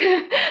is?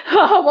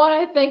 One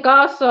I think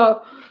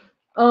also.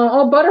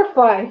 Oh,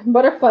 Butterfly.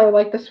 Butterfly, I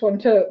like this one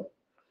too.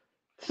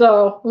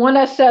 So one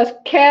that says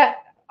cat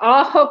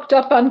all hooked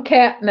up on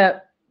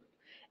catnip.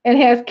 It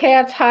has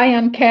cats high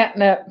on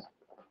catnip.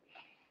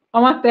 I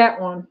want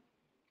that one.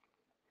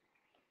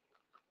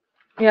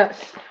 Yes.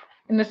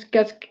 And this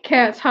gets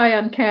cats high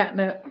on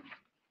catnip.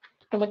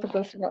 Look at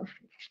this one.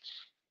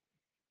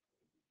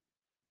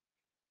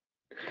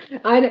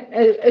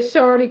 It's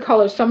already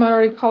colored. Someone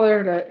already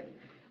colored it.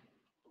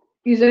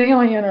 He's an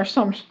alien or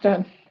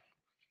something.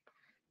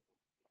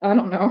 I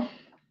don't know.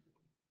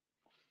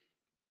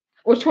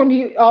 Which one do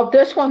you? Oh,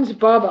 this one's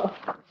Bubba.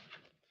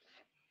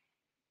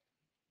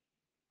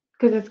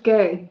 Because it's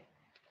gay.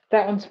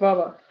 That one's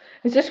Bubba.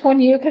 Is this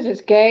one you because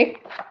it's gay?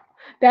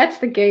 That's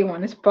the gay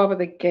one. It's Bubba,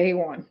 the gay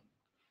one.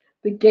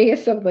 The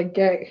gayest of the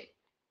gay.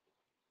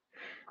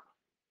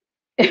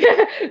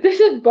 This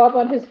is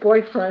Bubba and his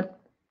boyfriend.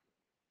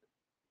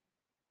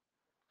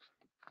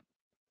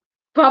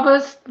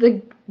 Bubba's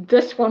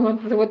this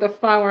one with the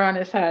flower on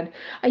his head.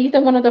 I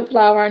either one of the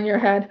flower on your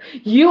head.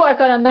 You are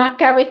gonna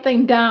knock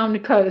everything down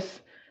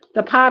because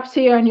the pop's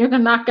here and you're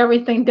gonna knock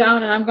everything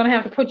down and I'm gonna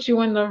have to put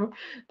you in the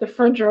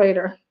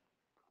refrigerator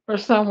or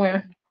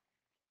somewhere.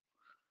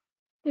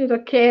 He's a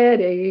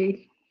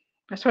kitty.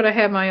 That's what I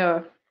have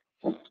my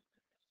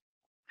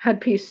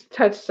headpiece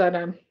set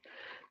in.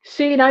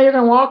 See, now you're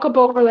gonna walk up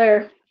over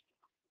there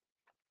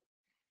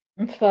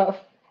and stuff.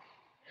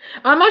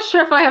 I'm not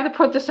sure if I have to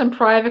put this in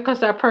private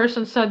because that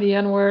person said the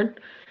N-word.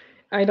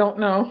 I don't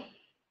know.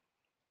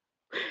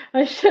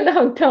 I shouldn't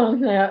have done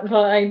that,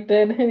 but I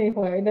did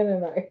anyway,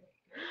 didn't I?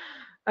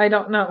 I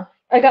don't know.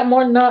 I got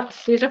more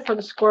nuts. These are for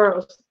the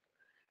squirrels.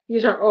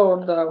 These are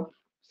old, though.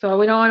 So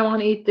we don't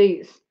want to eat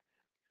these.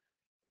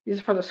 These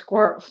are for the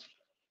squirrels.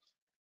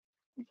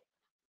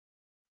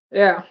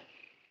 Yeah.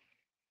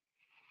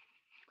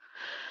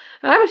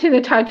 I haven't seen the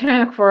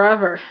Titanic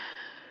forever.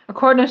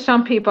 According to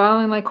some people, I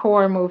only like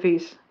horror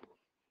movies.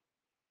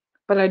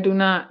 But I do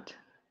not.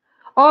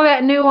 Oh,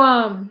 that new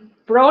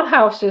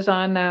Roadhouse is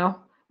on now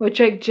with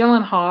Jake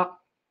Gyllenhaal,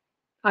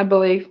 I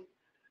believe.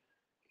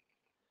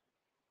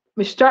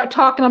 We start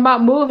talking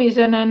about movies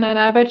and then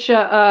I bet you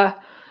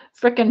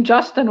frickin'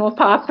 Justin will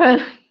pop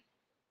in.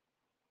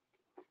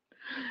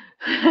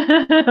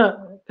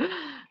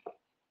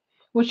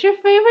 What's your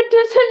favorite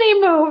Disney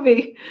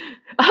movie?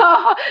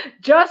 Oh,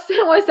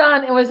 Justin was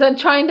on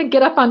trying to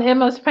get up on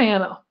Emma's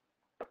panel.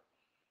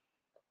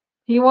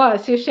 He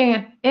was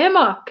saying,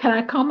 Emma, can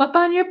I come up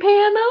on your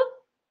panel?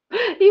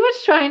 He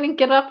was trying to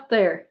get up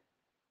there.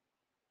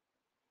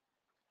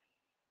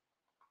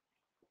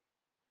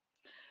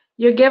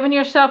 You're giving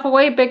yourself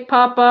away, Big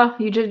Papa.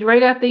 You just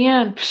right at the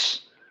end.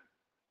 Psh.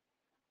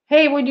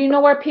 Hey, would you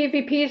know where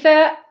PvP's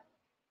at?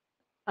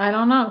 I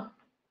don't know.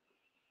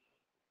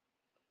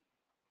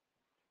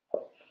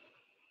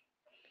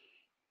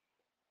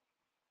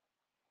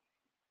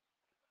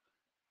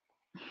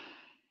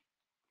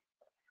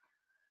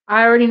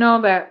 I already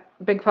know that,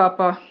 Big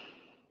Papa.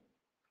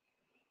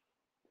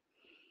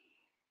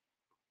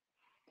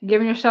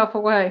 Giving yourself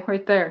away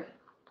right there,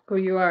 who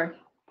you are.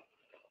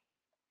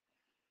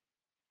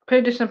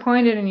 Pretty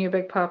disappointed in you,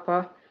 Big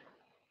Papa.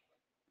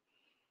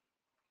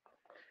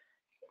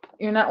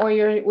 You're not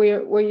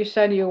where you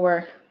said you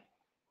were.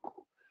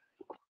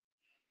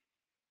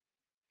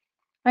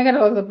 I gotta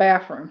go to the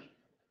bathroom.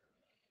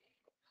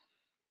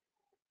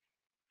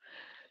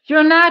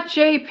 You're not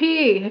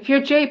JP. If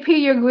you're JP,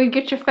 you're going to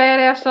get your fat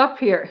ass up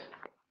here.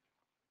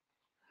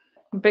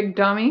 Big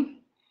dummy.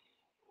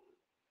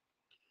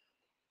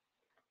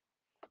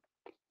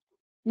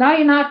 Now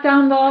you knocked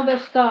down all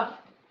this stuff.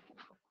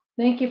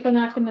 Thank you for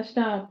knocking this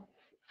down.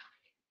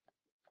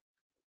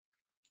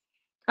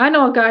 I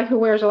know a guy who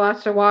wears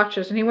lots of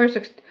watches, and he wears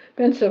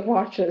expensive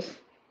watches.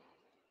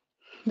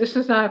 This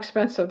is not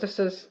expensive. This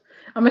is,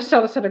 I'm going to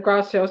sell this at a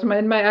garage sale. It's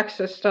my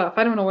ex's stuff.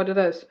 I don't know what it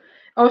is.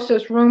 Oh, it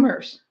says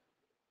rumors.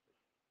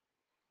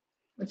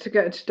 It's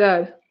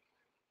dead.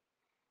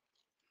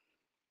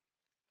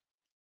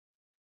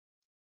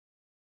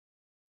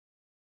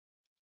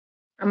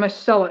 I'm going to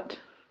sell it.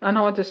 I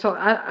know what to sell.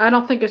 I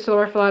don't think it's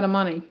worth a lot of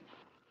money.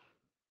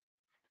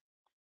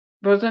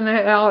 Wasn't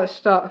it all this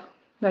stuff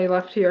that he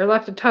left here? I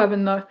left the tub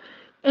in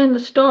the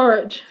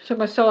storage, so I'm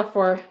gonna sell it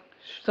for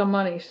some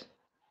monies.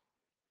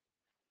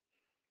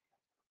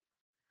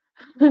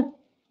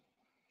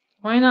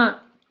 Why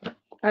not?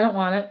 I don't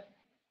want it.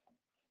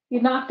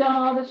 You knocked down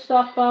all this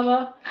stuff,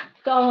 Bubba.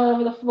 It's all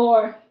over the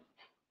floor.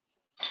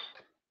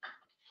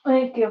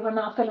 Thank you for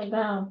knocking it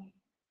down.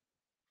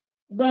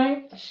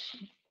 Right?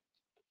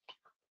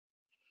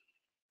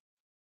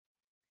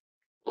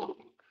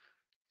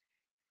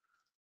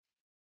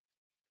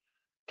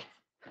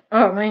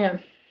 Oh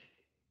man.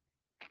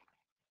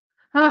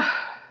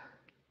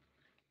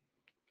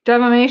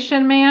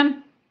 Devamation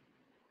Man?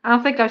 I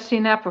don't think I've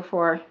seen that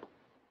before.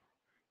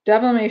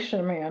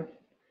 Devamation Man.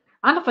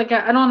 I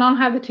don't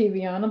have the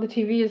TV on. I know the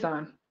TV is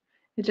on.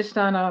 It's just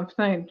on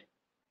thing.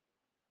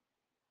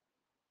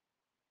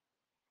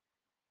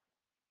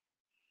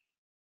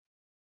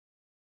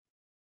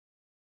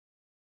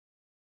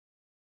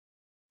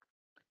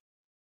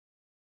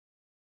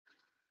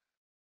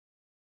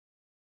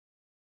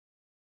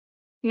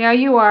 Yeah,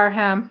 you are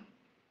him.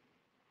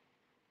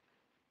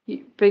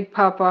 Big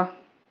Papa.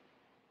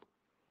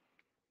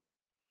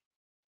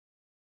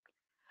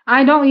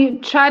 I don't you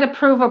try to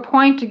prove a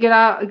point to get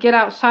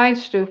outside,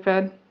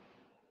 stupid.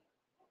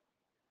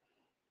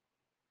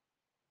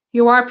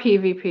 You are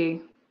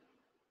PvP.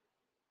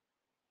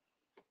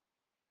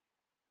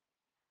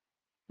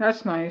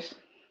 That's nice.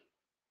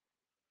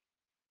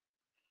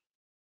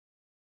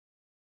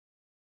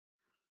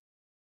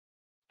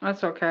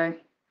 That's okay.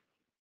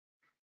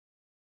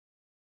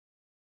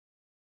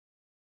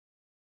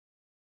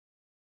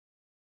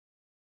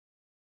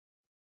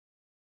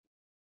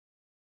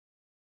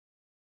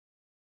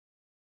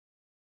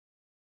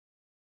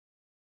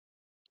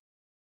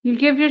 You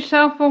give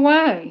yourself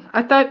away.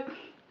 I thought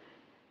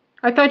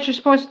you're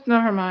supposed to,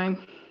 never mind.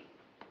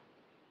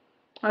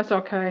 That's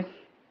okay.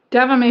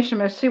 Devamation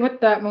Man, see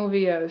what that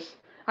movie is.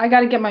 I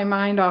gotta get my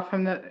mind off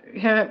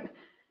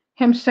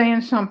him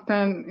saying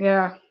something,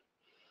 yeah,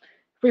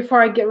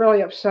 before I get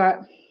really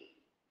upset.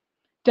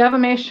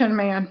 Devamation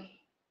Man.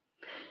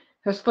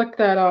 Let's look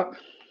that up.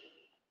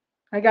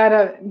 I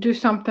gotta do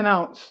something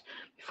else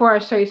before I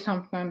say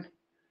something.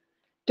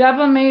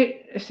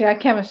 Devamation. See, I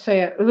can't even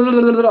say it.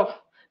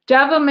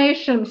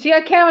 Devamation. See,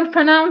 I can't even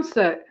pronounce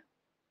it.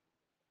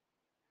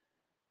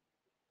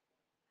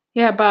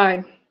 Yeah,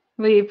 bye.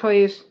 Leave,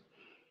 please.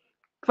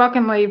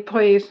 Fucking leave,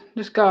 please.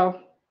 Just go.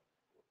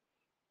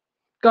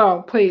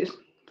 Go, please.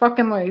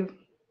 Fucking leave.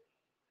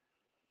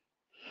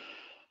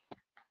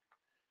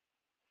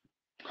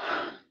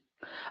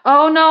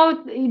 Oh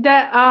no,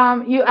 that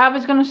I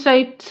was gonna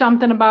say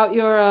something about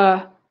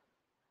your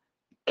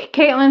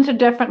Caitlin's a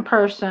different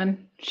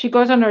person. She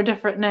goes under a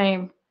different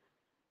name.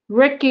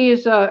 Ricky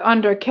is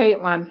under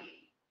Caitlin.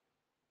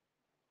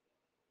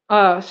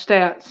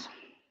 Stats.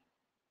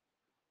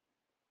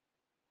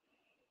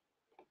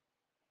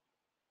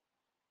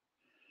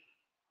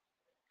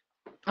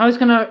 I was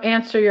gonna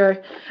answer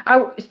your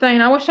thing.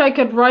 I wish I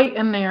could write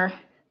in there,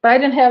 but I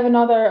didn't have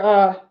another.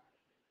 I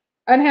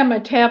didn't have my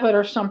tablet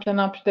or something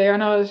up there,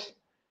 and I was.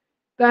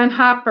 Then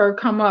Hopper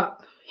come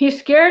up. He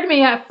scared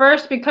me at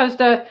first because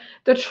the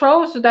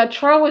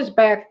troll was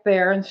back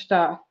there and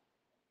stuff.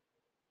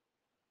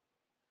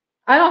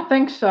 I don't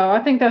think so. I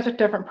think that's a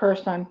different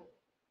person.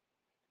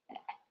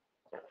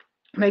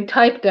 They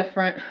type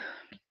different.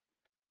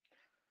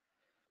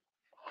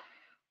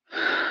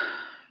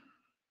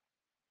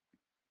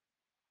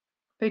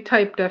 They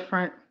type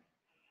different.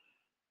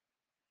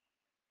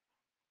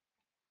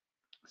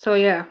 So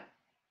yeah.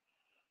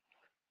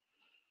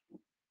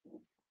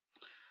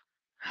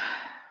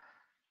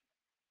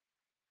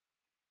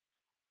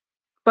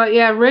 But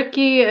yeah,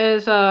 Ricky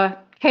is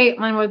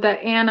Caitlin with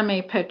that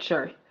anime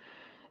picture.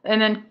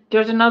 And then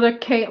there's another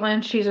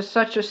Caitlin. She's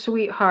such a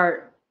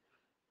sweetheart.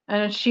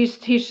 And she's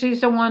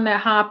the one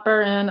that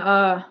Hopper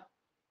and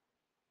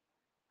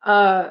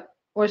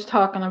was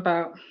talking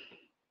about.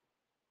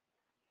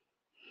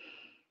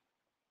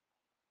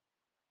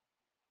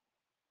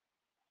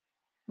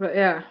 But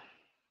yeah.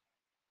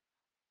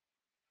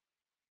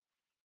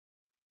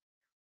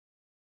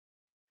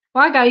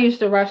 Well, I gotta use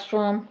the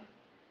restroom.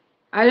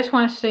 I just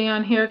want to stay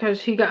on here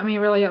because he got me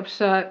really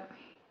upset.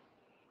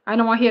 I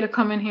don't want him to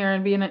come in here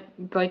and be in it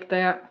like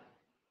that.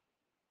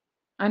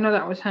 I know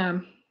that was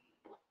him.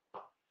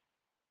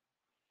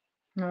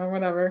 No,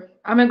 whatever.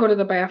 I'm gonna go to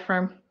the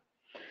bathroom.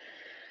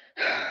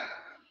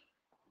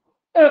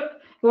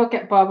 Look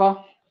at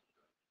Bubba.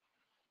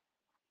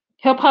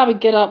 He'll probably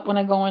get up when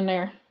I go in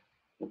there.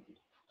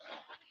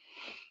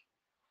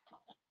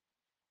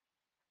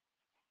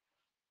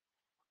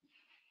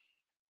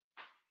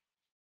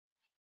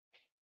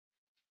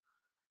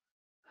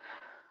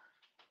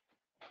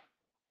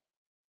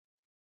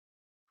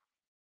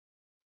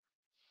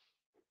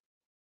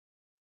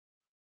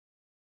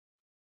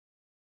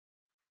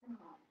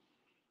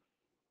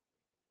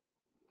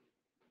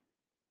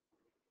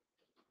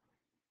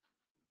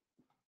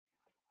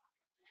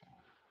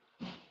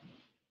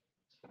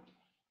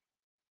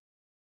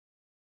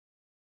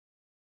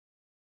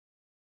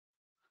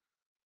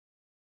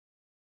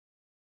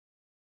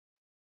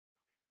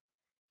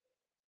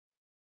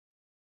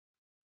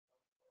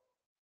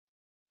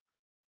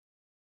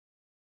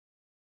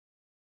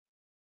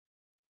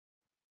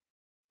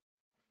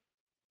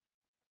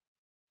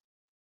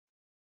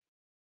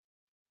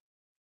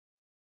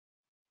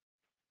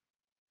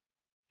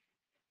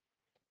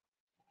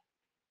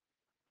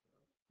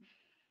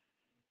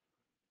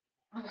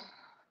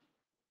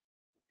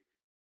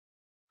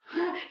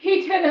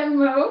 He didn't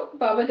move.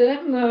 Bubba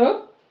didn't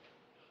move.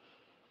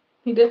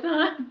 He did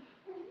not.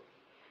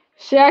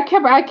 See, I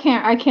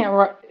can't.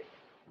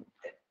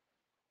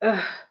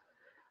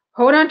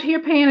 Hold on to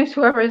your panties,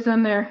 whoever is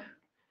in there.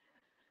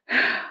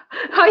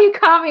 How you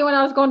caught me when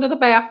I was going to the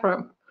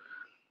bathroom?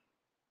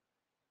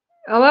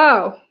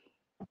 Hello.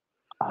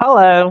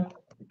 Hello.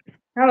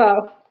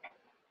 Hello.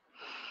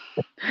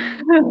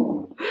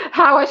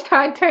 How was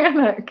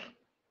Titanic?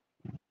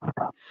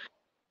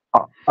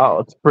 Oh,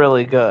 it's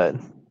really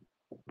good.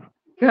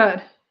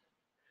 Good.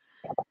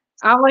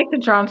 I'd like to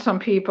drown some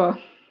people.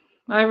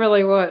 I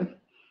really would.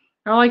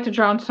 I'd like to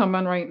drown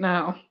someone right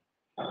now.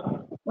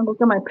 And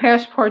look at my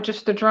passport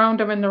just to drown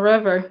them in the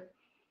river.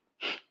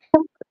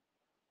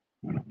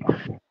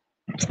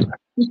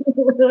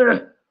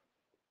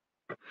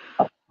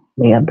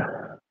 Man.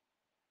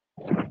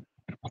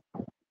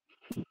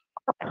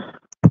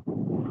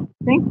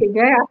 Thank you,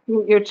 gas.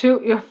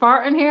 You're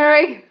farting,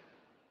 Harry?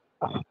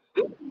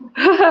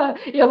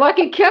 You're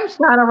lucky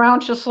Kim's not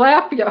around. She'll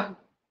slap you.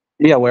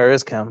 Yeah, where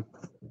is Kim?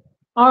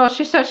 Oh,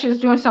 she said she's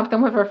doing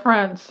something with her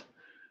friends.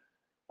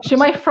 She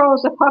might throw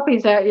the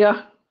puppies at you.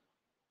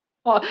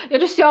 Oh, you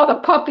just see all the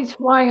puppies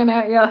flying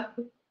at you.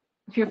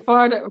 If you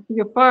fart.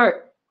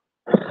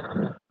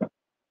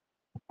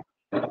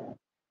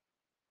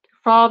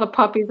 Throw all the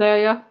puppies at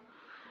you.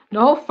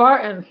 No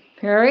farting,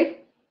 Harry.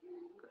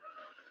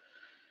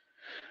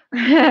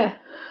 How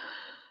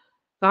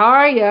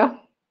are you?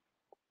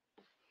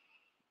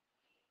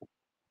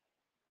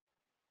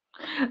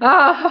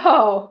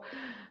 Oh,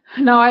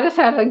 no, I just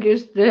had to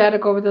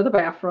go over to the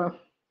bathroom.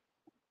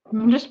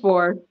 I'm just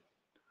bored.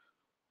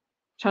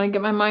 Trying to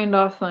get my mind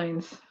off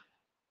things.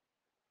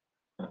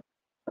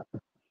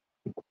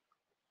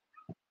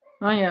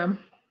 I am.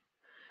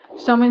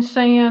 Someone's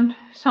saying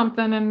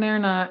something and they're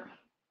not.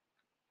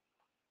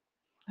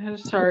 I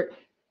just start.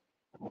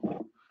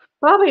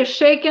 Bobby is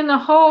shaking the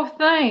whole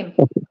thing.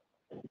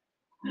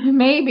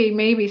 Maybe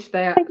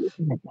stats.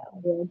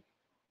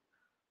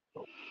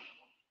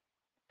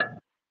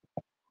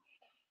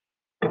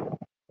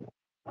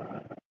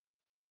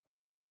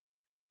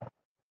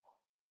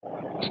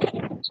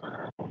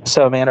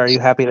 So, man, are you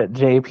happy that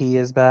JP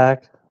is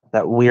back?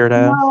 That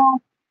weirdo?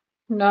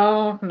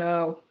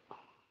 No.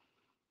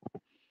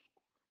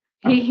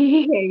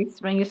 He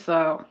hates me,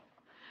 so.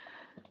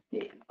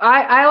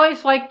 I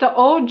always liked the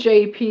old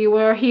JP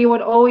where he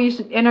would always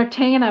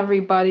entertain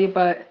everybody,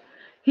 but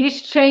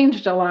he's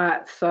changed a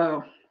lot,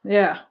 so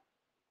yeah.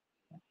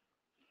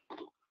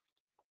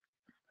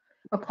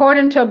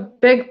 According to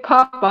Big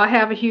Papa, I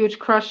have a huge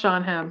crush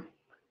on him.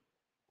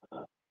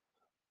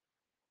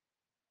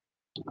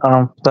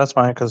 That's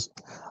fine, because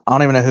I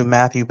don't even know who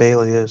Matthew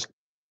Bailey is.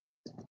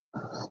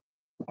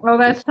 Well,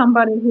 that's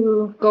somebody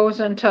who goes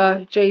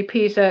into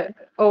JP's that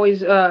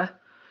always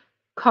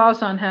calls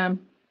him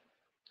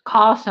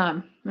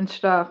and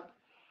stuff.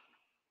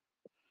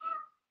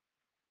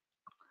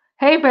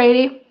 Hey,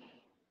 Brady.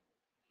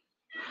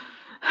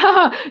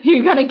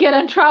 You're going to get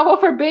in trouble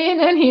for being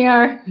in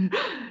here.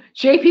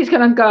 JP's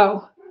going to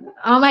go.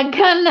 Oh, my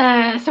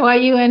goodness. Why are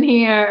you in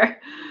here?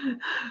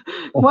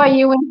 Why are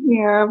you in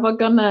here? My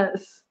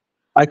goodness.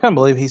 I couldn't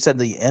believe he said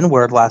the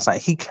N-word last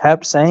night. He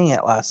kept saying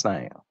it last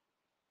night.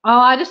 Oh,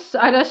 I just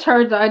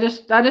heard I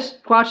just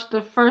watched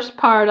the first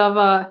part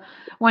of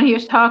when he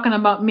was talking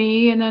about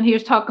me, and then he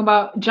was talking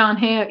about John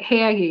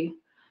Hagee.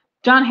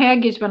 John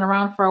Hagee's been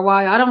around for a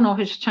while. I don't know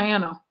his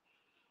channel.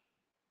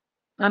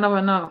 I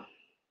don't know.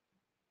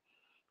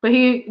 But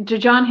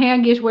John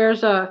Hagee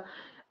wears a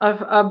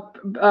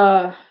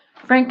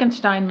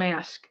Frankenstein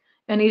mask,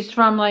 and he's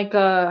from like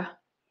I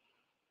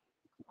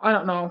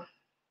don't know,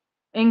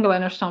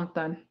 England or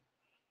something.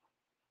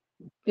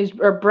 He's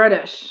or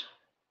British.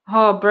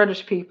 Oh,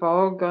 British people.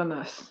 Oh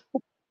goodness.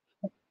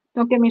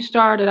 Don't get me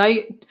started.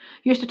 I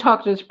used to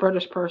talk to this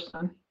British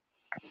person.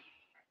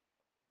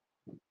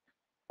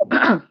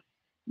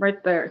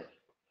 Right there.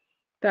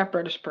 That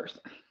British person.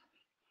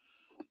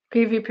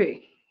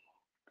 PvP.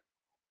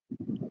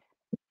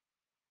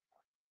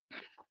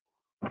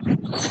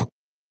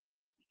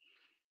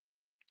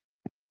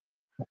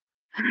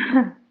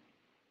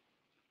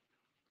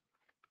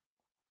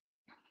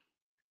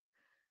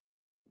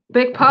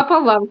 Big Papa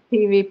loves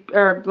TV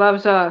or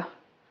loves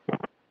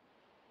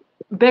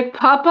Big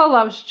Papa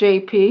loves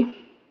JP.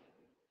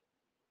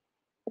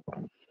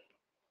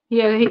 He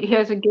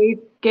has a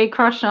gay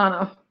crush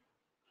on him.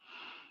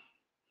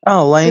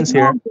 Oh, Lane's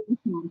here.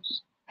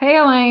 Hey,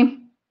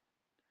 Elaine.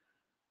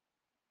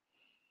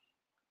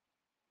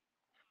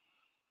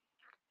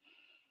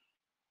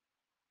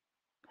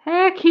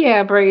 Heck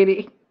yeah,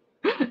 Brady.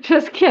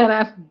 Just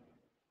kidding.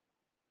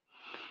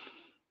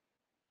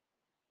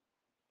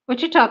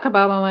 What you talk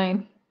about,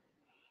 Elaine?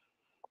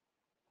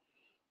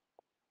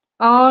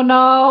 Oh,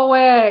 no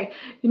way.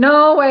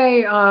 No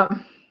way.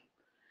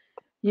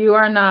 You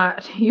are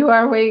not. You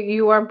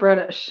are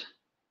British.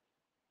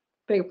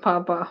 Big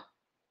Papa.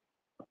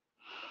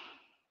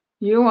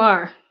 You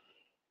are.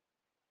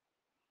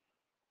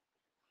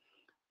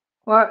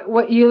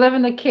 What you live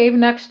in the cave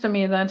next to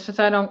me then, since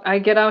I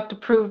get out to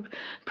prove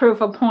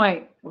a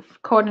point,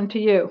 according to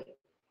you.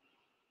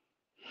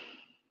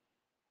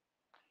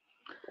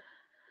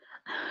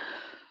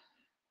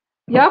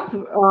 Yep.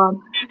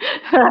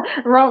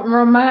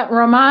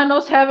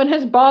 Romano's having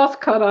his balls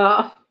cut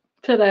off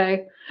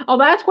today. Oh,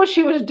 that's what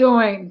she was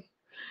doing.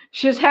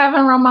 She's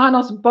having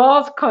Romano's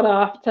balls cut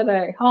off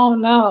today. Oh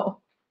no.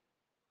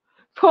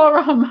 Poor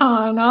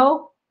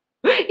Romano.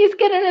 He's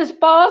getting his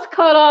balls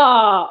cut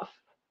off.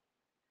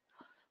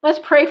 Let's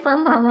pray for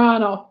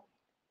Romano.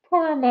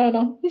 Poor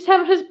Romano. He's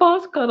having his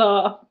balls cut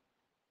off.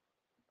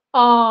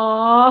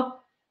 Aww.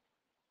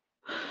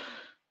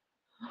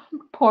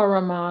 Poor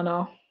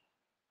Romano.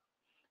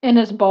 And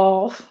his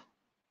balls.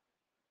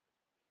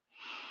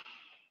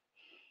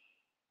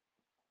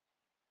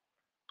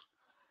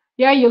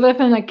 Yeah, you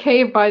live in a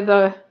cave by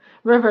the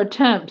River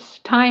Thames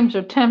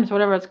or Thames,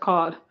 whatever it's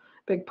called,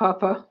 Big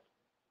Papa.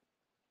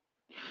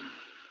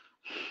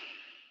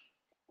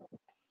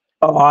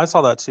 Oh, I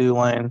saw that too,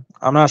 Lane.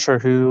 I'm not sure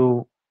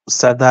who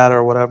said that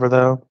or whatever,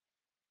 though.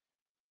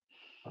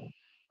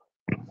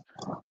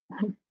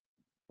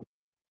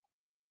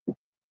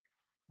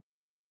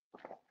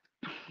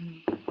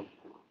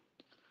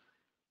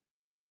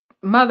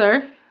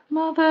 Mother,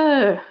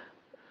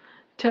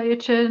 tell your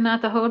children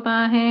not to hold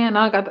my hand.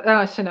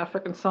 I sing that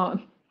freaking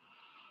song.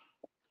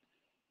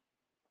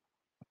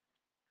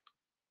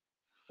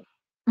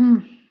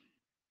 Mm.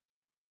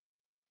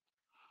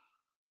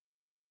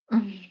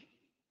 Mm.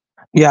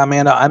 Yeah,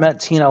 Amanda, I met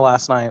Tina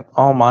last night.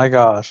 Oh my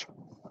gosh.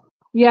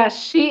 Yeah,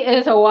 she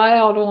is a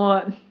wild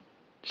one.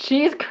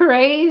 She's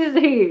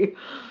crazy.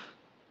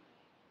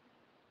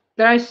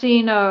 Then I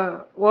seen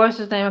what was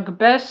his name?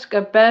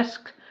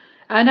 Gabesk.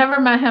 I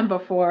never met him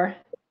before.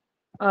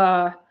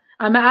 I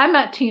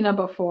met Tina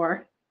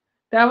before.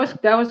 That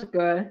was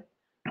good.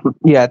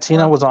 Yeah,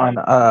 Tina was on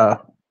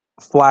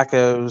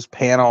Flacco's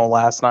panel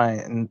last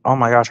night, and oh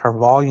my gosh, her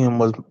volume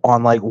was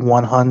on like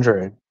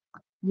 100.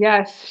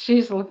 Yes,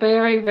 she's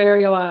very,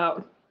 very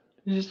loud.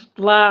 Just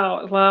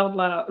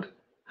loud.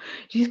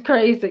 She's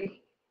crazy.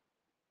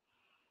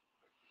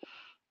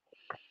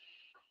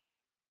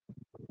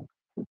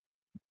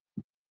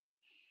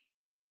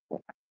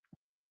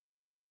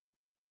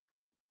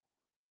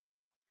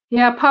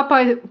 Yeah,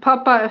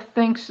 Papa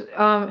thinks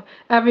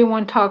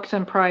everyone talks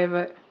in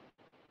private.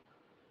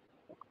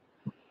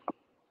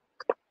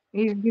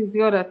 He's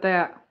good at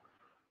that.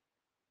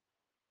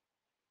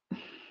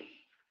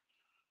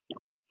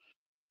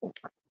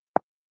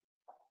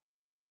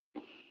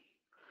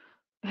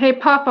 Hey,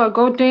 Papa,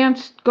 go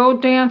dance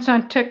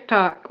on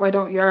TikTok. Why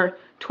don't you? Or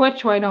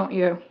Twitch, why don't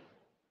you?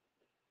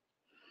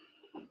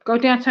 Go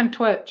dance on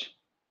Twitch.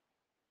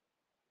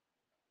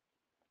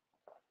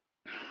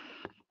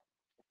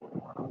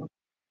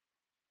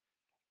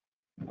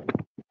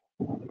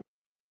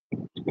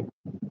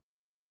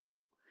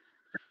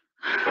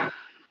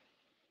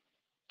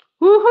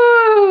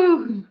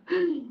 Woohoo!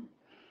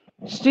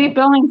 Steve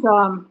Billings'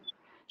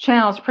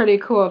 channel is pretty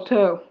cool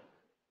too.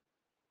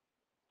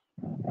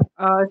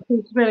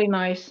 He's really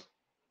nice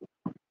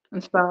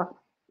and stuff.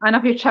 I don't know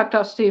if you checked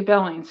out Steve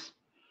Billings.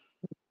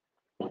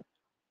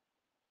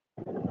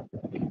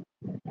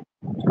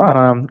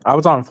 I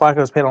was on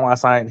Flacco's panel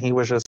last night, and he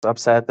was just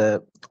upset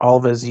that all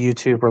of his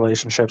YouTube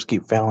relationships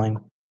keep failing.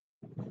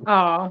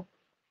 Oh.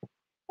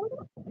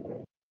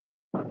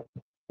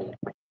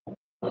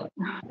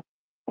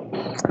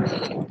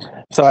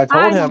 So I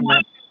told I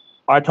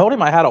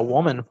him I had a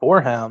woman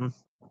for him,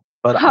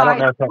 but I don't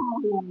know if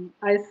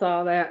I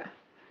saw that.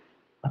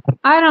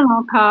 I don't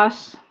know,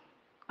 Cos.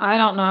 I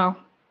don't know.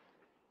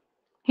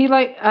 I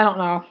don't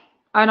know.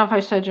 I don't know if I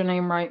said your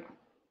name right.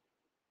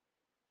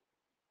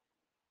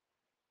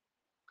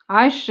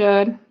 I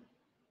should.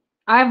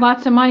 I have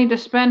lots of money to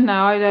spend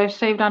now. I've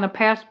saved on a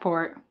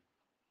passport.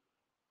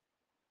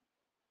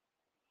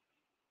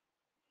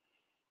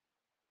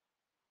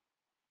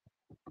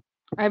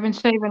 I've been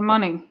saving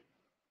money.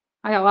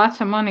 I got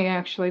lots of money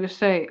actually to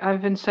save.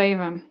 I've been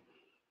saving.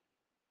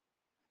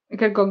 I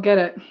could go get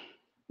it.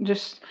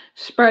 Just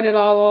spread it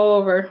all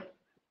over.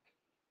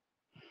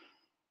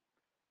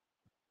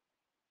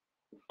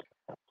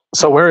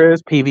 So where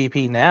is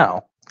PvP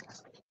now?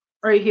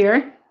 Right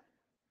here.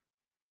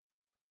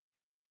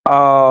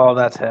 Oh,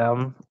 that's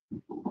him.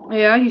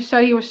 Yeah, he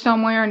said he was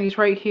somewhere and he's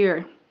right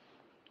here.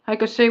 I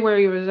could see where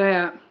he was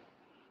at.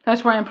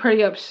 That's why I'm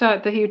pretty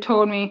upset that he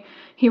told me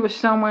he was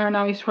somewhere and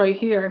now he's right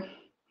here.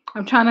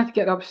 I'm trying not to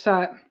get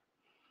upset.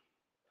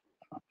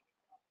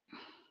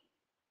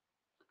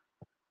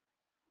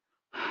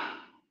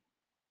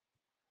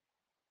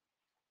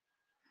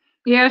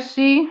 Yeah,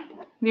 see?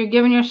 You're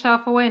giving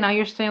yourself away. Now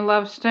you're saying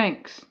love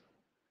stinks.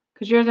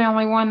 Because you're the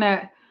only one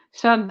that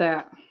said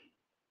that.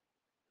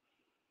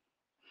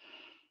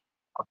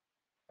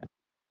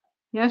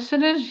 Yes,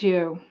 it is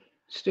you.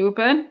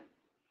 Stupid.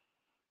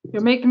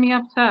 You're making me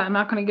upset. I'm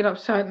not going to get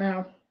upset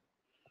now.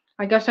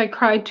 I guess I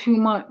cried too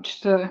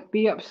much to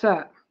be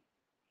upset.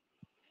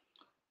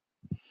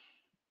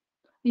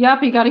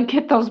 Yep, you got to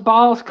get those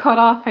balls cut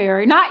off,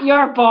 Harry. Not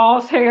your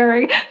balls,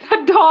 Harry.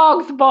 The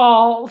dog's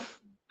balls.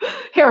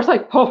 Harry's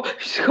like, oh,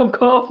 she's going to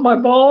cut off my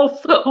balls.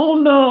 Oh,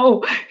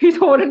 no. He's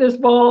holding his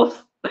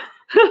balls.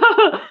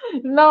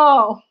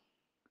 No.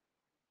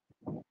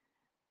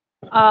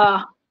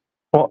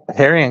 Well,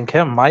 Harry and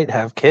Kim might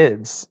have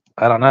kids.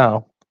 I don't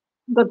know.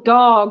 The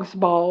dog's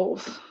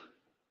balls.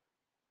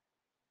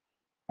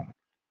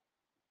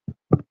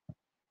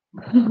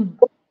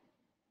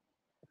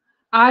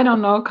 I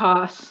don't know,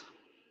 Cos.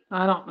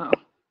 I don't know.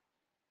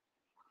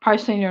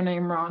 Probably saying your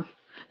name wrong.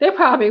 They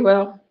probably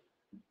will.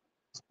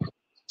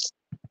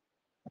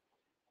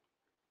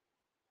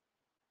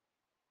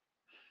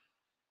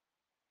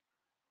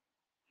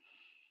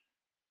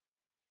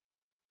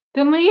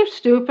 Then leave,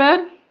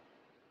 stupid.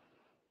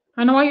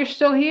 I know why you're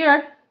still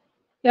here.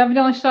 You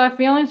evidently still have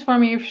feelings for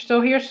me if you're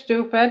still here,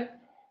 stupid.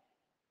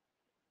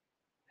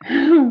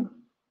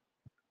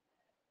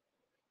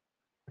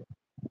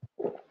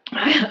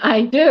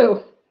 I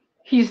do.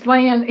 He's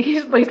laying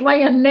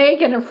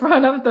naked in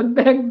front of the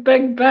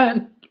big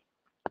Ben.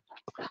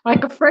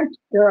 Like a French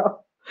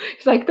girl.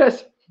 He's like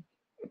this.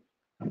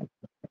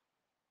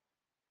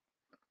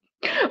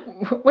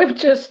 With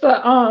just with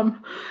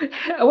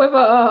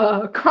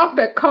a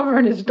crumpet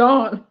covering his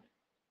dawn.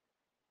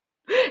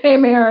 Hey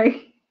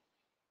Mary.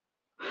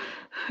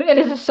 It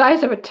is the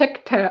size of a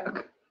Tic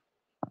Tac.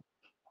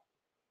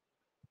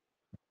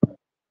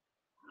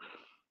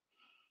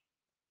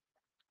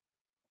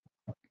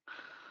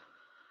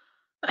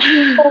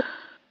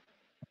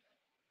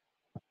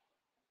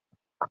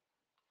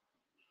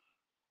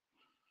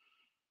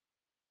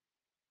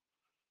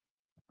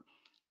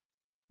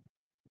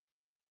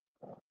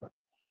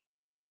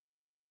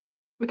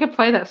 We could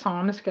play that song.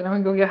 I'm just kidding.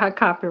 I'm gonna go get hot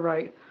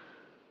copyright.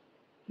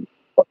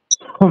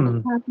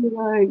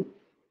 Copyright.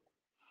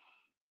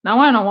 Now I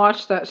want to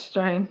watch that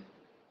stream.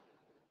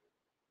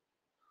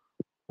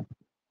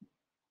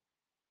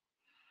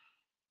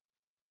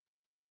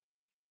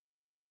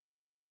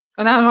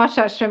 And I watch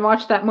that stream.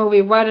 Watch that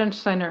movie, Wedding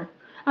Center.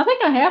 I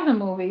think I have the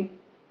movie.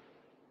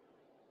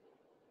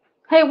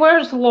 Hey,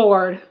 where's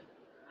Lord?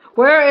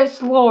 Where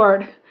is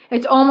Lord?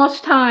 It's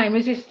almost time.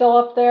 Is he still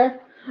up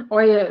there? Oh,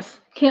 he is.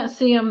 Can't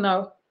see him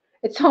though.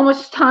 It's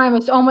almost time.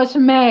 It's almost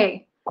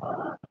May.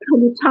 It'll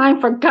be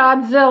time for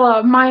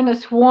Godzilla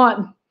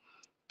 -1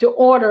 to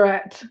order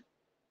it.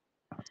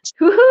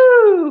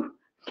 Woohoo!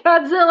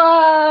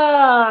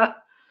 Godzilla!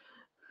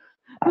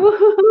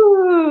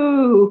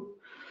 Woohoo!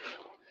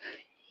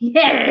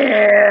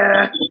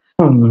 Yeah!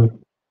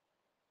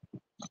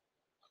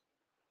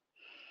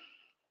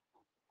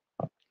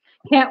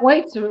 Can't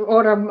wait to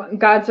order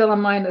Godzilla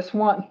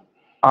 -1.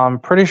 I'm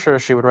pretty sure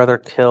she would rather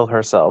kill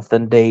herself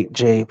than date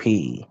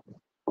JP.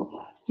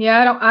 Yeah,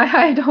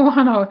 I don't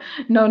want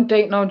to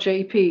date no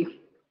JP.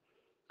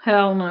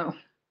 Hell no.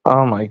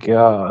 Oh my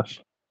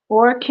gosh.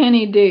 Or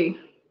Kenny D.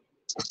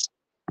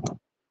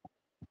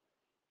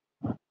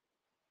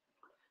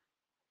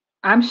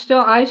 I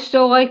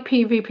still like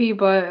PvP,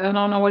 but I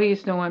don't know what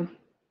he's doing.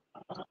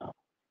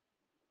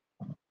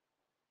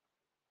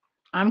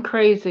 I'm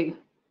crazy.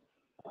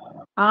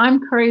 I'm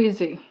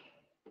crazy.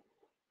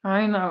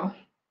 I know.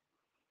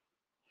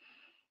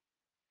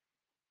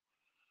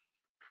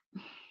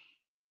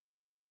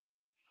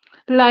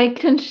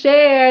 Like and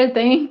share.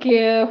 Thank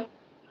you.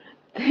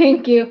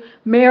 Thank you.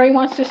 Mary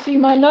wants to see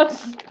my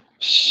nuts.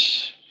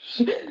 Shh.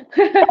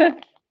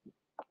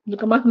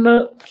 Look at my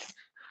nuts.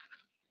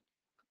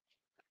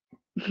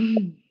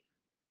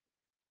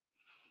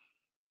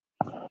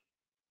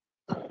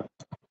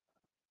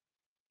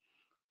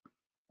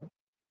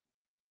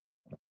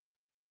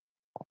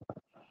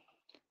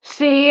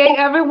 See,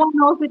 everyone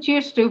knows that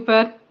you're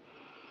stupid.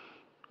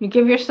 You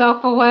give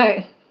yourself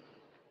away.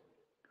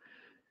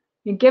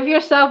 You give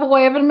yourself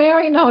away. Even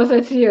Mary knows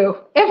it's you.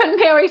 Even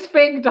Mary's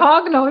fake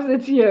dog knows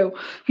it's you.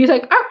 He's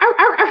like, arr, arr,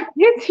 arr, arr,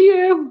 it's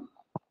you.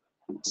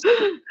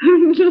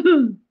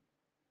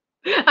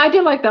 I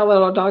do like that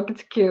little dog.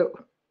 It's cute.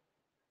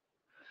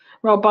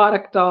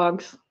 Robotic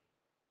dogs.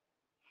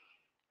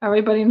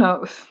 Everybody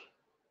knows.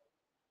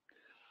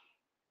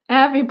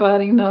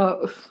 Everybody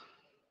knows.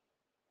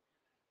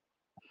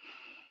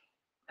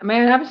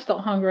 Man, I'm still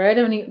hungry. I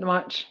didn't eat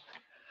much.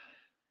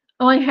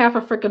 Only half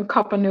a freaking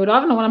cup of noodle.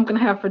 I don't know what I'm going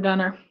to have for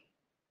dinner.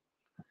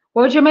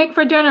 What would you make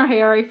for dinner,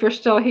 Harry, if you're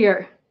still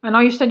here? I know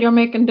you said you're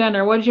making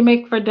dinner. What did you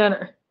make for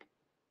dinner?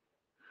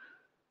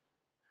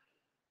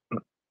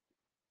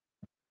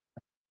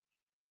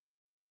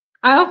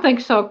 I don't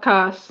think so,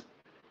 Cass.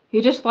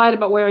 You just lied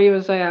about where he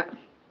was at.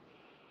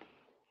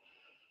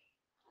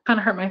 Kind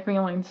of hurt my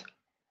feelings.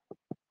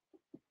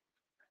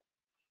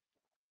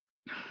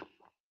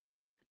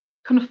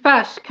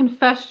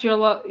 Confess your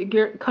love.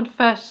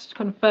 Confess.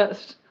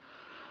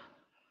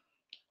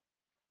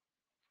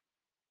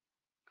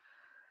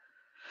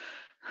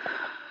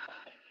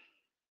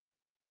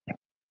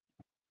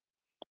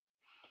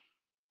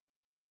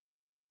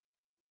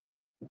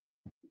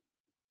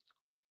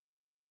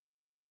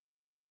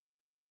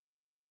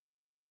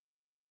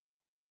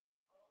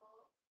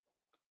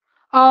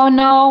 Oh,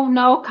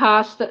 no,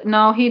 Costa.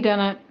 No, he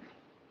didn't.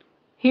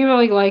 He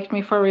really liked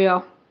me for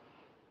real.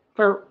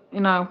 For,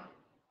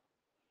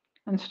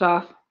 and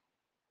stuff.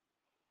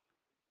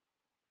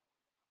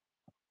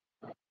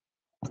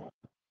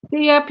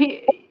 Yeah,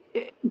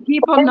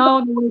 people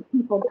know the way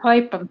people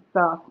type and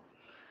stuff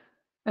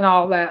and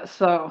all that,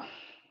 so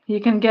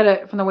you can get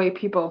it from the way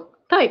people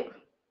type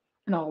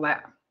and all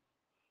that.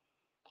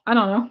 I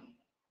don't know.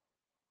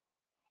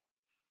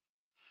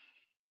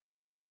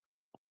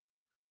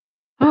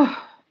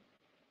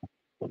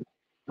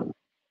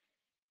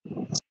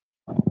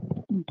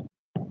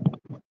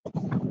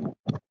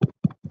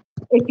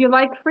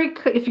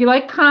 If you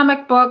like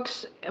comic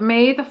books,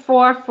 May the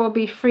 4th will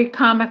be free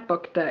comic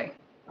book day.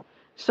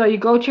 So you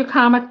go to your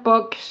comic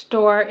book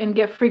store and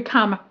get free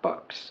comic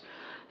books.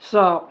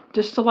 So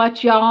just to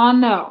let y'all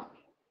know,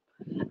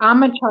 I'm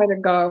gonna try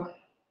to go.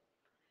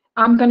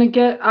 I'm gonna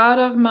get out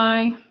of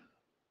my.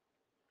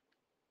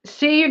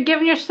 See, you're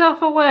giving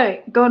yourself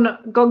away.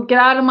 Go get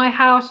out of my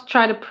house.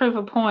 Try to prove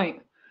a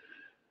point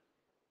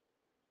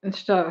and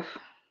stuff.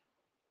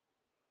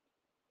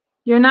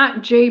 You're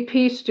not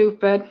JP,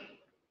 stupid.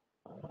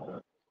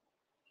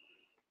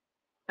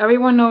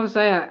 Everyone knows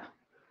that.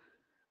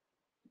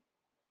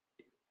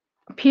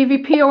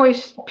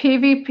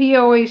 PvP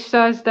always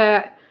says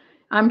that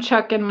I'm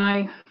checking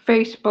my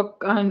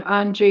Facebook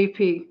on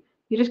JP.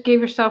 You just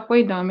gave yourself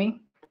away,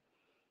 dummy.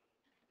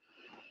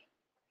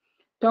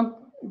 Don't,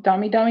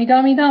 dummy.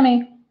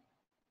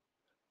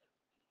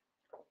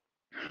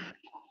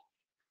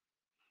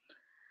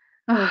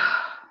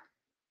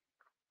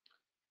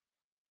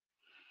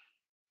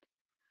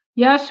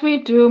 Yes,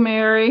 we do,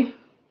 Mary.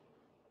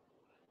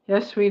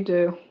 Yes, we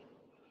do.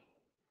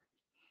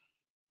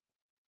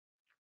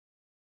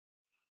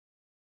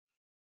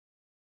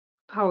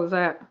 How was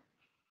that?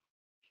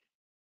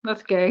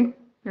 That's gay.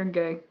 You're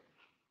gay.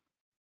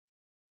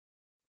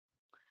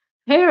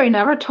 Harry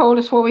never told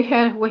us what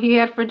he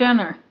had for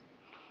dinner.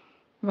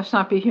 Must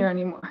not be here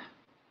anymore.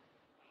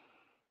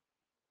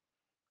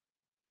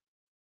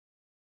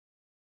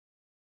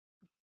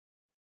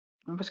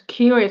 I was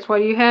curious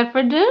what you had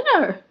for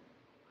dinner.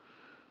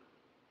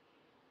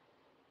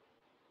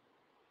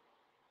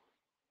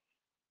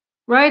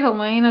 Right,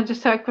 Elaine? I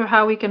just asked her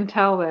how we can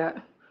tell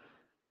that.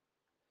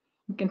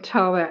 We can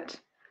tell that.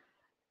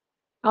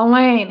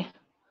 Elaine,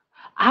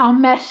 I'll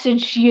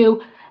message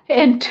you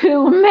in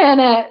 2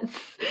 minutes.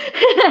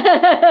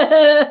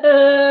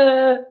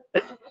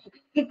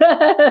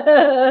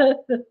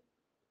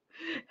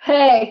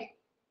 Hey,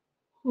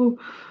 who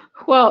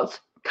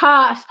else?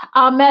 Cass,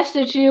 I'll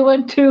message you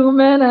in 2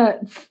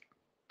 minutes.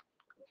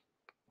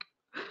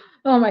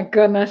 Oh my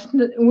goodness.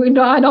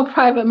 I don't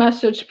private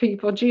message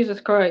people. Jesus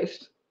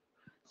Christ.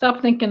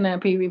 Stop thinking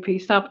that,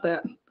 PvP. Stop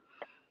that.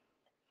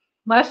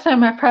 Last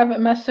time I private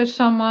messaged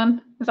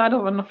someone, because I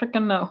don't even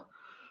freaking know.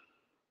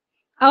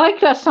 I like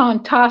that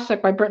song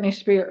Toxic by Britney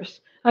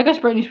Spears. I guess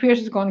Britney Spears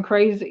is going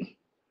crazy.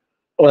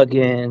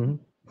 Again.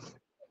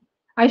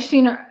 I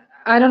seen her.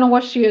 I don't know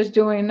what she is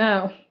doing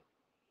now.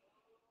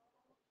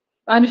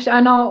 I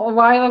know a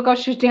while ago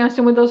she was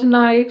dancing with those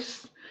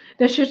knives.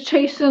 Then she was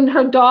chasing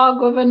her dog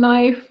with a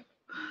knife.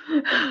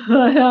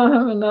 I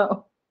don't even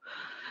know.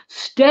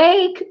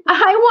 Steak.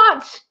 I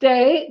want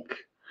steak.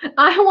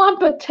 I want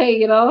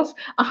potatoes.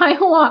 I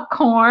want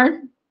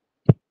corn.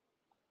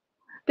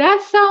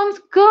 That sounds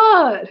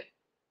good.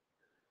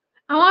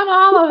 I want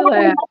all of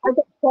that.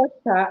 pork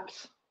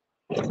chops.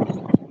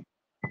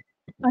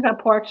 I got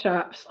pork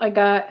chops. I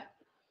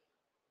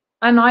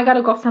know I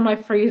gotta go for my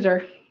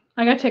freezer.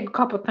 I gotta take a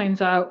couple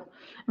things out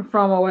and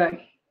throw them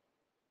away.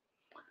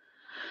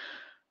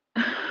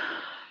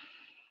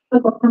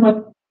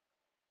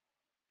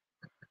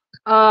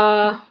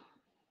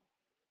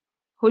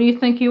 Who do you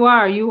think you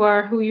are? You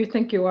are who you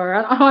think you are.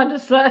 I don't know what to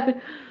say.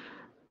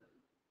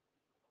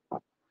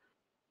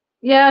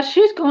 Yeah,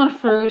 she's going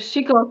through.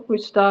 She goes through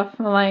stuff,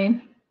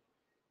 Elaine.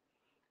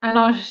 I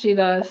know she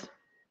does.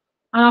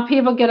 I know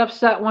people get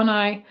upset when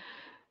I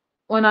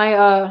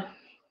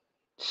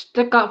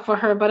stick up for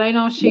her, but I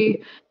know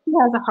she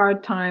has a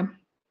hard time.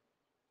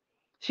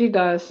 She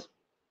does.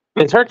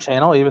 Is her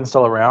channel even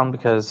still around?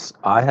 Because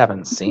I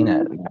haven't seen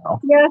it.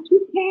 Yeah, she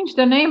changed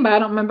the name, but I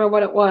don't remember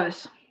what it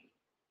was.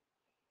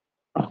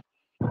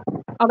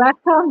 Oh, that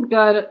sounds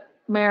good,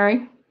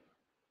 Mary.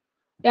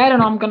 Yeah, I don't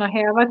know what I'm gonna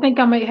have. I think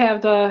I might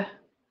have the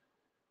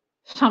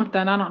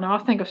something. I don't know.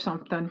 I'll think of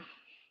something.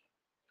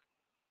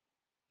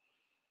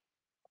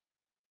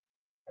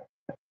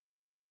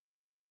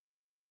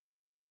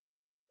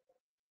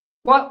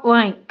 What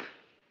link?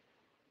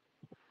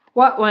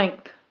 What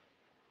link?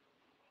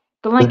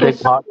 The link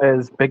is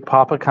Is Big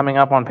Papa coming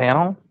up on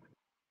panel?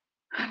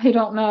 I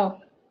don't know.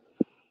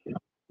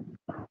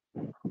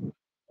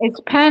 It's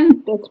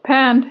penned. It's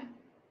penned.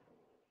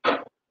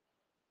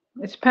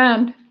 It's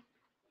penned.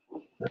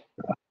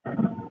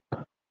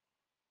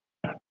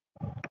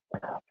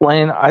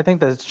 Lane, I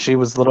think that she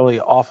was literally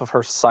off of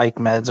her psych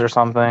meds or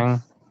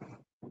something.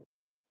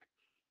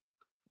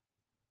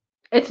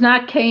 It's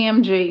not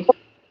KMG.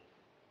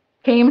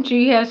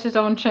 KMG has his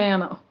own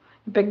channel.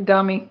 Big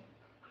dummy.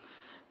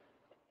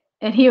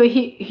 And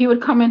he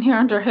would come in here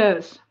under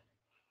his.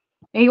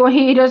 He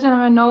doesn't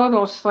even know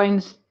those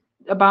things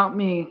about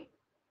me.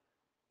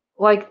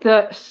 Like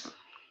this.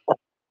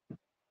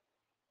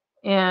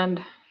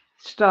 And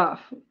stuff.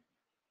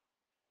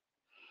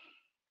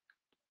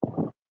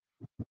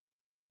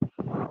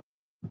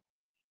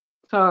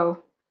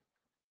 So,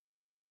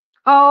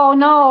 oh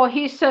no,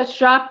 he says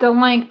drop the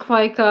link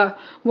like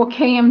what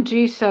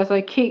KMG says.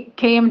 Like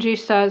KMG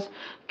says,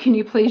 can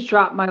you please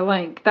drop my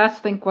link? That's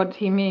think what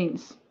he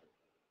means.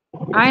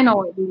 I know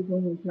what he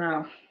means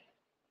now.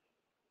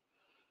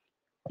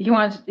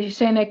 He's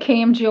saying that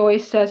KMG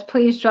always says,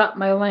 please drop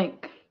my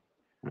link.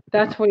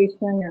 That's what he's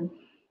saying.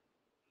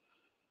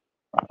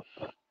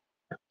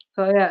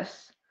 So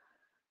yes.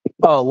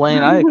 Oh,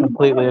 Lane, I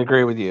completely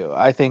agree with you.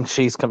 I think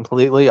she's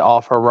completely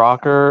off her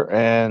rocker,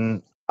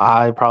 and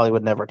I probably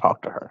would never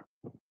talk to her.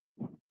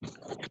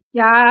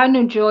 Yeah, I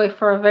knew Julie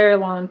for a very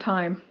long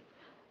time.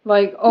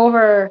 Like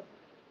over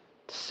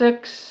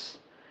 6,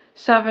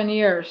 7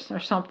 years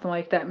or something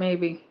like that,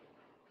 maybe.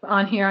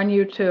 On here on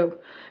YouTube.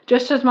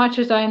 Just as much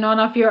as I know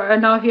if you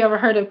ever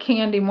heard of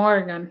Candy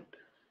Morgan.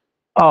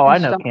 Oh, I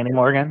know Candy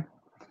Morgan.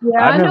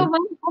 Yeah, I know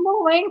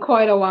Lane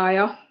quite a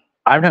while.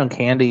 I've known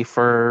Candy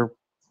for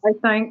I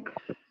think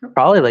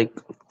probably like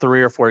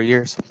 3 or 4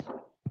 years.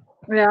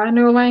 Yeah, I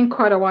knew Lane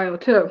quite a while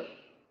too.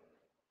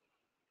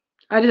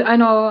 I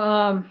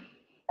know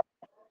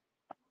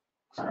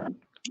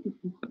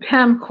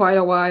him quite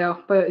a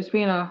while, but it's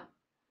being a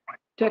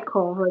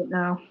dickhole right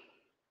now.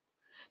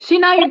 See,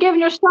 now you're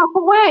giving yourself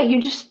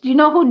away. You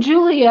know who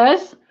Julie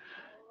is.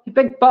 You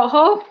big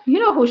butthole. You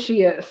know who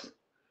she is.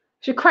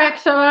 She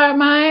cracks her out of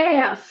my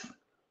ass.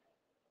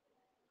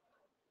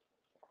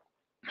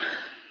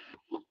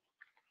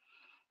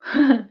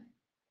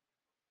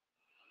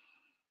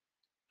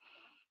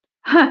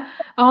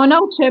 Oh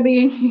no,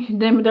 Chibi.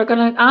 They're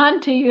gonna on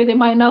to you. They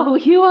might know who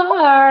you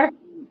are.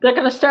 They're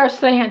gonna start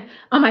saying,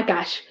 "Oh my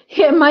gosh,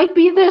 it might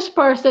be this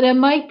person. It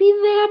might be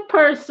that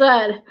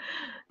person."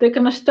 They're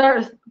gonna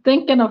start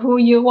thinking of who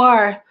you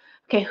are.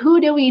 Okay, who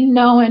do we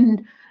know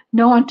in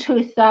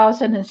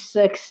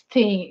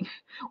 2016?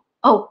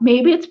 Oh,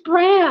 maybe it's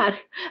Brad.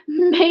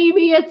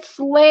 Maybe it's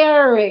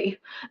Larry.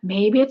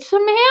 Maybe it's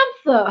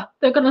Samantha.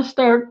 They're gonna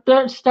start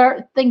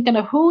thinking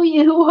of who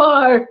you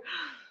are.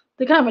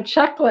 They're gonna have a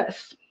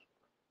checklist.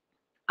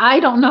 I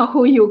don't know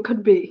who you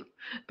could be.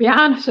 Be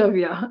honest with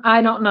you,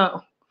 I don't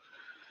know.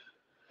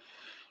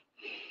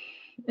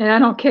 And I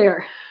don't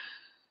care.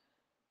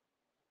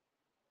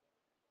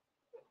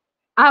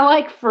 I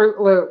like Fruit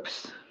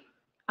Loops.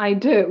 I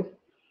do.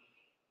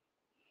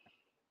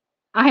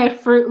 I had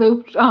Fruit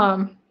Loops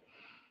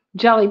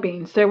jelly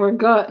beans. They were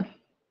good.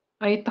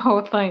 I ate the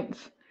whole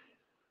things.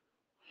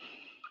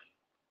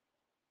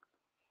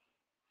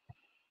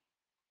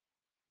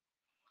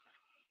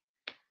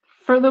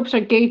 Fruit Loops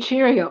are gay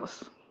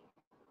Cheerios.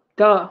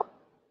 Duh.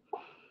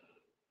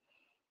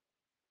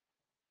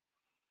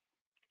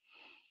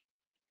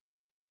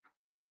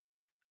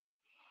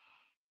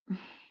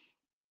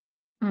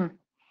 Mm.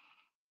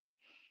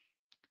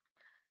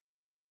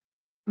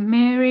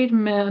 Married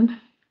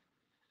men.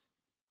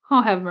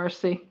 Oh, have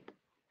mercy.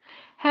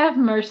 Have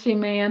mercy,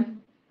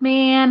 man.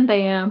 Man,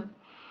 damn.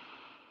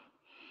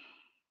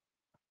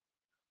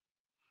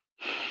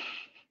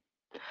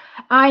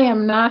 I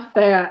am not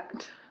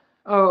that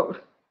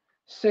old.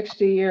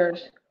 60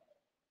 years.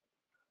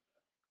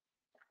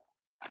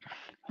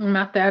 I'm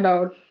not that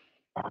old.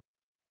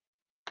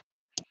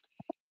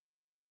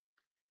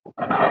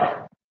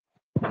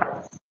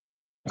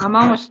 I'm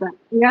almost that.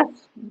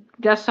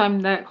 Yes,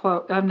 I'm that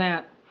close. I'm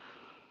that.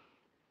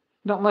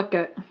 Don't look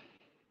it.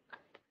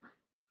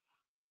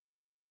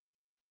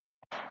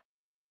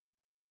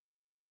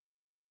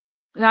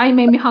 Now you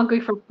made me hungry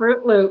for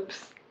Fruit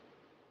Loops.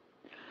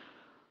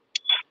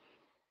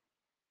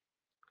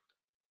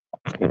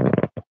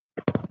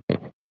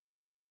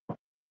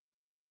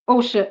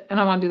 Oh shit! And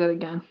I want to do that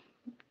again.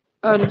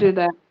 Oh, to do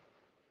that.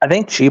 I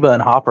think Chiba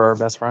and Hopper are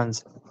best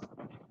friends.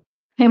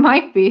 They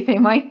might be. They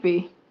might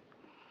be.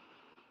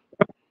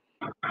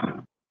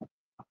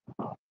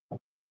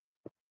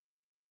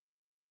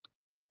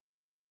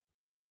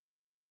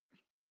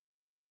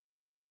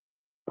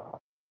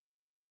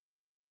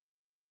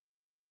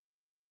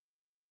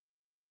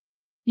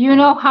 You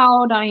know how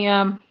old I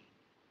am,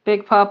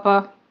 Big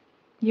Papa.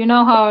 You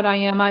know how old I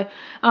am.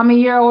 I'm a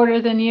year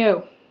older than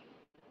you.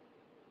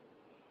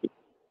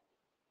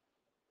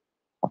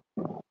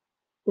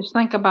 Just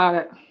think about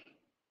it.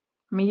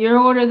 I'm a year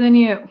older than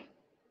you.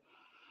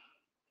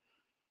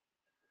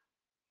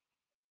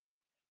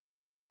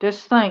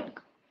 Just think.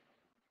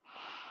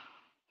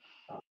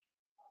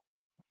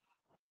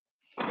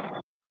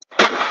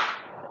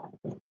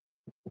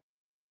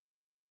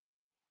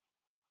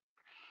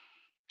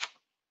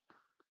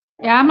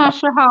 Yeah, I'm not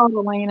sure how old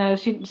Elena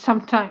is.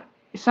 Sometimes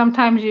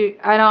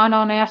I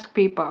don't ask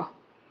people.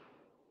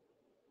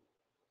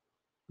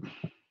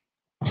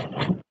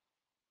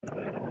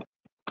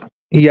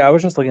 Yeah, I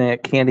was just looking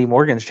at Candy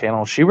Morgan's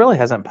channel. She really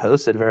hasn't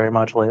posted very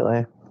much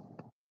lately.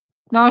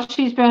 No,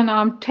 she's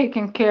been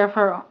taking care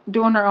of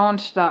doing her own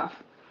stuff.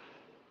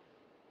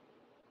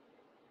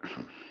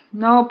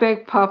 No,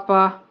 Big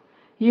Papa,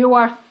 you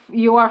are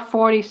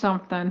 40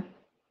 something.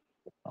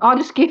 I'll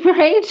just give your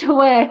age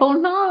away. Oh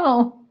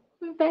no,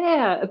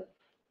 bad.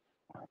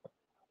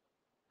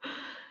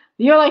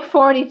 You're like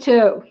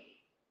 42,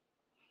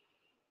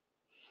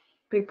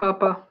 Big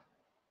Papa.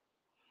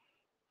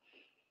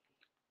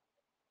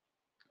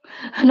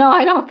 No,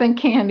 I don't think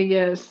Candy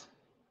is.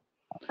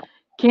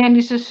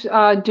 Candy's just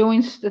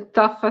doing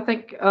stuff, I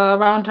think,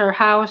 around her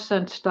house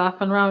and stuff,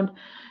 and around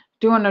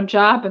doing her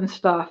job and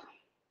stuff.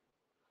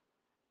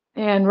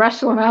 And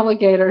wrestling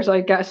alligators,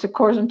 I guess,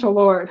 according to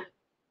Lord.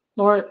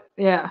 Lord,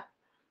 yeah.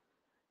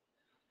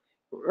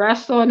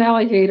 Wrestling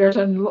alligators,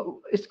 and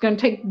it's going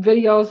to take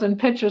videos and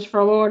pictures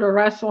for Lord to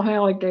wrestle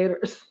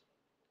alligators.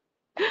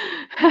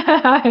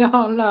 I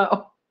don't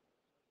know.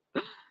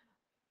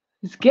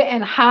 It's getting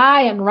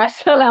high and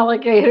wrestle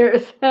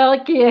alligators.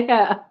 Heck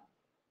yeah.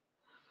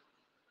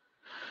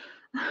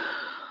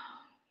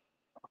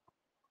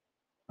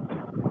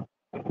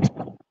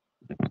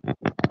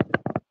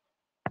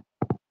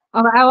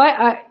 I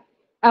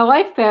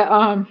like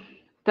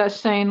that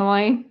saying,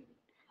 Elaine.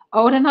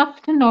 Old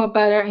enough to know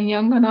better and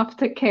young enough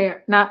to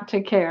care, not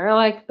to care. I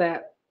like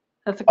that.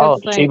 That's a good Oh,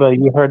 saying. Chiba,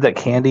 you heard that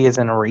Candy is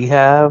in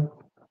rehab?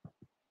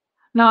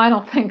 No, I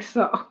don't think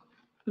so.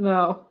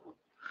 No.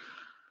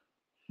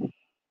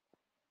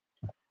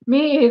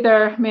 Me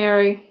either,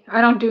 Mary. I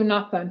don't do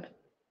nothing.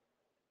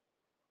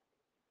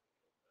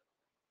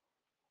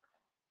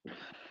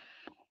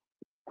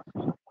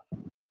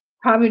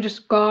 Probably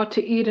just go out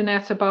to eat and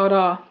that's about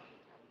all.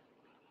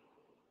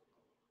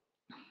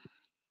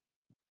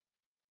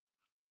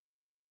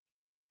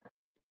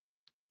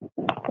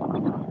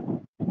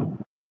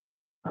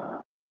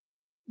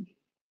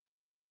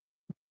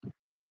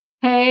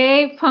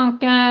 Hey,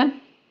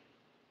 Pumpkin.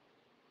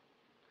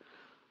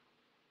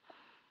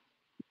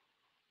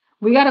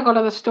 We gotta go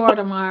to the store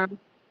tomorrow.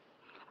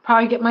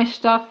 Probably get my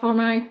stuff for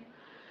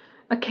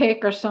a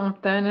cake or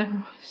something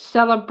and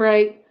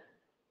celebrate,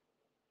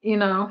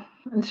 and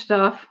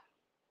stuff.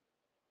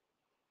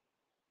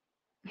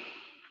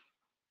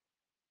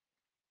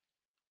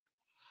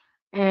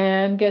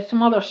 And get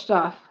some other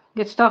stuff.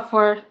 Get stuff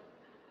for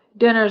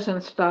dinners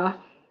and stuff.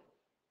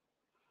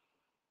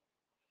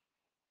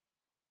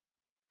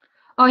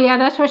 Oh yeah,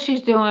 that's what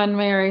she's doing,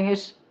 Mary,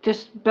 is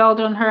just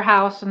building her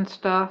house and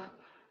stuff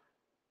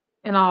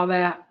and all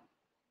that.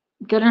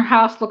 Getting her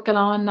house looking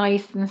all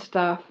nice and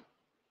stuff.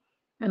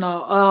 And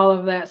all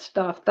of that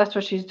stuff. That's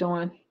what she's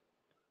doing.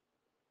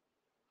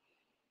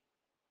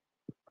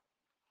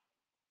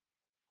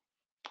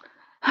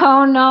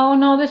 Oh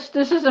no, this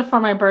isn't for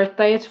my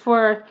birthday. It's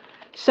for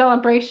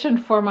celebration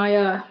for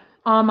my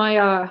all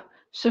my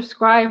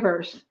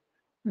subscribers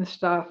and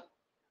stuff.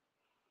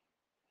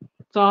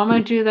 So I'm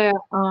gonna do that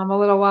a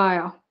little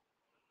while.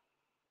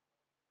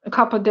 A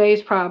couple of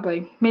days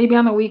probably. Maybe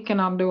on the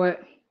weekend I'll do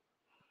it.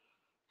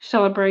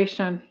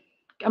 Celebration.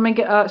 I'm gonna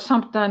get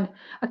something,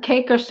 a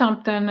cake or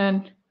something,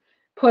 and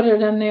put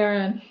it in there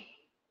and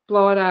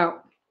blow it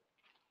out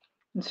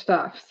and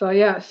stuff. So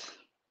yes,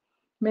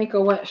 make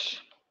a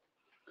wish.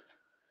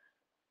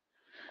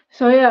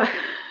 So yeah,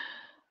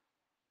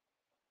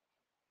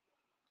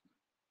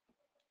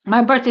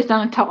 my birthday's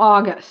not until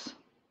August.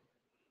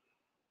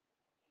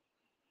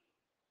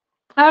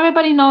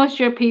 Everybody knows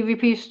you're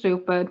PvP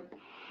stupid.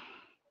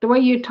 The way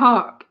you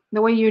talk,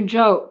 the way you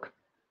joke.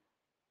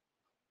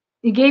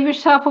 You gave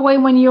yourself away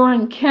when you were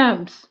in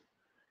Kim's,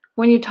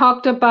 when you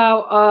talked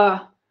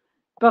about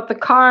the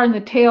car and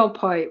the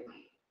tailpipe.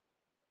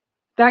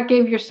 That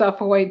gave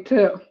yourself away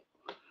too.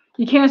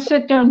 You can't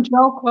sit there and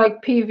joke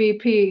like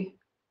PvP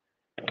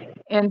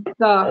and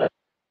stuff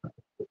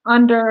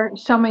under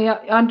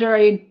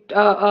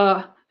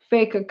a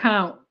fake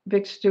account,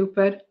 big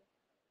stupid.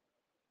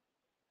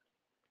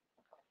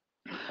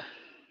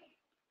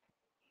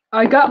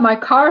 I got my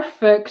car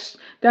fixed.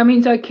 That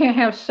means I can't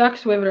have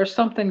sex with it or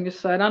something you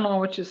said. I don't know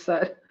what you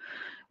said.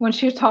 When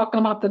she was talking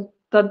about the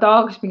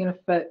dogs being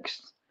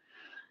fixed.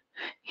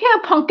 Yeah,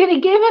 Pumpkin, he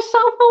gave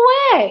himself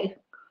away.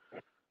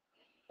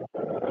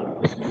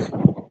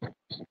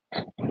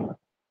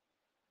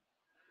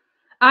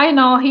 I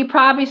know, he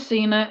probably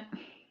seen it.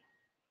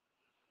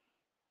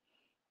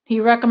 He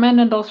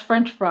recommended those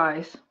French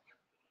fries.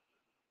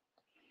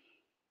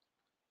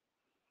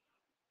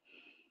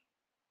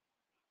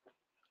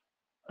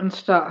 And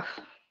stuff.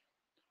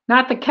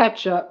 Not the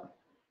ketchup.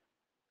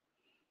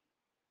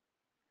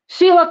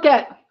 See, look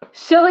at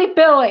Silly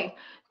Billy.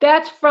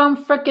 That's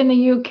from frickin'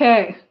 the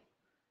UK.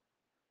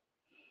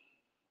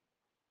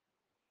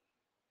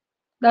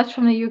 That's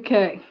from the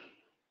UK.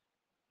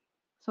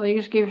 So you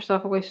just gave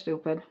yourself away,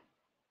 stupid.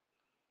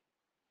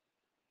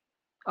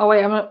 Oh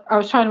wait, I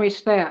was trying to read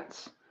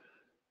stats.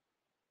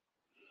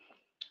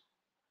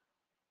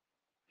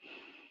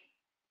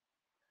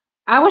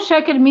 I wish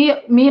I could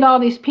meet all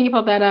these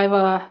people that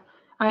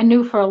I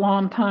knew for a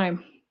long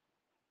time.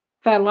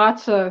 If I had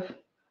lots of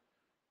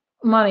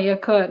money, I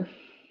could.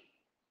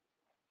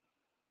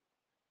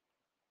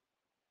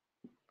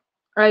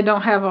 I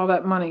don't have all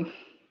that money.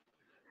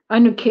 I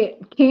knew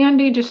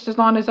Candy just as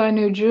long as I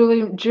knew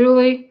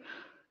Julie.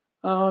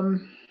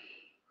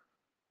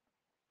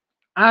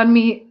 I'd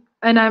meet,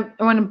 and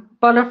when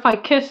Butterfly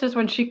Kisses,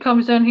 when she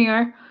comes in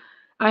here,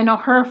 I know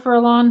her for a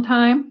long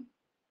time.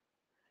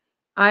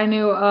 I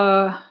knew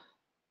a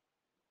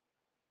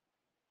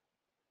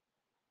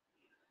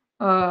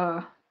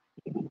lot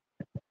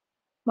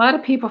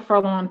of people for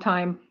a long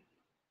time.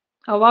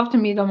 I love to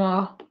meet them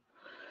all.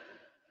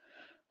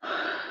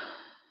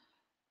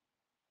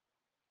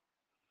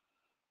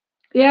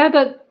 Yeah,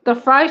 the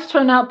fries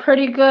turned out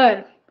pretty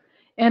good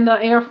in the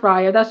air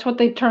fryer. That's what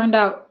they turned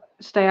out.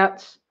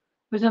 Stats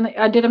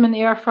I did them in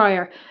the air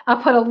fryer. I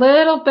put a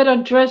little bit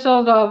of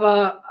drizzle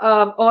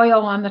of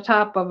oil on the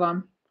top of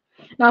them.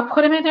 Now I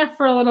put them in there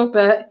for a little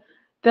bit.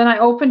 Then I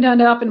opened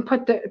it up and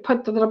put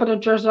the little bit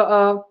of drizzle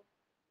of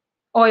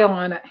oil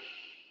on it.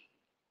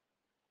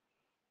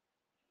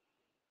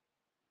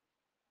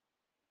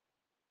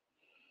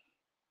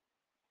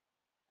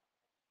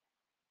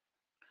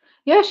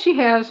 Yes, she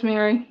has,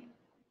 Mary.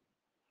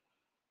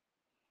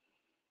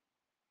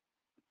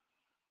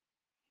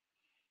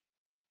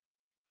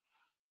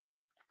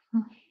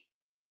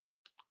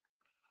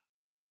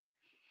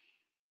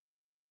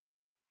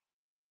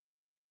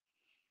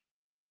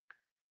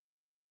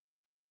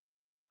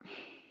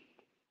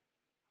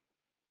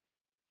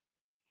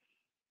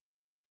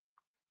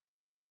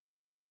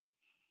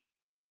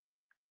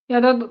 Yeah,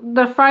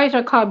 the fries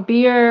are called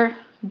beer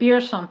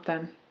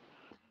something.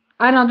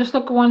 I don't know, just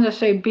look at ones that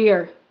say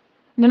beer.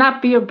 They're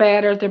not beer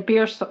batter, they're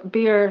beer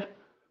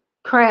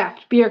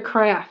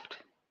craft.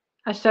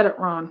 I said it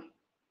wrong.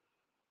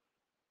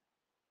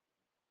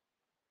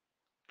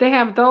 They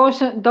have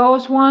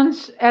those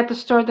ones at the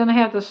store, then they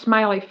have the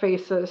smiley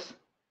faces.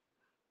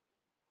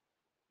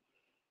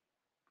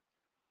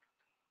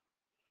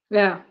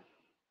 Yeah.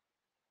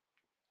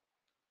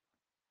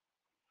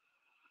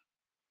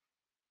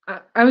 I'm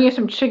gonna get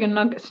some chicken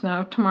nuggets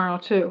now tomorrow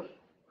too.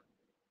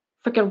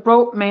 Freaking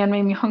rope man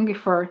made me hungry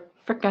for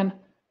freaking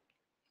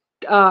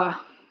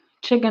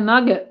chicken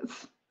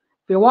nuggets.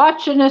 If you're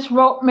watching this,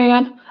 rope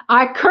man,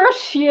 I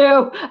curse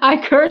you.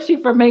 I curse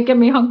you for making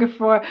me hungry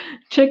for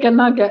chicken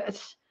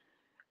nuggets.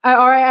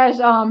 Or as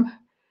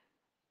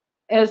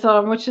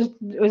which is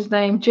his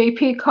name,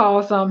 JP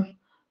calls them,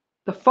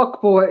 the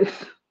fuck boys.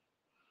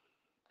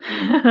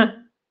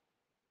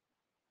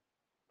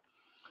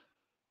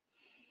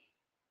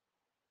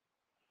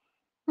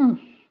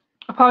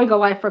 I'll probably go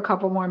live for a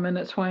couple more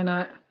minutes. Why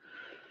not?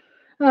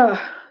 Because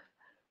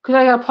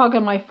I gotta plug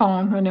in my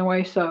phone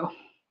anyway. So,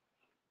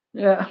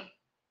 yeah.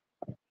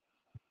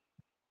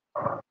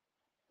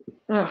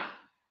 Ugh.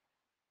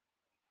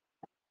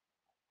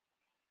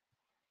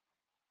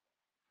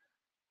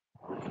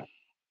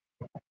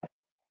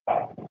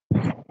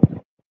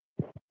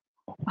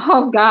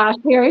 Oh gosh,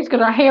 Harry's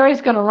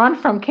gonna run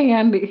from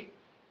Candy.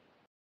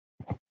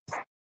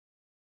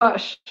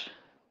 Gosh.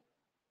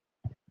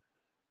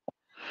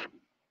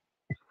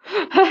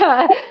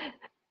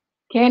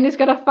 Candy's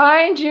gonna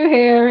find you,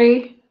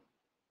 Harry.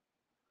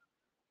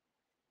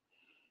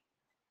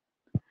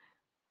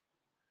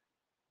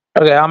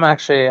 Okay, I'm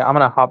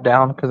gonna hop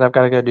down because I've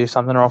got to go do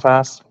something real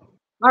fast.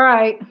 All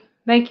right.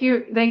 Thank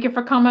you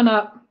for coming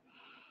up.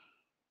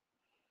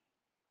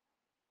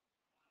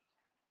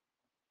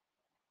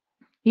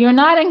 You're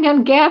not in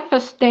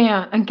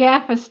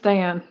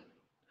Gafistan,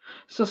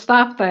 so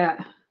stop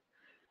that.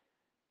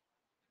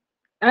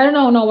 I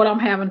don't know what I'm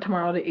having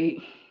tomorrow to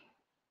eat.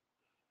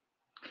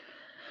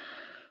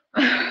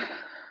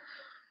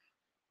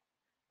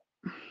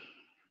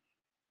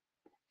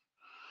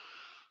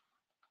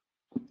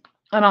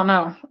 I don't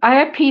know. I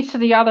had pizza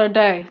the other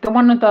day, the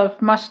one with the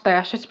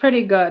mustache. It's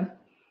pretty good.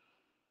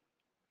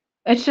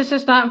 It's just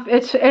it's not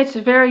it's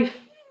very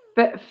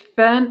thick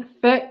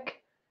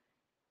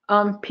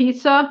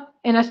pizza,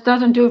 and it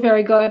doesn't do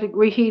very good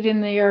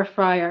reheating the air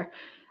fryer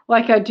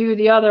like I do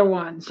the other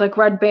ones, like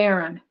Red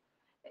Baron,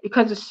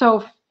 because it's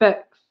so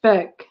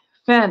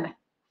thin,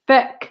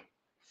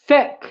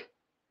 thick,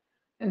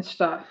 and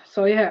stuff.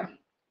 So yeah.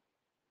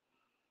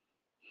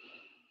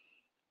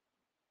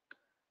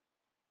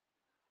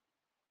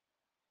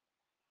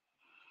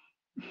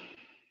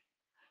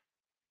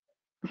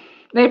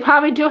 They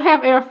probably do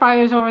have air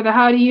fryers over there.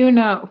 How do you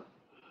know?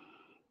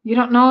 You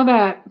don't know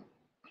that.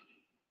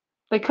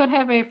 They could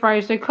have air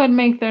fryers. They could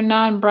make their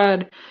naan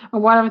bread or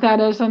whatever that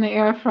is on the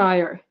air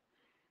fryer.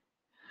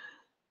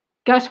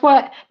 Guess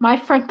what? My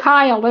friend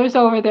Kyle lives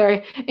over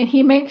there, and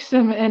he makes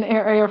them in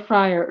air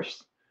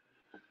fryers.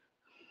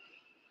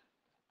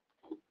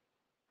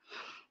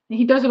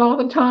 He does it all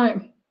the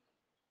time.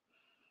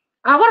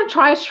 I want to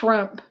try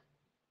shrimp.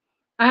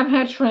 I haven't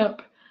had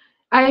shrimp.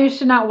 I used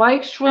to not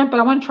like shrimp, but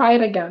I want to try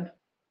it again.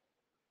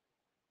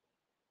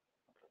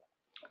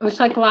 It's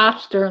like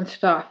lobster and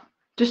stuff.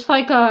 Just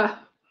like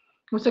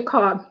what's it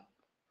called?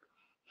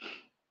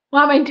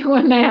 Why am I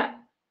doing that?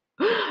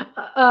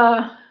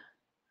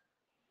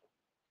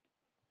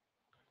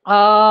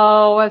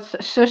 Oh, what's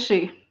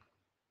sushi?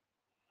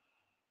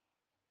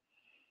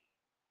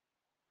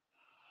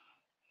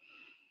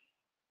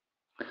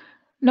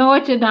 No,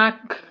 it did not.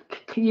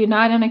 You're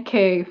not in a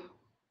cave.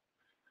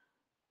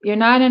 You're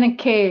not in a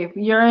cave.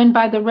 You're in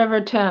by the River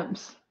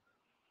Thames.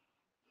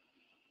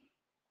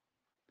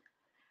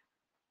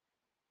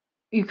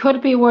 You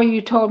could be where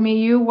you told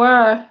me you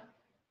were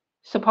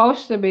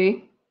supposed to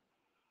be.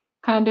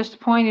 Kind of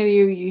disappointed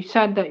you. You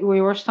said that we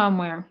were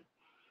somewhere.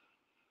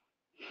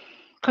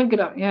 Could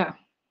get up, yeah.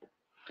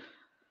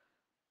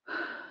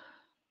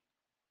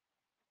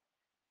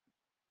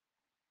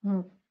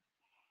 Hmm.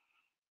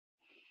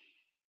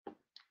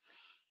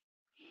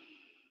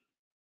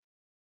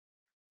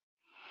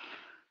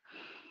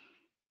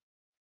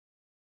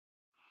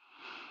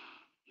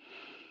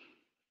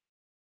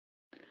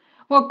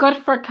 Well, good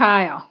for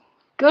Kyle.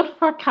 Good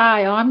for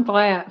Kyle. I'm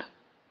glad.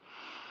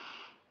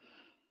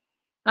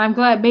 I'm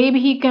glad. Maybe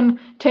he can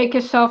take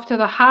himself to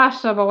the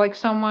hospital like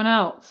someone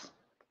else.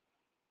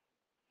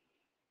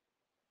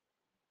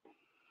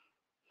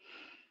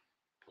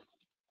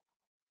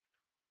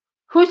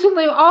 Who's in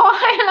Oh,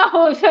 I know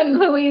who's in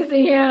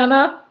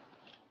Louisiana.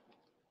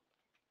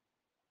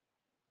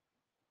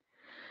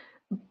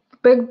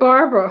 Big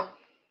Barbara.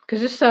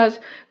 Because it says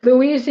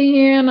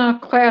Louisiana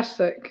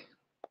Classic.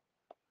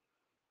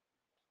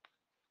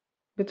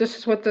 But this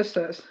is what this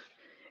is.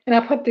 And I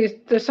put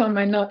this on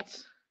my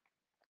nuts.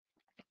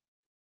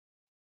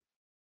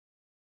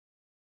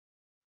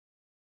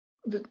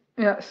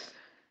 Yes.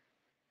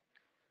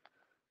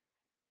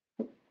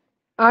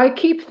 I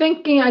keep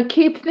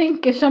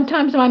thinking,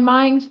 sometimes my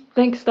mind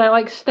thinks that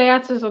like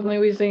Stats is in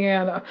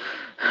Louisiana.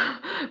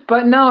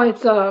 But no,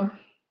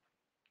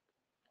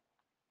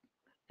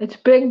 it's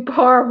Big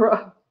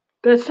Barbara.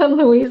 That's in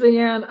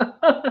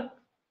Louisiana.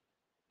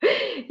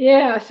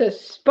 Yeah, it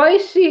says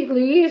spicy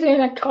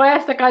Louisiana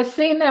classic. I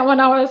seen that when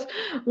I was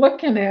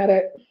looking at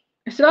it.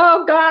 I said,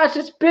 "Oh gosh,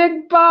 it's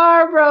Big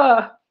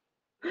Barbara."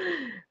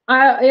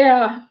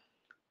 Yeah,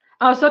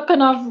 I was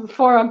looking up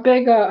for a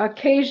big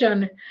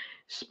occasion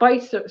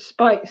spice.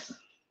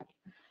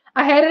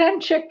 I had it in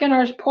chicken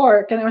or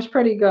pork, and it was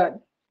pretty good.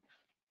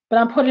 But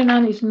I'm putting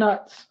on these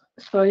nuts,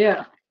 so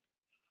yeah.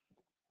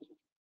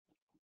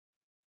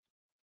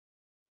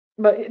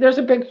 But there's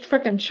a big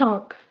freaking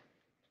chunk.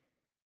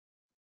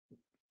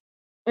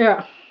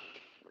 Yeah.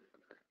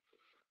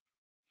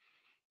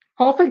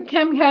 Hopefully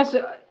Kim has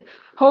good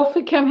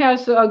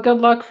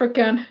luck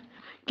freaking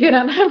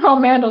getting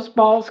Romando's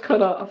balls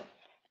cut off.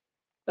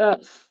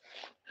 That's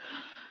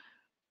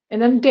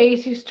and then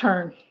Daisy's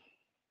turn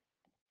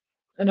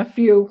in a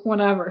few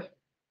whenever.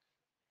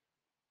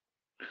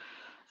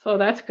 So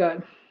that's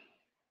good.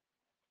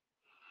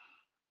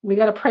 We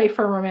gotta pray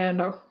for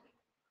Romando.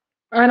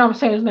 I know I'm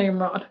saying his name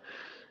wrong.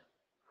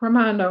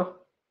 Romando.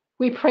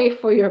 We pray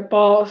for your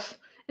balls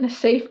in a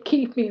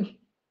safekeeping.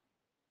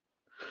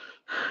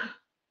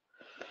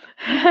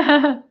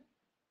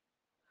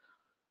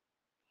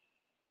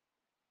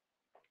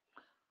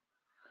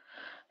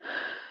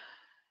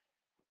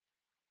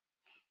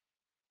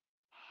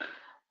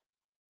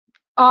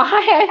 Oh,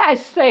 I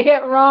say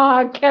it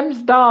wrong.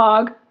 Kim's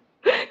dog.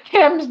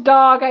 Kim's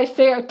dog. I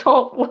say it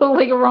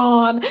totally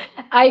wrong.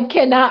 I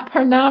cannot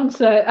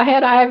pronounce it. I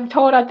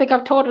think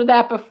I've told her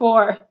that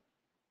before.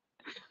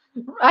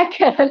 I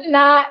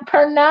cannot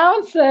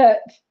pronounce it.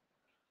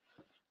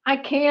 I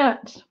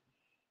can't.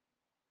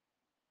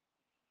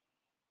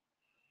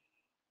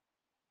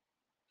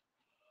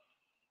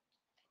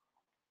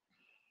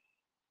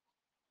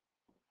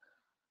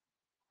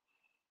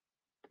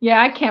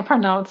 Yeah, I can't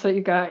pronounce it,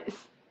 you guys.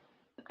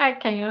 I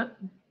can't.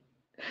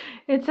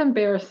 It's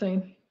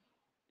embarrassing.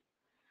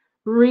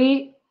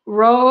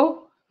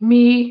 Romeo.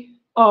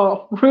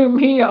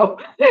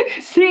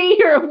 See,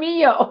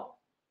 Romeo.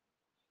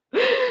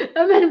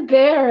 I'm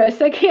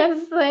embarrassed. I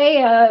can't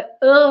say it.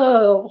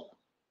 Oh,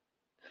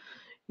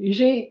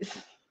 jeez.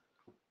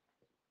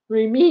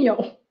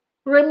 Romeo.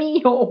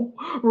 Romeo.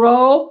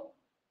 Romeo.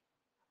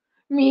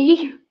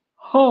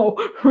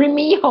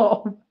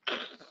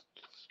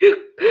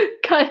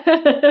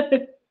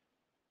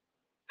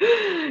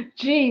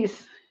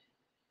 Jeez.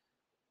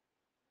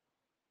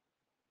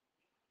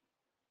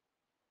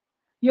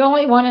 You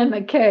only one in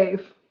the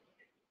cave.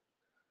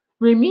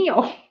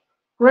 Romeo.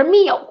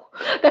 Romeo.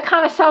 That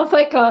kind of sounds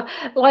like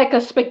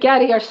a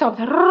spaghetti or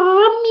something.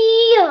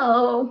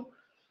 Romeo.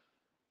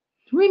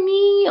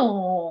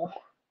 Romeo.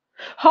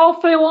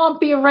 Hopefully it won't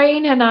be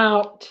raining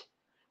out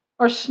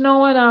or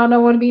snowing out. It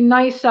would be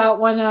nice out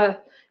when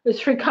it's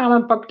Free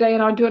Comic Book Day,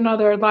 and I'll do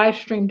another live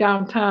stream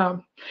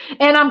downtown.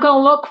 And I'm going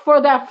to look for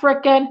that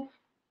frickin'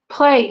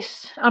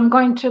 place. I'm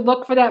going to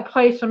look for that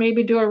place and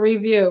maybe do a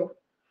review.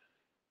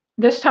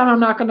 This time I'm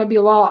not going to be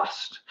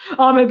lost.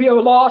 I'm going to be a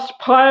lost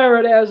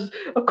pirate, as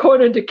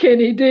according to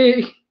Kenny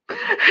D.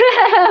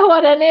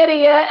 What an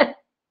idiot.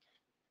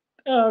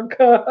 Oh,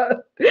 God.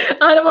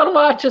 I don't want to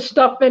watch this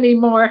stuff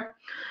anymore.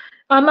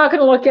 I'm not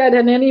going to look at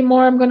it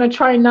anymore. I'm going to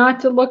try not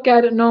to look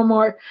at it no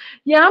more.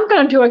 Yeah, I'm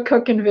going to do a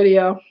cooking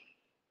video.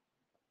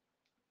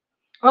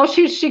 Oh,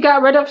 she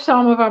got rid of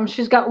some of them.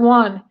 She's got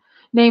one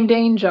named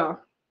Angel.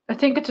 I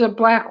think it's a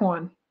black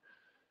one.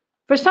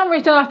 For some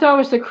reason, I thought it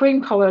was the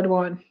cream-colored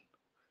one.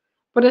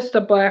 But it's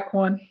the black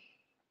one.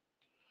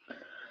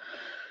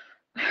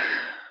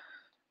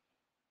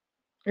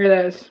 It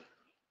is.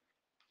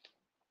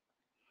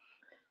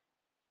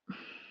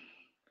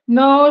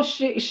 No,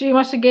 she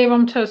must have gave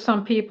them to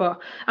some people.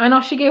 I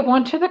know she gave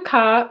one to the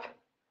cop,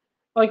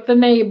 like the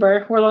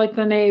neighbor. We're like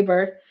the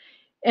neighbor.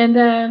 And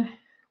then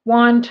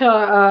one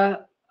to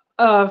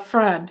a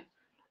friend.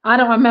 I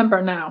don't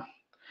remember now.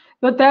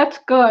 But that's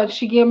good.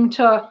 She gave them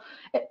to,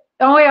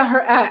 oh yeah,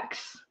 her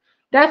ex.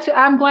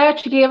 I'm glad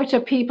she gave it to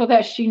people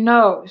that she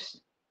knows.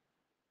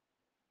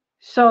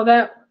 So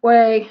that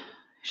way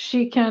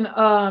she can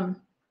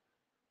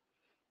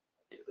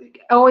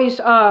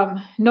always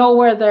know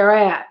where they're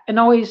at and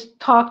always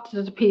talk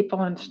to the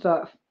people and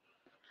stuff.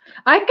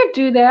 I could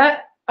do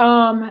that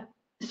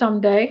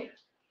someday,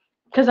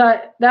 because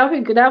that would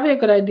be good. That would be a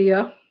good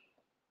idea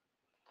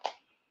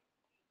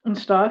and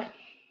stuff.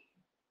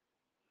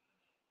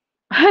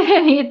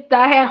 I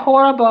had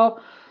horrible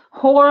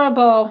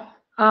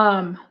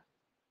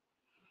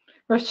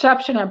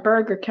reception at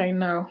Burger King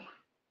though.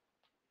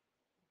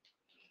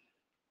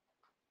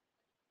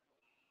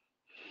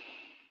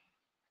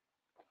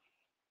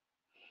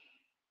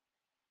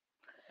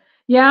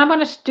 Yeah, I'm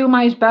gonna do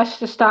my best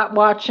to stop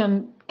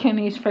watching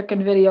Kenny's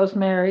freaking videos,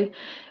 Mary.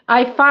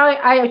 I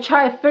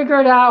try to figure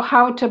it out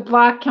how to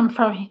block him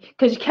from,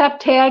 because he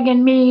kept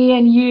tagging me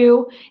and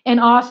you and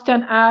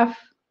Austin F.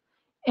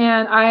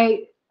 And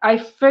I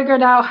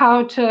figured out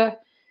how to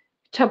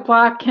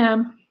block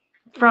him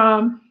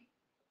from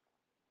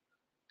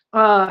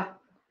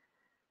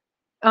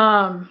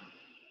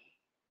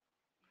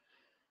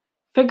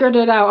figured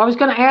it out. I was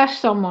gonna ask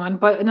someone,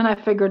 but then I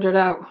figured it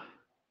out.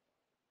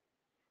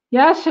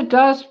 Yes, it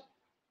does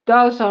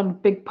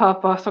Big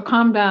Papa, so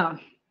calm down.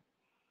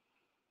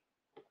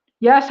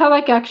 Yes, I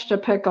like extra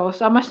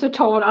pickles. I must have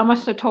told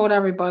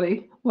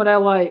everybody what I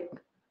like.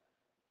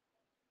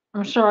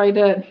 I'm sure I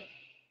did.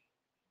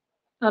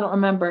 I don't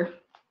remember.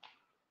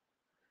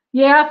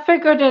 Yeah, I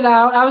figured it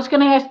out. I was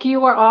gonna ask you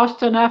or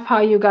Austin F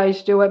how you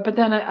guys do it, but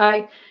then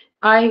I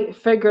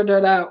figured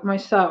it out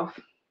myself.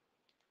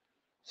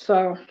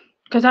 So,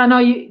 because I know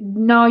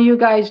you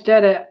guys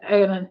did it,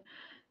 and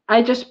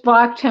I just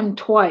blocked him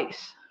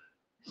twice.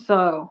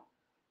 So,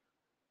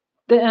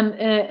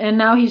 and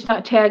now he's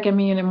not tagging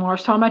me anymore.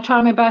 So I'm gonna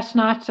try my best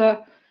not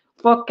to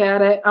look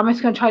at it. I'm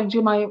just gonna try to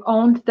do my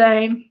own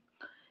thing.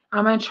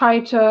 I'm gonna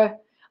try to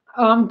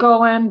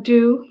go and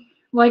do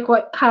like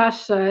what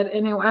Cass said.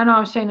 Anyway, I know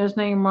I'm saying his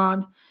name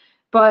wrong,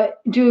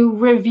 but do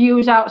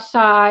reviews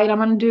outside. I'm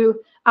gonna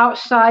do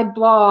outside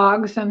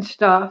blogs and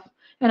stuff.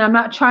 And I'm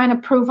not trying to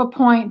prove a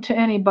point to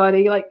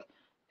anybody, like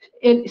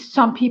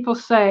some people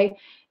say.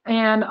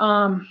 And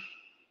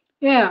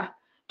yeah,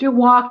 do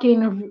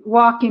walking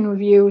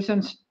reviews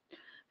and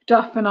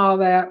stuff and all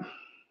that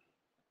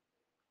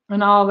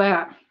and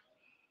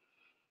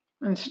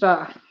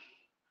stuff.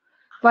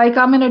 Like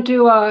I'm gonna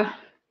do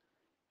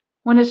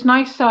when it's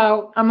nice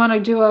out, I'm gonna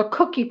do a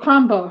cookie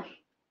crumble.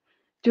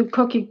 Go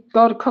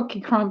to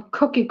cookie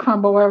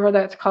crumble, wherever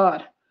that's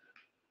called,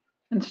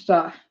 and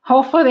stuff.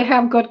 Hopefully they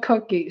have good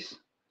cookies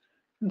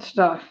and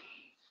stuff.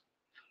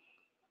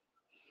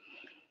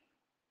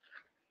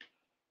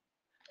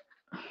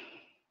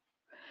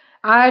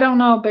 I don't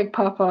know, Big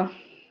Papa.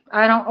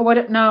 I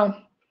wouldn't know.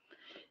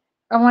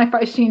 Only if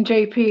I seen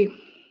JP.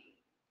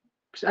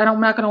 I'm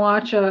not gonna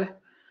watch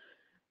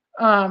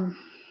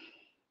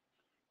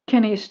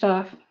Kenny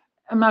stuff.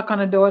 I'm not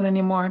gonna do it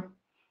anymore.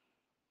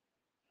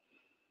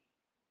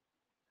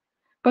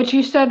 But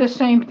you said the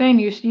same thing.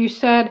 You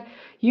said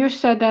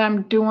that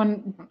I'm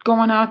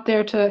going out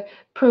there to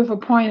prove a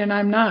point, and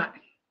I'm not.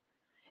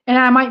 And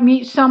I might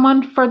meet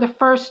someone for the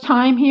first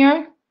time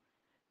here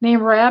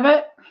named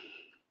Rabbit.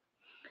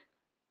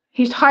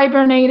 He's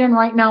hibernating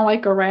right now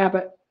like a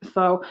rabbit.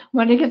 So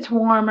when it gets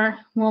warmer,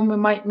 when we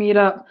might meet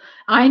up.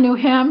 I knew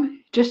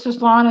him just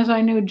as long as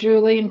I knew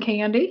Julie and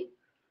Candy.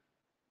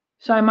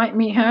 So I might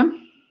meet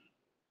him.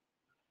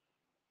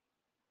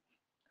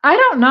 I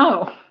don't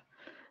know.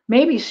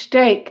 Maybe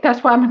steak.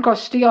 That's why I'm going to go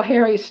steal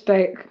Harry's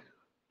steak.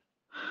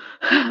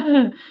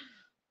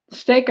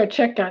 Steak or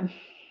chicken.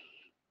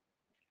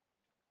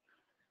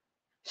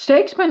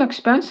 Steak's been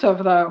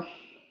expensive, though.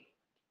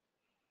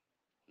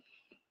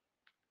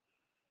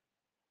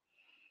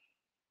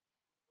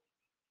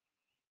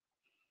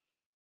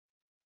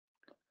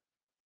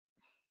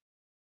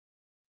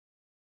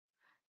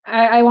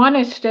 I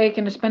wanted steak,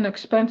 and it's been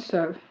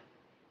expensive.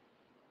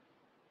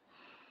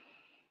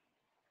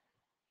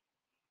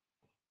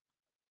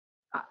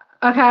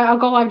 Okay, I'll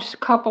go live just a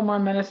couple more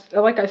minutes.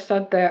 Like I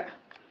said that.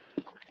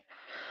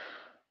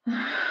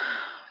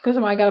 Because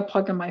I got to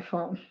plug in my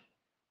phone.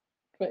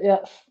 But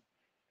yes.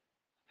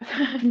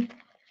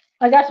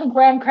 I got some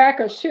graham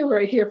crackers too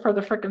right here for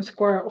the freaking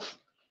squirrels.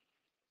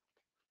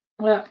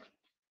 Yeah.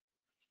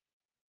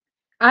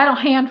 I don't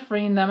hand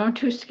free them. I'm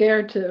too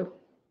scared to.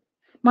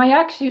 My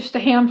ex used to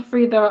hand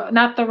free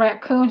not the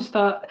raccoons,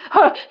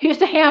 he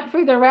used to hand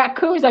free the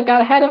raccoons. I got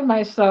ahead of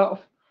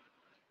myself.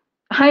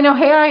 I know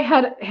Harry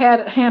had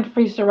hand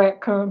freeze the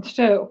raccoons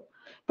too,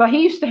 but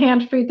he used to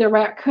hand feed the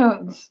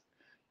raccoons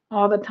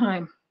all the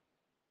time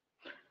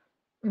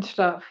and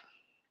stuff.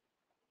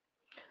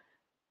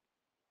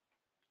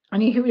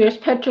 And there's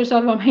pictures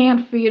of him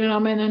hand feeding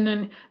them,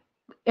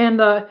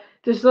 and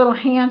these little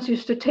hands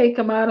used to take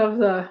them out of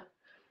the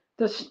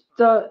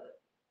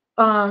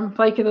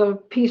like the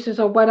pieces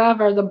of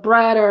whatever, the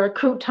bread or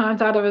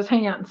croutons out of his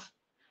hands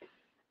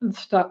and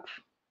stuff.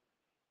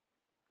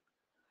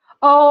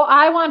 Oh,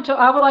 I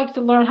would like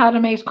to learn how to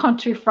make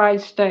country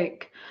fried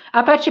steak.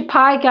 I bet you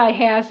Pie Guy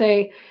has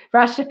a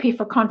recipe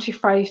for country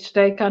fried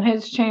steak on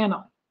his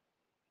channel.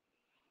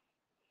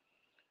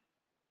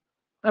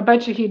 I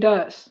bet you he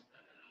does.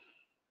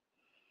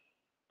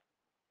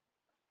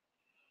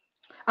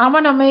 I'm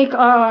gonna make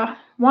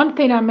one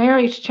thing on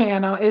Mary's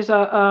channel is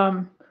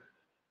the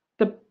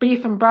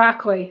beef and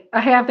broccoli.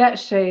 I have that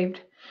saved.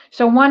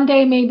 So one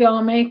day maybe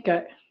I'll make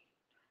it.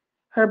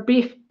 Her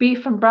beef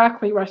and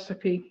broccoli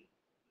recipe.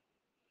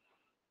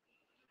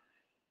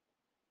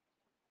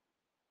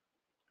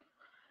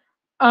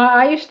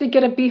 I used to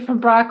get a beef and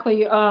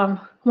broccoli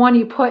one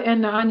you put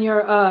in on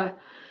your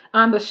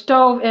on the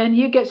stove, and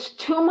you get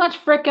too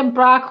much freaking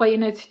broccoli,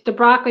 and the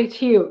broccoli's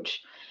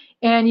huge,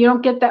 and you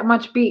don't get that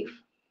much beef.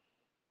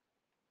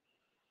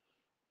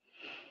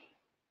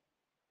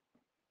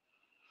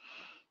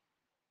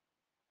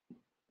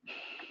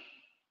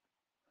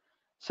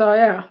 So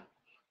yeah.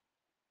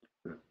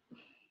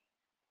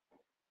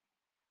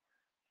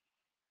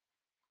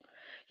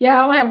 Yeah,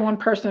 I only have one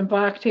person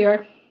blocked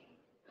here.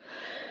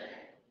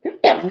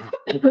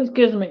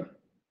 Excuse me.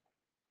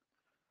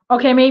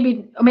 Okay,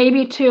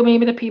 maybe two,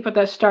 maybe the people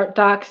that start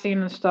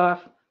doxing and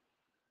stuff.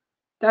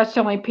 That's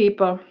the only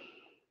people.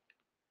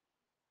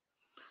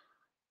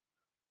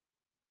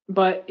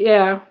 But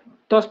yeah,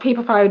 those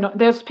people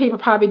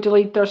probably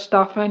delete their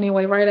stuff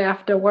anyway right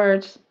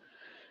afterwards.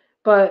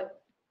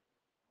 But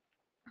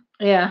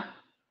yeah.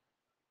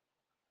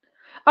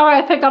 All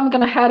right, I think I'm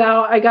gonna head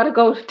out. I gotta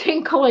go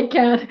tinkle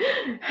again.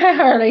 I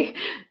already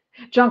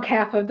drunk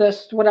half of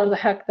this, whatever the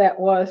heck that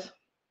was.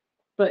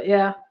 But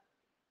yeah,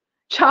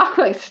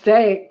 chocolate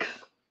steaks.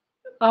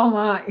 Oh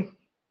my.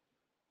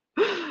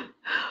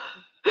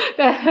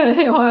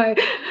 Anyway,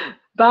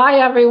 bye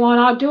everyone.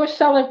 I'll do a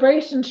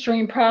celebration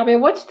stream probably.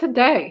 What's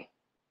today?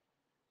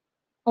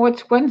 Oh,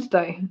 it's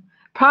Wednesday.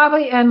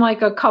 Probably in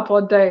like a couple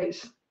of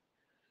days.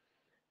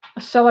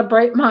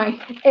 Celebrate my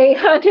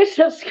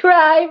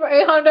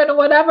 800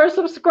 whatever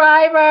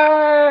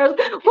subscribers.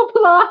 We'll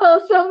blow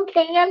some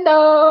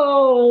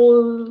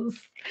candles.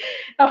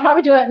 I'll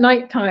probably do it at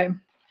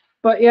nighttime.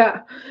 But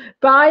yeah,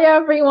 bye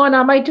everyone.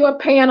 I might do a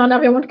pan on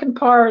Everyone Can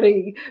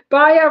Party.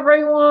 Bye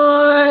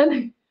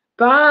everyone.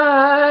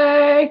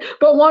 Bye.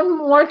 But one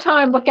more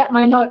time, look at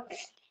my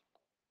nuts.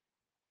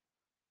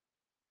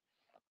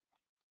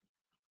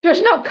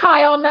 There's no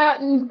Kyle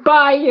Natton.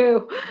 Bye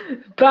you.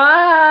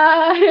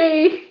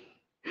 Bye.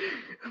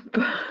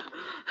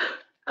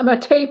 I'm gonna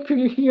tape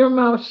your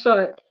mouth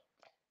shut.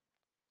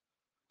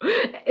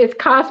 It's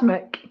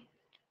cosmic.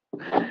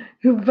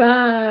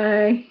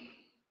 Bye.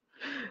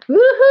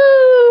 Woohoo!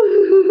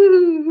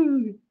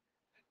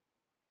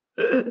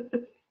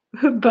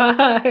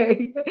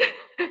 Bye.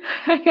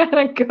 I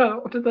gotta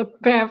go to the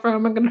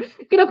bathroom. I'm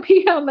gonna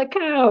pee on the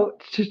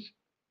couch.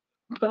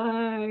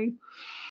 Bye.